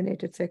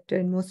male-dominated sector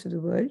in most of the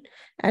world.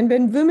 And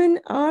when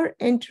women are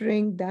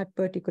entering that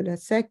particular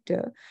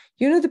sector,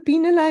 you know, the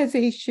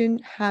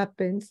penalization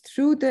happens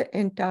through the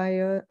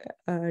entire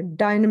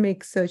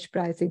dynamic search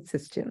pricing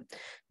system,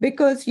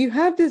 because you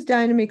have this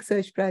dynamic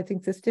search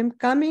pricing system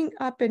coming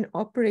up and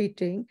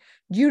operating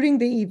during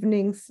the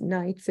evenings,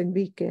 nights, and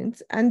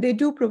weekends, and they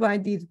do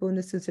provide these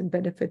bonuses and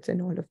benefits and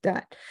all of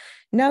that.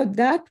 Now,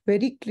 that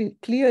very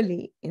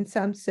clearly, in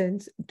some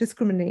sense,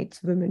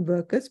 discriminates women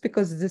workers,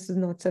 because this is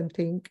not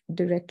something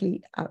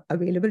directly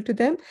available to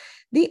them.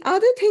 The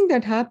other thing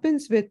that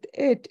happens with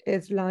it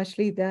is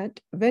largely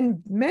that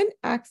when men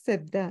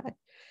accept that,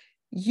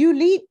 you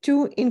lead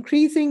to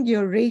increasing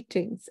your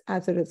ratings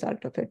as a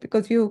result of it,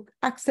 because you're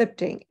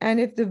accepting. And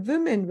if the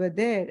women were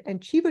there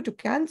and she were to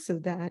cancel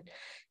that,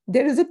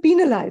 there is a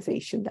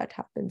penalization that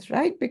happens,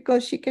 right?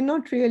 Because she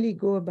cannot really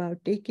go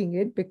about taking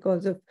it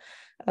because of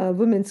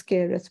women's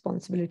care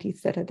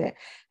responsibilities that are there.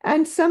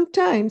 And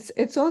sometimes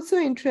it's also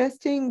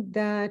interesting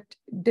that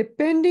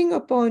depending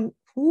upon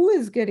who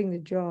is getting the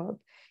job,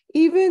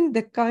 even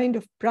the kind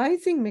of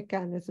pricing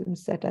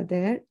mechanisms that are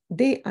there,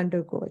 they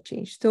undergo a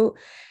change. So,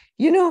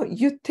 you know,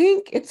 you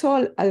think it's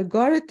all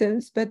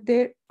algorithms, but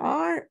there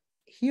are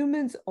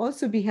humans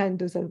also behind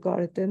those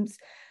algorithms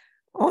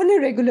on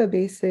a regular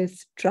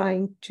basis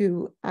trying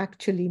to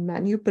actually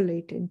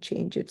manipulate and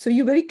change it. So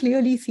you very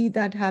clearly see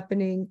that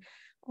happening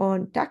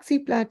on taxi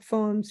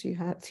platforms, you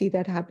see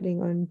that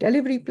happening on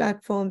delivery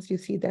platforms, you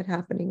see that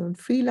happening on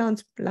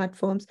freelance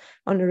platforms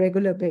on a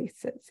regular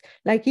basis.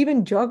 Like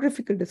even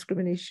geographical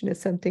discrimination is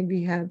something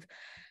we have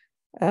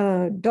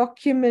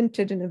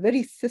documented in a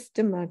very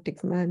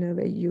systematic manner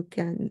where you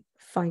can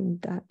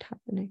find that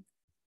happening.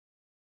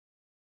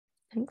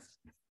 Thanks.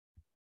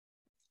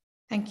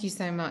 Thank you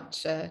so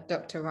much,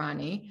 Dr.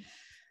 Rani.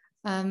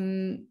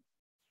 I'm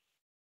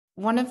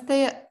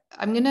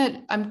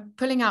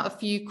pulling out a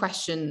few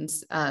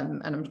questions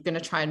and I'm going to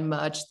try and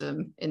merge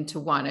them into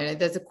one.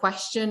 There's a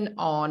question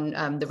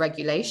on the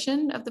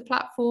regulation of the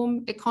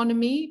platform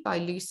economy by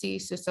Lucy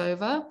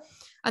Susova.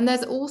 And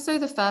there's also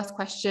the first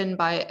question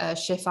by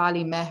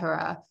Shefali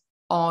Mehra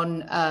on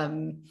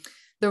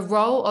the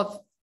role of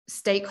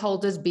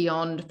stakeholders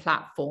beyond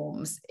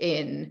platforms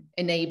in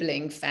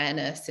enabling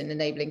fairness and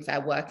enabling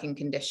fair working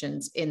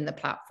conditions in the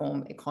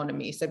platform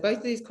economy. So both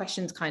of these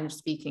questions kind of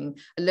speaking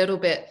a little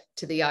bit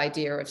to the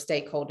idea of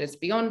stakeholders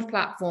beyond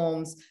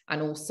platforms,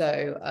 and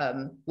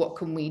also what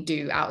can we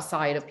do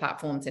outside of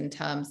platforms in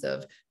terms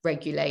of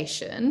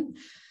regulation.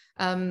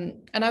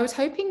 And I was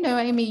hoping,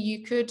 Noémi,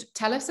 you could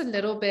tell us a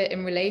little bit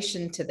in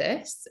relation to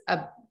this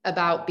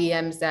about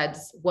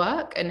BMZ's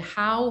work and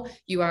how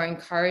you are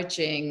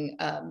encouraging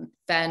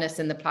fairness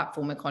in the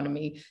platform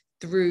economy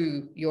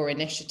through your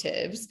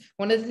initiatives.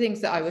 One of the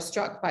things that I was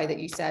struck by that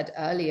you said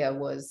earlier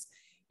was,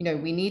 you know,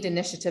 we need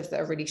initiatives that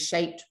are really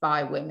shaped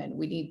by women.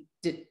 We need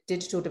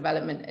digital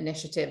development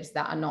initiatives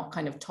that are not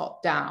kind of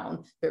top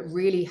down, but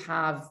really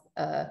have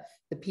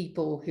the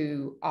people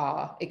who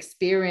are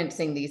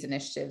experiencing these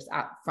initiatives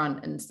at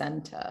front and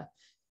center.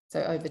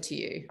 So over to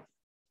you.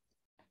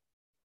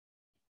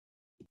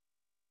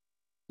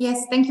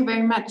 Yes, thank you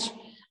very much.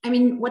 I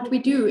mean, what we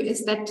do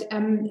is that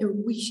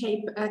we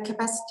shape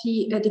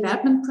capacity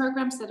development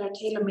programs that are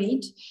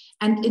tailor-made.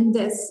 And in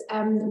this,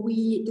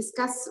 we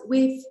discuss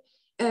with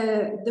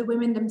the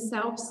women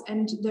themselves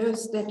and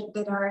those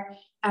that are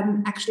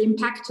actually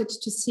impacted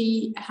to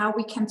see how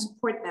we can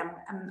support them.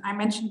 I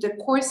mentioned the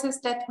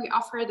courses that we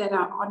offer that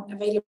are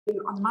available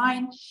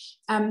online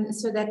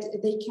so that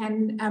they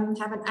can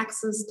have an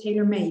access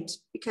tailor-made,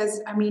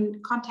 because I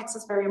mean, context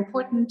is very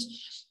important.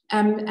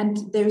 And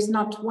there's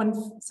not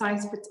one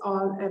size fits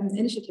all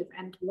initiative.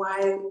 And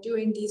while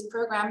doing these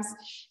programs,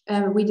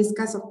 we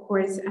discuss, of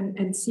course,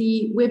 and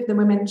see with the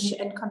women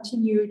and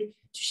continue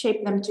to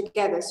shape them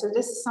together. So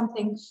this is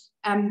something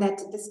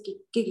that this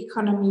gig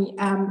economy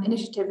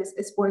initiative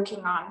is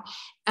working on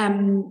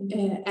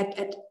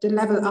at the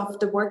level of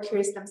the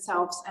workers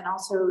themselves, and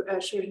also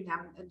showing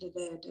them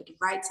the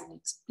rights and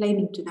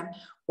explaining to them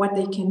what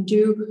they can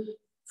do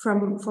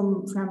from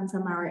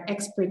our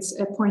experts'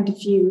 point of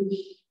view.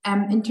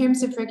 In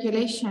terms of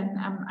regulation,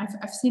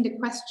 I've seen the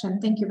question.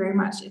 Thank you very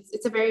much.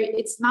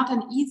 It's not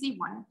an easy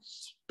one,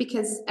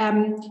 because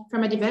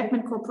from a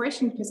development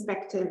cooperation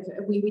perspective,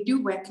 we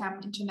do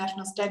welcome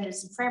international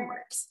standards and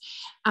frameworks,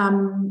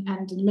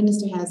 and the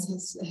minister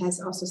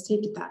has also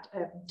stated that.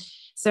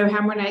 So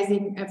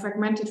harmonizing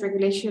fragmented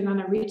regulation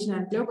on a regional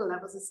and global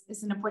levels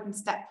is an important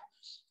step.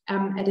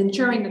 At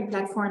ensuring that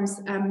platforms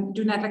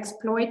do not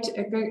exploit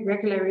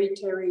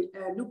regulatory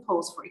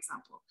loopholes, for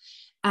example,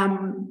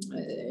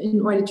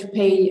 in order to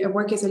pay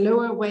workers a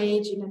lower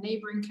wage in a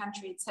neighboring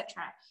country,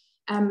 etc.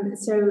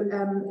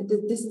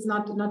 This is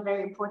not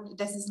very important.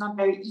 This is not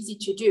very easy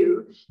to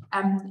do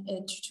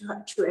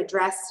to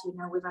address,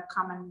 with a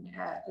common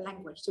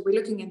language. So we're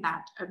looking at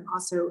that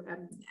also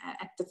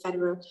at the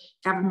federal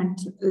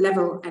government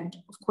level, and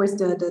of course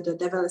the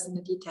devil is in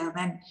the detail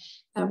then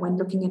when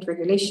looking at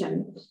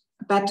regulation.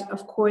 But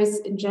of course,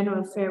 in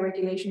general, fair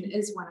regulation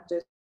is one of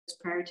those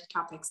priority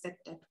topics that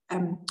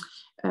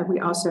we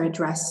also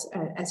address,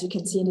 as you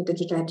can see in the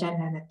digital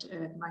agenda that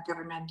my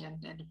government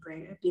and the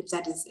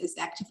BMZ is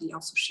actively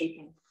also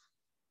shaping.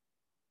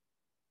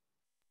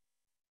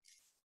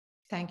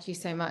 Thank you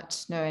so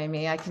much,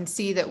 Noémi. I can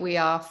see that we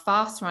are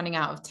fast running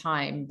out of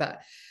time,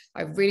 but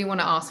I really want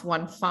to ask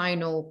one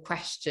final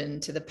question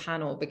to the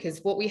panel, because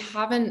what we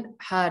haven't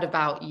heard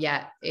about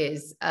yet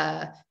is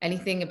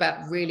anything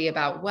about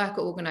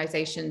worker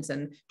organizations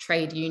and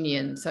trade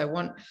unions. So I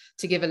want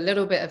to give a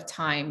little bit of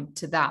time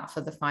to that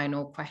for the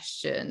final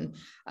question.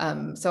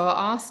 So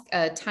I'll ask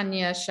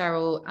Tanya,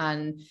 Cheryl,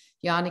 and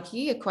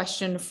Jannicke a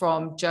question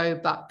from Joe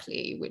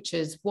Bürkl, which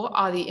is, what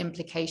are the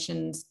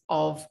implications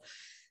of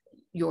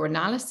your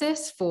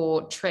analysis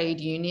for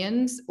trade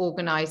unions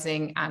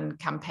organizing and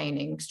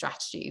campaigning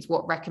strategies?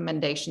 What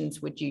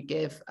recommendations would you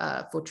give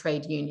for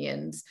trade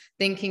unions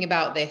thinking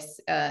about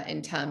this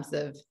in terms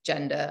of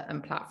gender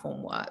and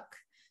platform work?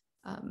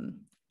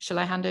 Shall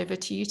I hand over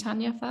to you,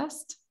 Tanya,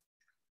 first?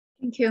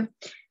 Thank you.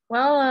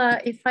 Well,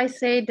 if I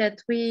say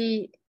that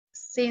we,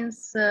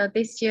 since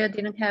this year,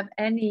 didn't have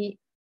any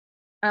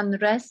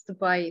unrest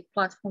by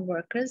platform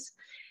workers,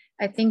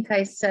 I think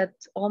I said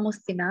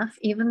almost enough,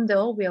 even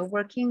though we are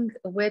working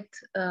with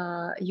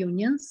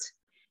unions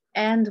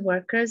and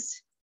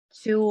workers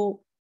to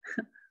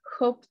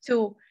hope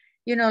to,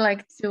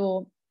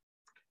 to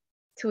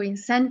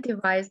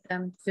incentivize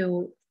them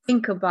to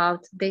think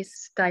about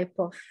this type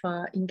of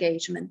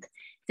engagement.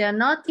 They are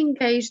not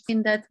engaged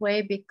in that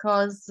way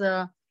because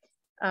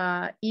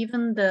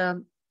even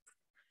the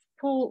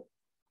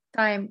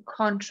full-time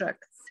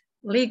contracts,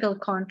 legal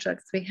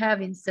contracts we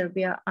have in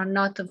Serbia are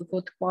not of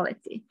good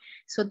quality.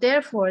 So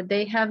therefore,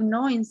 they have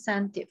no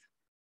incentive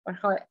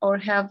or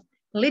have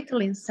little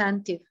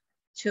incentive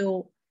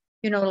to,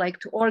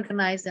 to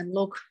organize and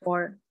look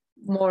for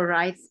more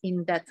rights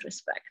in that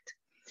respect.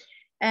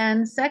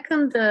 And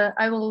second,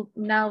 I will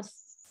now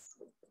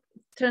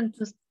turn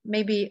to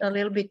maybe a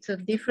little bit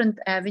of different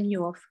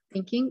avenue of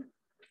thinking,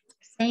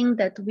 saying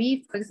that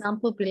we, for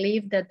example,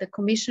 believe that the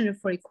Commissioner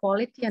for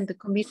Equality and the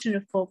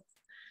Commissioner for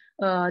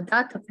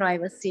data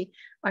privacy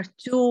are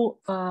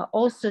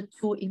also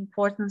two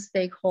important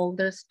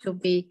stakeholders to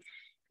be,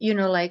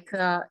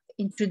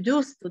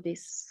 introduced to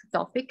this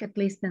topic, at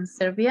least in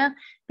Serbia,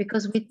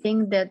 because we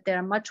think that they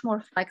are much more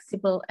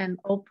flexible and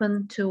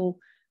open to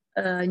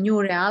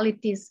new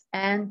realities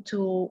and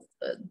to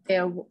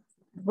their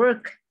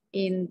work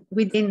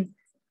within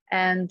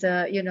and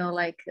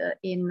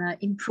in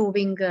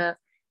improving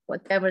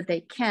whatever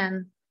they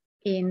can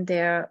in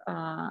their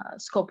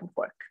scope of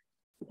work.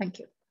 Thank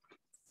you.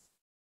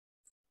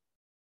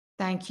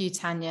 Thank you,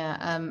 Tanya.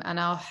 And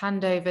I'll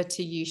hand over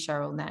to you,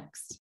 Cheryl,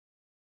 next.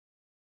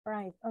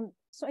 Right.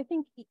 So I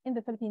think in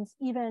the Philippines,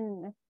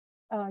 even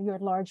your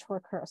large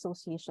worker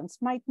associations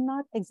might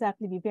not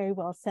exactly be very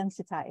well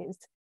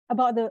sensitized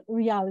about the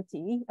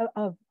reality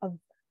of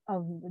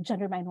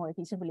gender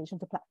minorities in relation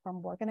to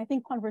platform work. And I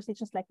think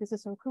conversations like this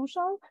is so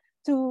crucial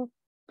to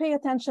pay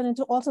attention and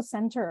to also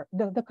center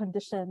the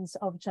conditions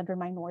of gender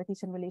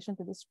minorities in relation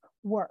to this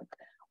work.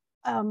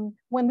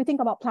 When we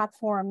think about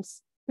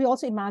platforms, we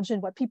also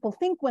imagine what people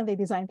think when they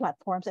design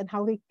platforms and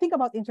how they think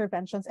about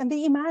interventions, and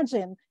they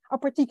imagine a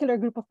particular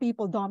group of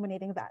people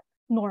dominating that,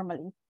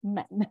 normally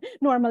men,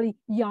 normally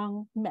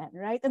young men,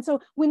 right? And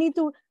so we need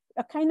to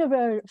kind of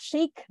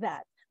shake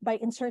that by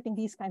inserting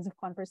these kinds of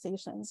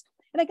conversations.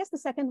 And I guess the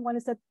second one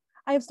is that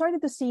I have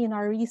started to see in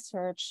our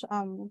research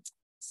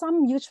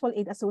some mutual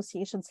aid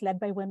associations led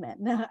by women.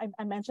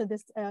 I mentioned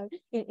this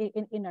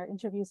in our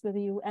interviews with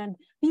you, and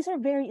these are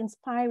very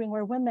inspiring,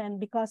 where women,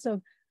 because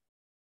of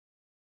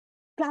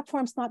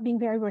platforms not being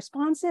very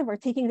responsive or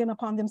taking them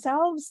upon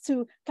themselves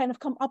to kind of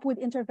come up with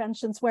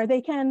interventions where they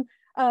can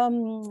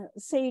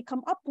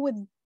come up with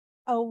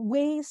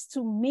ways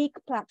to make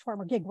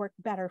platform or gig work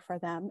better for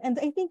them. And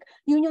I think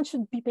unions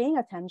should be paying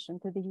attention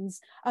to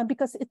these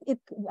because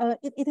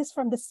it is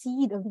from the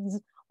seed of these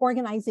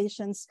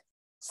organizations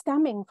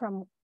stemming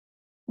from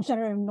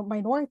gender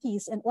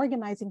minorities and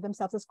organizing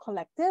themselves as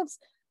collectives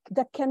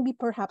that can be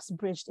perhaps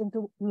bridged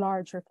into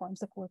larger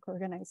forms of work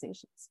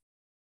organizations.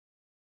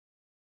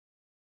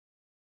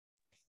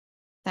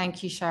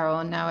 Thank you,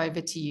 Cheryl. Now over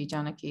to you,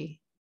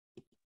 Janaki.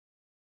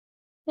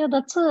 Yeah,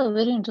 that's a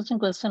very interesting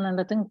question. And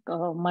I think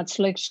much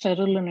like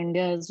Cheryl in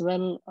India as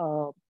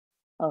well,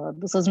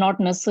 this is not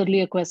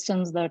necessarily a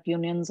question that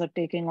unions are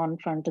taking on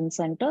front and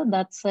center.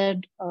 That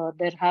said,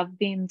 there have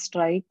been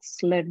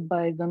strikes led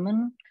by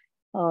women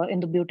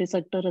in the beauty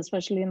sector,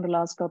 especially in the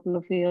last couple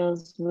of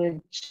years,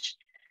 which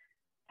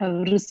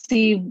have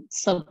received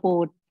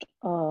support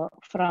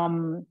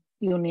from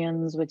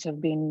unions, which have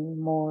been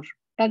more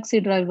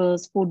taxi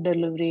drivers, food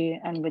delivery,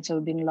 and which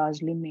have been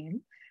largely male.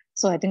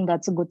 So I think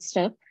that's a good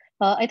step.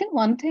 I think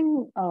one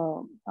thing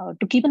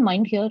to keep in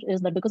mind here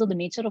is that because of the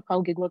nature of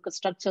how gig work is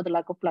structured, the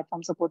lack of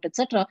platform support,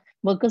 etc.,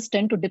 workers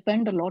tend to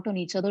depend a lot on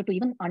each other to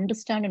even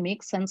understand and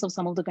make sense of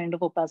some of the kind of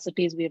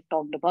opacities we have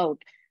talked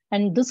about.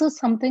 And this is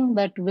something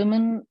that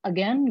women,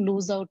 again,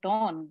 lose out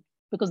on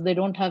because they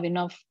don't have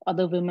enough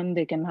other women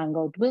they can hang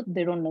out with.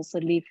 They don't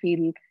necessarily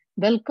feel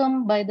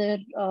welcome by their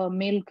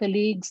male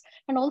colleagues,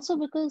 and also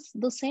because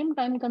the same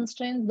time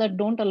constraints that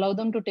don't allow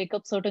them to take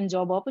up certain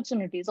job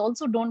opportunities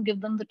also don't give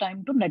them the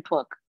time to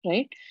network,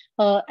 right?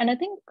 And I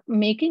think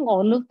making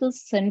all of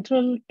this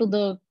central to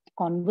the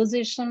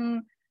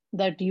conversation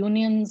that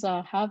unions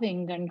are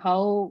having and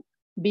how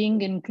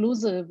being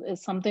inclusive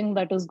is something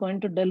that is going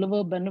to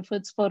deliver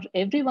benefits for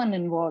everyone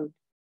involved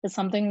is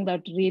something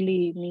that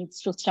really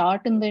needs to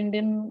start in the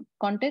Indian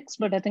context.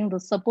 But I think the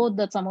support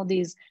that some of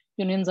these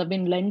unions have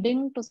been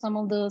lending to some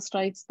of the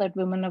strikes that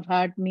women have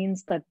had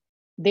means that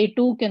they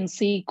too can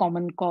see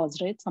common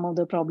cause, right? Some of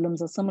the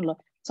problems are similar.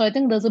 So I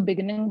think there's a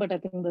beginning, but I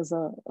think there's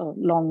a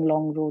long,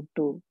 long road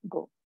to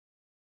go.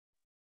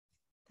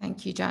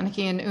 Thank you,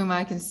 Janaki. And Uma,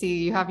 I can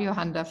see you have your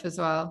hand up as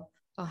well.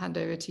 I'll hand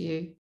over to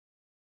you.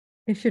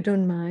 If you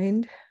don't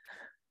mind.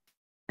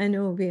 I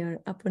know we are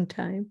up on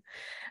time.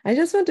 I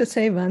just want to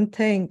say one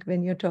thing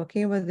when you're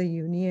talking about the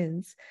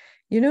unions.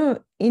 You know,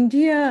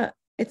 India,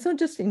 it's not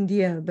just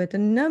India, but a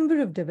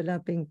number of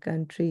developing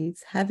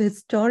countries have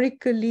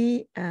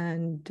historically,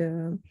 and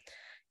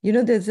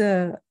there's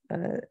a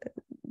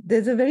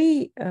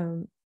very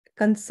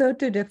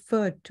concerted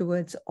effort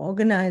towards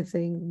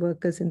organizing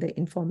workers in the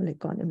informal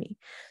economy.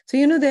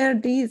 So, there are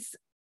these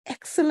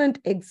excellent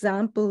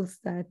examples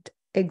that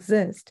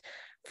exist,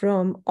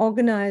 from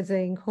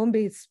organizing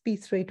home-based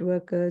piece rate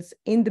workers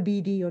in the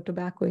BD or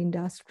tobacco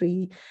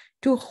industry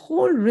to a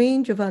whole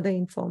range of other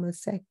informal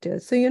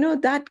sectors. So,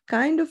 that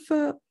kind of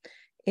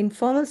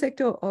informal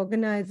sector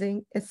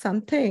organizing is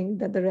something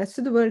that the rest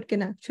of the world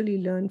can actually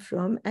learn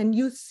from. And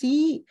you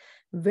see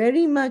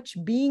very much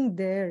being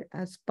there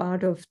as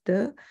part of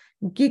the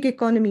gig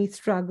economy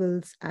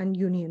struggles and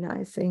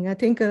unionizing. I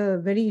think a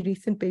very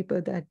recent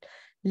paper that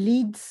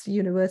Leeds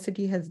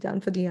University has done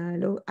for the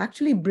ILO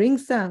actually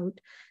brings out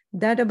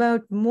that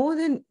about more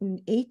than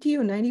 80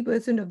 or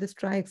 90% of the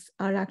strikes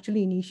are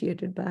actually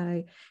initiated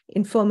by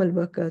informal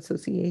worker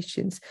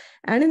associations.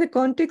 And in the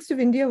context of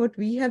India, what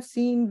we have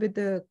seen with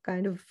the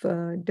kind of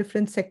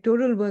different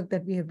sectoral work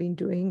that we have been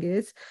doing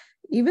is,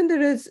 even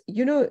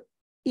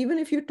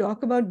if you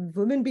talk about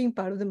women being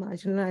part of the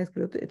marginalized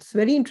group, it's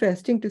very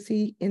interesting to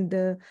see in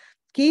the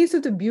case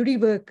of the beauty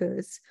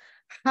workers,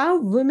 how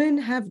women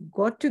have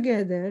got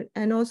together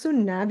and also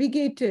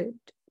navigated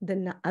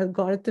the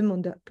algorithm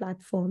on the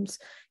platforms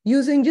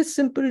using just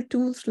simple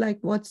tools like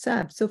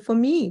WhatsApp. So for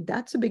me,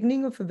 that's the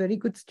beginning of a very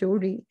good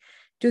story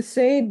to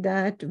say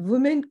that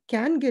women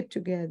can get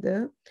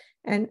together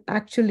and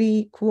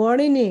actually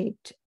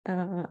coordinate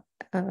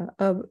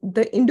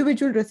the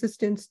individual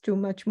resistance to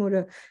much more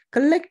a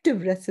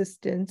collective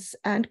resistance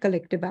and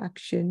collective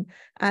action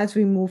as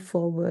we move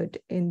forward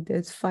in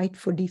this fight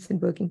for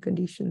decent working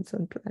conditions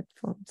on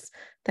platforms.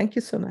 Thank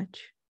you so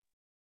much.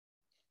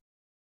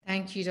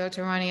 Thank you,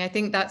 Dr. Rani. I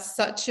think that's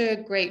such a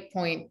great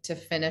point to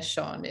finish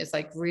on, is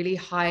like really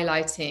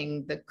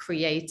highlighting the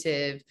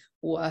creative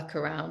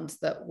workarounds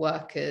that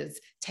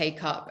workers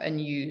take up and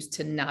use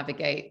to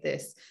navigate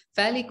this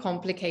fairly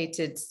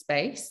complicated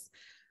space.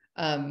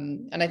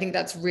 And I think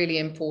that's really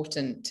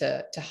important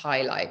to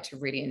highlight, to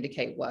really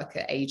indicate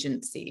worker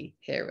agency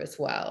here as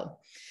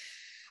well.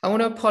 I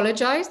want to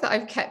apologize that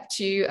I've kept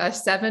you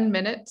 7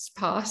 minutes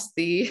past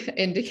the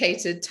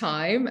indicated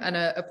time, and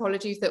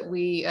apologies that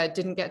we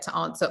didn't get to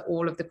answer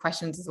all of the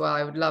questions as well.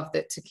 I would love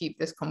that to keep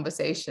this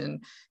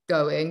conversation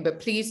going, but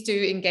please do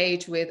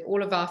engage with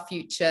all of our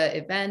future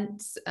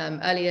events.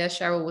 Earlier,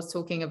 Cheryl was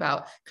talking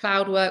about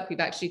Cloudwork. We've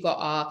actually got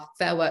our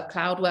Fairwork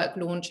Cloudwork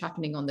launch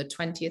happening on the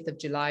 20th of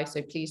July,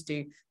 so please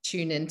do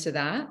tune into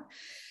that.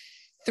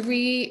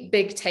 3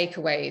 big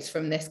takeaways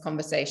from this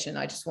conversation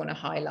I just want to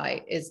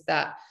highlight is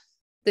that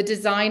the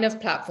design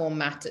of platform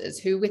matters.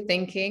 Who we're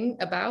thinking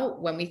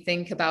about when we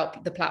think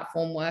about the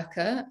platform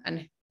worker,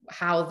 and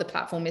how the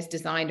platform is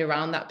designed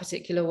around that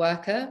particular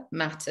worker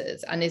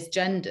matters and is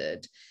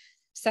gendered.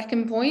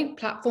 Second point,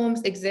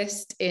 platforms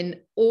exist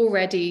in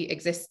already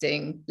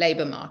existing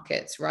labor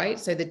markets, right?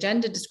 So the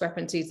gender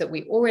discrepancies that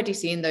we already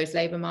see in those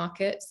labor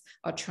markets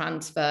are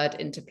transferred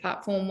into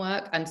platform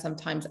work and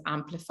sometimes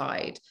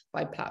amplified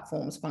by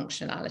platforms'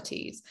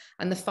 functionalities.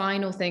 And the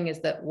final thing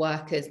is that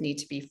workers need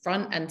to be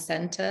front and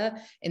center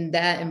in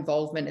their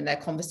involvement, in their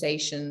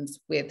conversations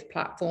with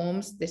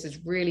platforms. This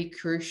is really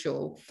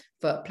crucial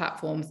for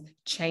platforms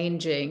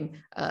changing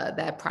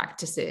their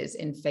practices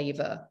in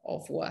favor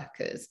of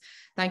workers.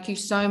 Thank you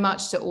so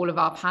much to all of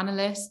our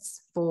panelists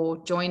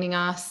for joining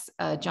us,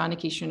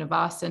 Janaki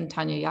Srinivasan,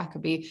 Tanya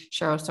Jacobi,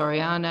 Cheryl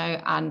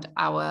Soriano, and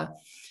our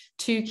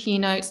 2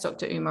 keynotes,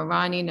 Dr. Uma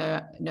Rani,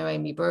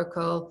 Noémi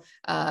Bürkl.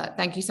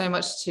 Thank you so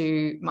much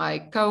to my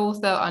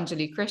co-author,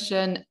 Anjali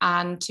Krishan,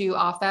 and to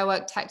our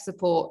Fairwork tech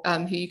support,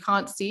 who you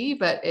can't see,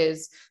 but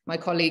is my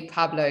colleague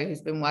Pablo,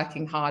 who's been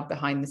working hard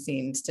behind the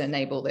scenes to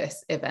enable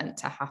this event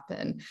to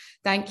happen.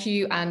 Thank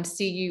you, and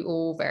see you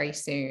all very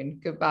soon.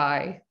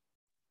 Goodbye.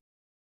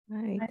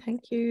 Bye.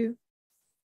 Thank you.